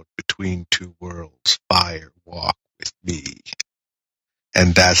chance out between two worlds. Fire, walk with me.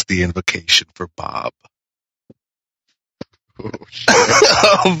 and that's the invocation for Bob.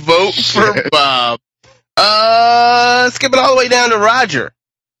 Vote for Bob. Skip it all the way down to Roger.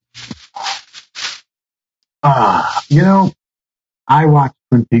 I watched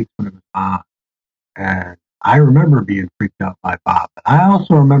Twin Peaks when it was on, and I remember being freaked out by Bob. But I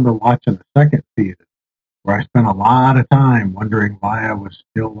also remember watching the second season, where I spent a lot of time wondering why I was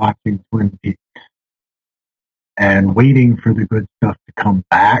still watching Twin Peaks and waiting for the good stuff to come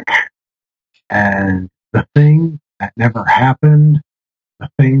back. And the thing that never happened, the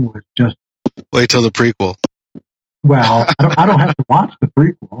thing was just... Wait till the prequel. Well, I don't have to watch the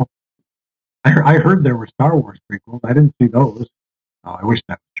prequel. I heard there were Star Wars prequels. I didn't see those. Oh, I wish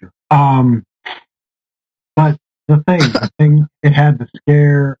that was true. But the thing, it had the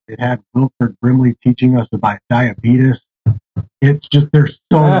scare. It had Wilford Brimley teaching us about diabetes. It's just, there's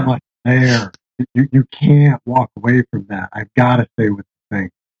so much there. You can't walk away from that. I've got to stay with the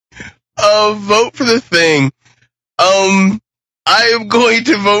thing. Vote for the thing. I am going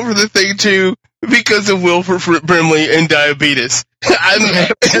to vote for the thing too because of Wilford Brimley and diabetes.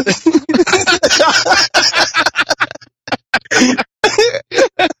 It's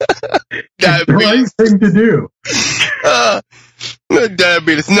the right thing to do.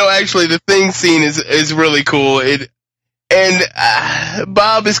 Diabetes. No, actually, the thing scene is really cool.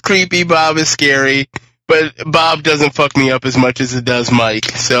 Bob is creepy. Bob is scary. But Bob doesn't fuck me up as much as it does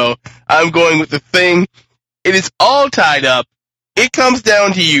Mike. So I'm going with the thing. It is all tied up. It comes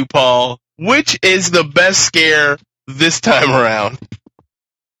down to you, Paul. Which is the best scare this time around?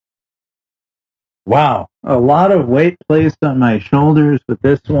 Wow. A lot of weight placed on my shoulders with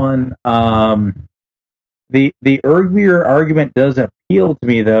this one. The earlier argument does appeal to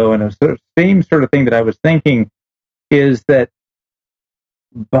me, though, and the same sort of thing that I was thinking is that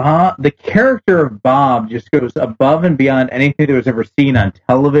Bob, the character of Bob, just goes above and beyond anything that was ever seen on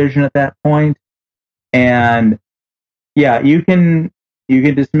television at that point. And yeah, you can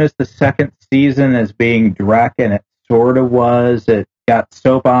dismiss the second season as being Drek, and it sort of was. It got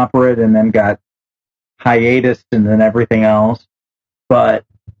soap opera and then got hiatus and then everything else. But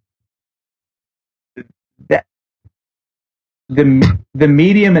that the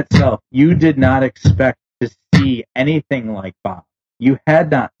medium itself, you did not expect to see anything like Bob. You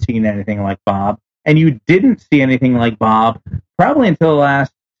had not seen anything like Bob, and you didn't see anything like Bob probably until the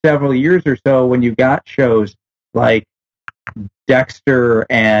last several years or so when you got shows like Dexter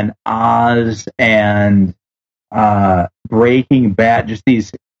and Oz and Breaking Bad, just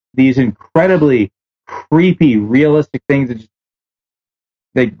these incredibly creepy, realistic things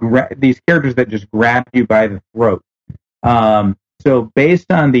that these characters that just grab you by the throat. So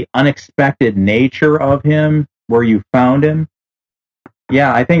based on the unexpected nature of him, where you found him,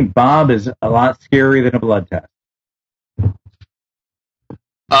 yeah, I think Bob is a lot scarier than a blood test.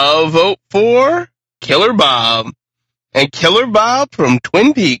 I'll vote for Killer Bob. And Killer Bob from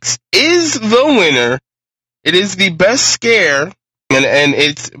Twin Peaks is the winner. It is the best scare, and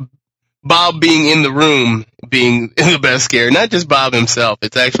it's Bob being in the room being the best scare, not just Bob himself.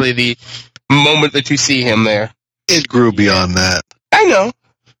 It's actually the moment that you see him there. It grew beyond that. I know.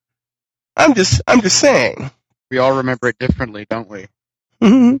 I'm just saying. We all remember it differently, don't we?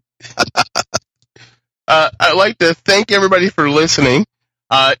 Mm-hmm. I'd like to thank everybody for listening.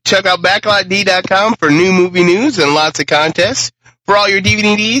 Check out backlotd.com for new movie news and lots of contests. For all your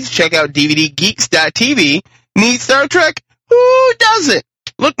DVD needs, check out dvdgeeks.tv. Need Star Trek? Who doesn't?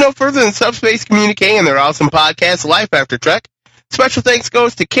 Look no further than Subspace Communique and their awesome podcast, Life After Trek. Special thanks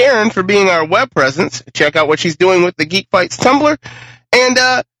goes to Karen for being our web presence. Check out what she's doing with the Geek Fights Tumblr. And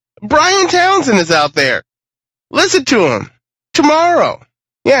Brian Townsend is out there. Listen to him tomorrow.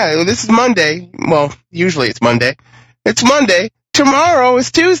 Yeah, this is Monday. Well, usually it's Monday. It's Monday. Tomorrow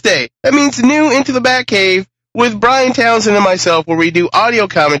is Tuesday. That means new Into the Batcave with Brian Townsend and myself, where we do audio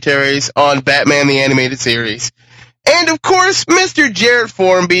commentaries on Batman the Animated Series. And, of course, Mr. Jarrett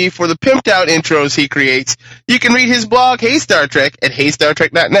Formby for the pimped out intros he creates. You can read his blog, Hey Star Trek, at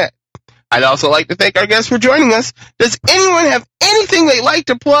heystartrek.net. I'd also like to thank our guests for joining us. Does anyone have anything they'd like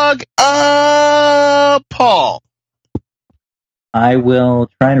to plug? Paul. I will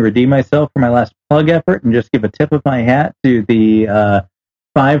try and redeem myself for my last plug effort and just give a tip of my hat to the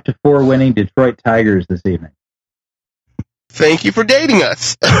 5-4 winning Detroit Tigers this evening. Thank you for dating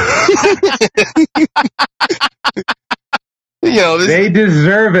us. They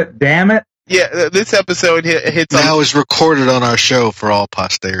deserve it, damn it. Yeah, this episode hits now is recorded on our show for all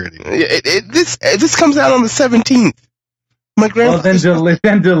posterity. This comes out on the 17th. My grandpa. Well,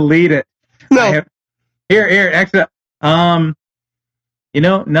 then delete it. No. Here, extra.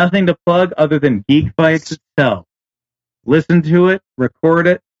 Nothing to plug other than Geek Fights itself. Listen to it, record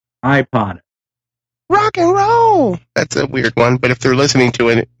it, iPod it. Rock and roll. That's a weird one, but if they're listening to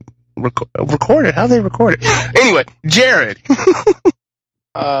it, record it. How do they record it? Anyway, Jared.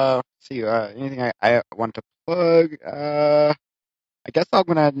 See, anything I want to plug? I guess I'll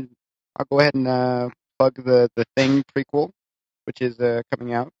go ahead and plug the Thing prequel, which is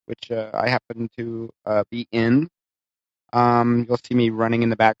coming out, which I happen to be in. You'll see me running in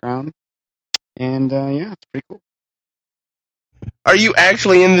the background, and yeah, it's pretty cool. Are you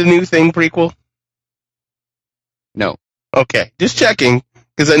actually in the new Thing prequel? No. Okay, just checking,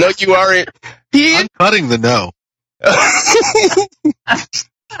 because I know you are in. I'm cutting the no.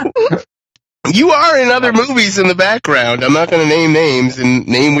 You are in other movies in the background. I'm not going to name names and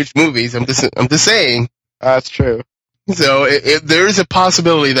name which movies. I'm just saying. That's true. So there is a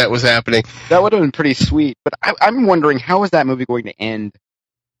possibility that was happening. That would have been pretty sweet. But I'm wondering, how is that movie going to end?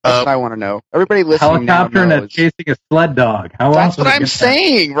 That's what I want to know. Everybody listening helicopter now and knows. chasing a sled dog. How That's else what would it I'm get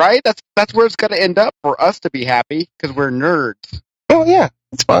saying, right? That's where it's going to end up for us to be happy because we're nerds. Oh yeah,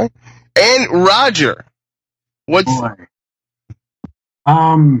 that's fine. And Roger, what's Boy.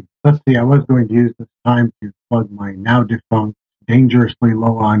 Let's see. I was going to use this time to plug my now defunct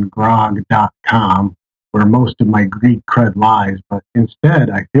dangerouslylow-on-grog.com, where most of my Greek cred lies. But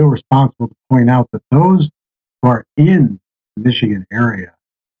instead, I feel responsible to point out that those who are in the Michigan area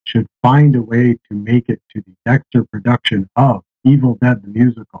should find a way to make it to the Dexter production of Evil Dead the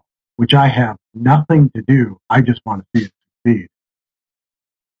Musical, which I have nothing to do. I just want to see it succeed.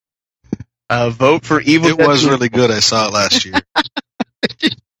 vote for Evil It Dead? was really good. I saw it last year.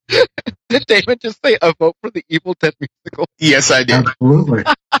 Did David just say a vote for the Evil Dead musical? Yes, I did. Absolutely.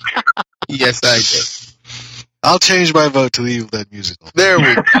 Yes, I did. I'll change my vote to the Evil Dead musical. There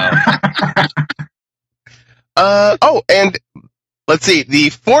we go. And let's see. The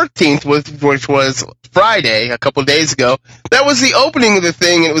 14th, which was Friday, a couple of days ago, that was the opening of the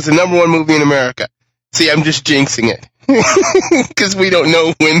Thing, and it was the #1 movie in America. See, I'm just jinxing it. Because we don't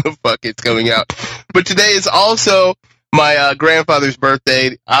know when the fuck it's coming out. But today is also my grandfather's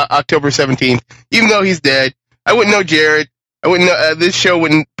birthday, October 17th. Even though he's dead, I wouldn't know Jared. I wouldn't know, this show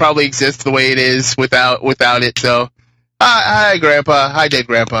wouldn't probably exist the way it is without it. So, hi, Grandpa. Hi, dead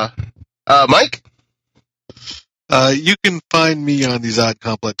Grandpa. Mike? You can find me on the Zod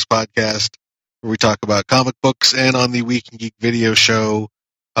Complex podcast, where we talk about comic books, and on the Week in Geek video show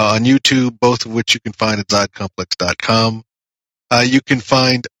on YouTube, both of which you can find at zodcomplex.com. You can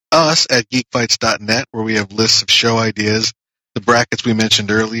find us at geekfights.net, where we have lists of show ideas, the brackets we mentioned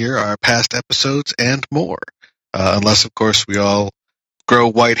earlier, our past episodes, and more. Unless, of course, we all grow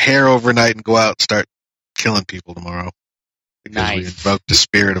white hair overnight and go out and start killing people tomorrow. Because we invoked the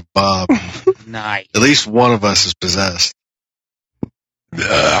spirit of Bob. Nice. At least one of us is possessed. Don't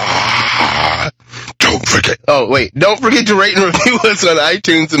forget to rate and review us on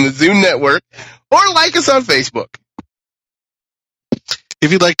iTunes and the Zune Network, or like us on Facebook.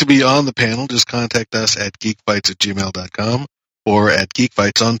 If you'd like to be on the panel, just contact us at geekfights@gmail.com or at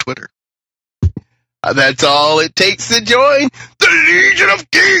geekfights on Twitter. That's all it takes to join the Legion of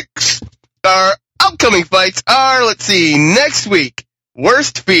Geeks. Our upcoming fights are, let's see, next week,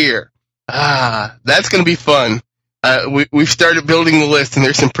 Worst Fear. That's going to be fun. We've started building the list, and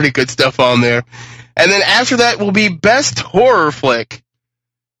there's some pretty good stuff on there. And then after that will be Best Horror Flick.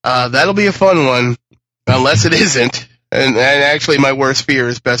 That'll be a fun one, unless it isn't. And actually, my Worst Fear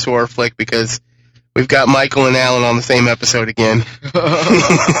is Best Horror Flick, because we've got Michael and Alan on the same episode again.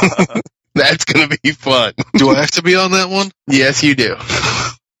 That's going to be fun. Do I have to be on that one? Yes, you do.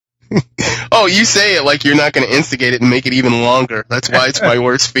 Oh, you say it like you're not going to instigate it and make it even longer. That's why it's my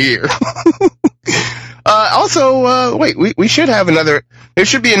worst fear. Also, wait, we should have there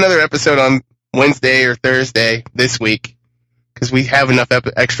should be another episode on Wednesday or Thursday this week, because we have enough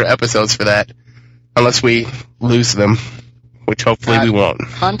extra episodes for that, unless we lose them, which hopefully we won't.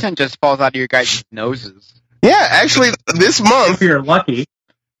 Content just falls out of your guys' noses. Yeah, actually, this month, If you're lucky.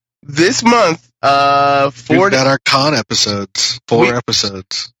 We've got our con episodes, 4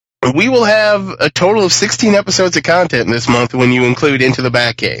 episodes. We will have a total of 16 episodes of content this month when you include Into the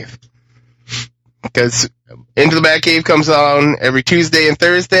Batcave. Because Into the Batcave comes on every Tuesday and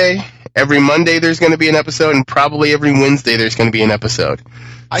Thursday. Every Monday there's going to be an episode, and probably every Wednesday there's going to be an episode.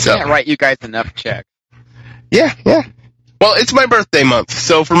 I can't write you guys enough checks. Yeah. Well, it's my birthday month,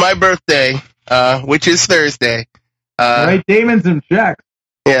 so for my birthday, which is Thursday... Write Damon some checks.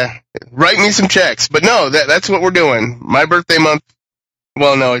 Yeah, write me some checks. But no, that's what we're doing. My birthday month...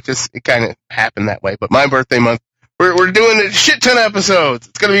 Well, no, it kind of happened that way. But my birthday month, we're doing a shit ton of episodes.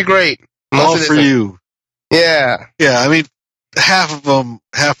 It's going to be great. All for you. Yeah. Yeah, I mean, half of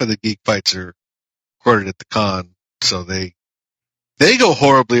the Geek Fights are recorded at the con, so they They go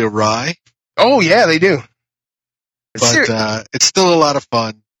horribly awry, Oh yeah, they do. but it's still a lot of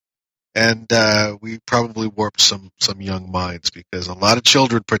fun. And we probably warped some young minds because a lot of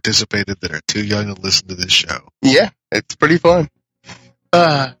children participated that are too young to listen to this show. Yeah, it's pretty fun.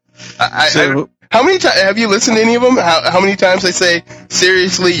 How many times have you listened to any of them? How many times I say,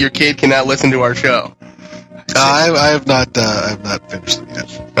 seriously, your kid cannot listen to our show? I have not finished them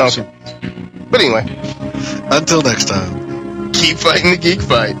yet. Okay. But anyway, Until next time, keep fighting the geek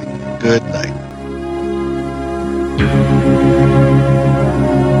fight. good night.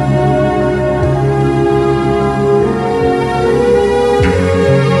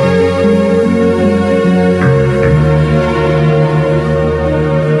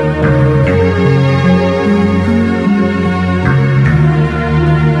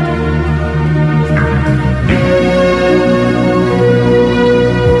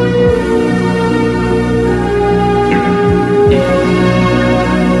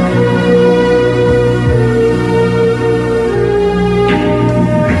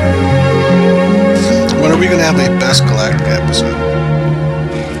 When are we going to have a Best Galactica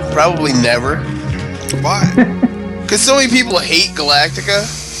episode? Probably never. Why? Because so many people hate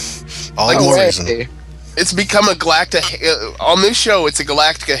Galactica. All Like, the more hey. reason. It's become a Galactica... on this show, it's a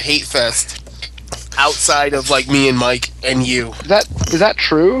Galactica hate fest. Outside of, like, me and Mike and you. Is that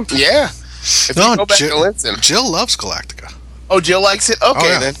true? Yeah. If you go back and listen. Jill loves Galactica. Oh, Jill likes it? Okay,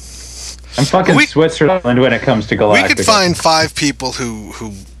 yeah. then. I'm fucking We- Switzerland when it comes to Galactica. We could find 5 people who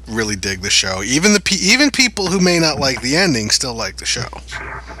really dig the show. Even people who may not like the ending still like the show.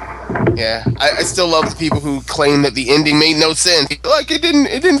 Yeah, I still love the people who claim that the ending made no sense. Like it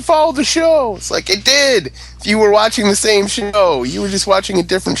didn't follow the show. It's like it did. If you were watching the same show, you were just watching a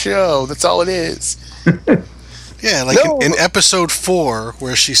different show. That's all it is. Yeah, like No. in episode 4,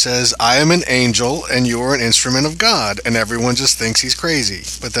 where she says, "I am an angel and you are an instrument of God," and everyone just thinks he's crazy.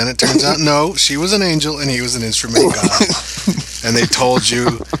 But then it turns out, no, she was an angel and he was an instrument of God. And they told you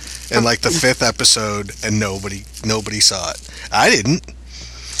in like the 5th episode, and nobody saw it. I didn't.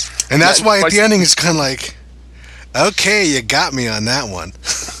 And that's why at the ending it's kind of like, okay, you got me on that one.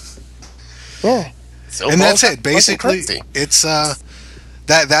 Yeah. So And that's fucking it. Basically, crazy. it's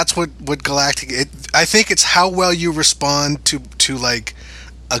that's what Galactic. I think it's how well you respond to like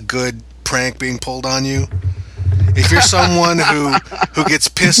a good prank being pulled on you. If you're someone who gets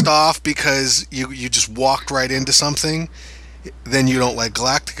pissed off because you just walked right into something, then you don't like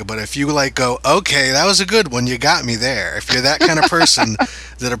Galactica. But if you like go, okay, that was a good one, you got me there. If you're that kind of person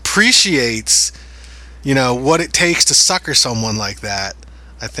that appreciates, what it takes to sucker someone like that,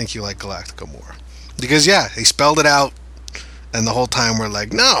 I think you like Galactica more. Because yeah, he spelled it out, and the whole time we're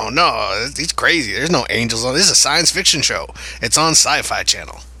like, no, he's crazy. There's no angels on this. Is a science fiction show. It's on Sci-Fi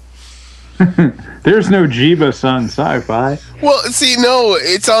Channel. There's no Jeebus on Sci-Fi. Well, see, no,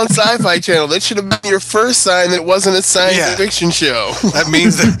 it's on Sci-Fi Channel. That should have been your first sign that it wasn't a science Yeah. fiction show. That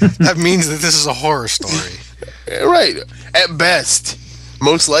means that this is a horror story. Right. At best.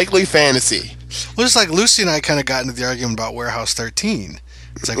 Most likely fantasy. Well, it's like Lucy and I kind of got into the argument about Warehouse 13.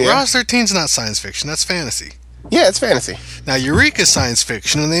 It's like, Yeah. Warehouse 13 is not science fiction, that's fantasy. Yeah, it's fantasy. Now, Eureka's science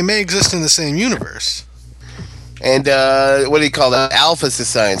fiction, and they may exist in the same universe. And what do you call that? Alpha's is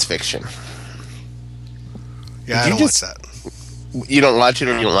science fiction. Yeah, I Did don't you watch just- that. You don't watch it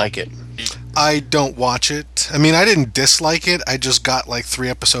or you don't like it? I don't watch it. I mean, I didn't dislike it. I just got like 3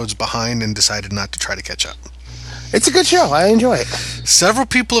 episodes behind and decided not to try to catch up. It's a good show. I enjoy it. Several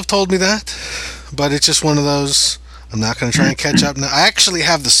people have told me that, but it's just one of those, I'm not going to try and catch up now. I actually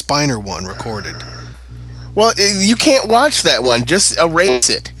have the Spiner one recorded. Well, you can't watch that one. Just erase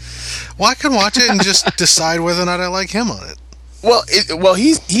it. Well, I can watch it and just decide whether or not I like him on it. Well,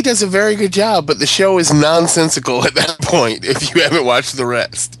 he does a very good job, but the show is nonsensical at that point if you haven't watched the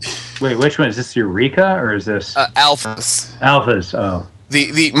rest. Wait, which one? Is this Eureka or is this Alphas. Alphas? Oh.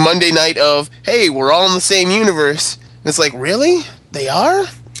 The Monday night of, hey, we're all in the same universe. And it's like, really? They are?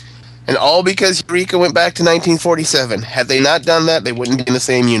 And all because Eureka went back to 1947. Had they not done that, they wouldn't be in the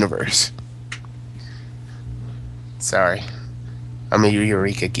same universe. Sorry. I'm a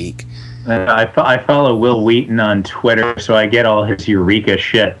Eureka geek. I follow Will Wheaton on Twitter, so I get all his Eureka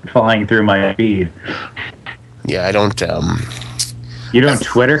shit flying through my feed. Yeah, I don't, You don't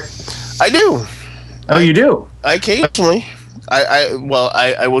Twitter? I do. Oh, you do? Occasionally. I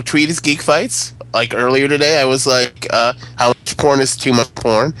will tweet his geek fights. Like earlier today, I was like, how much porn is too much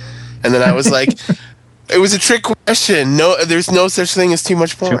porn? And then I was like, it was a trick question. No, there's no such thing as too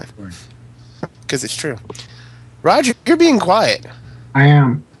much porn. Because it's true. Roger, you're being quiet. I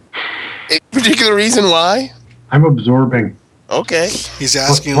am. Any particular reason why? I'm absorbing. Okay. He's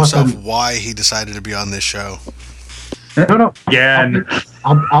asking What- what himself the- why he decided to be on this show. No. Again.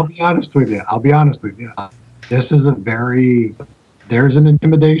 I'll be honest with you. This is there's an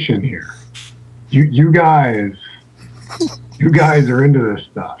intimidation here. You guys are into this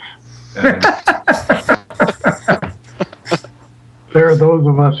stuff. There are those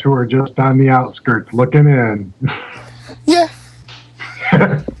of us who are just on the outskirts looking in. Yeah.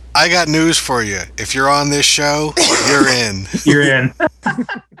 I got news for you. If you're on this show, you're in. You're in.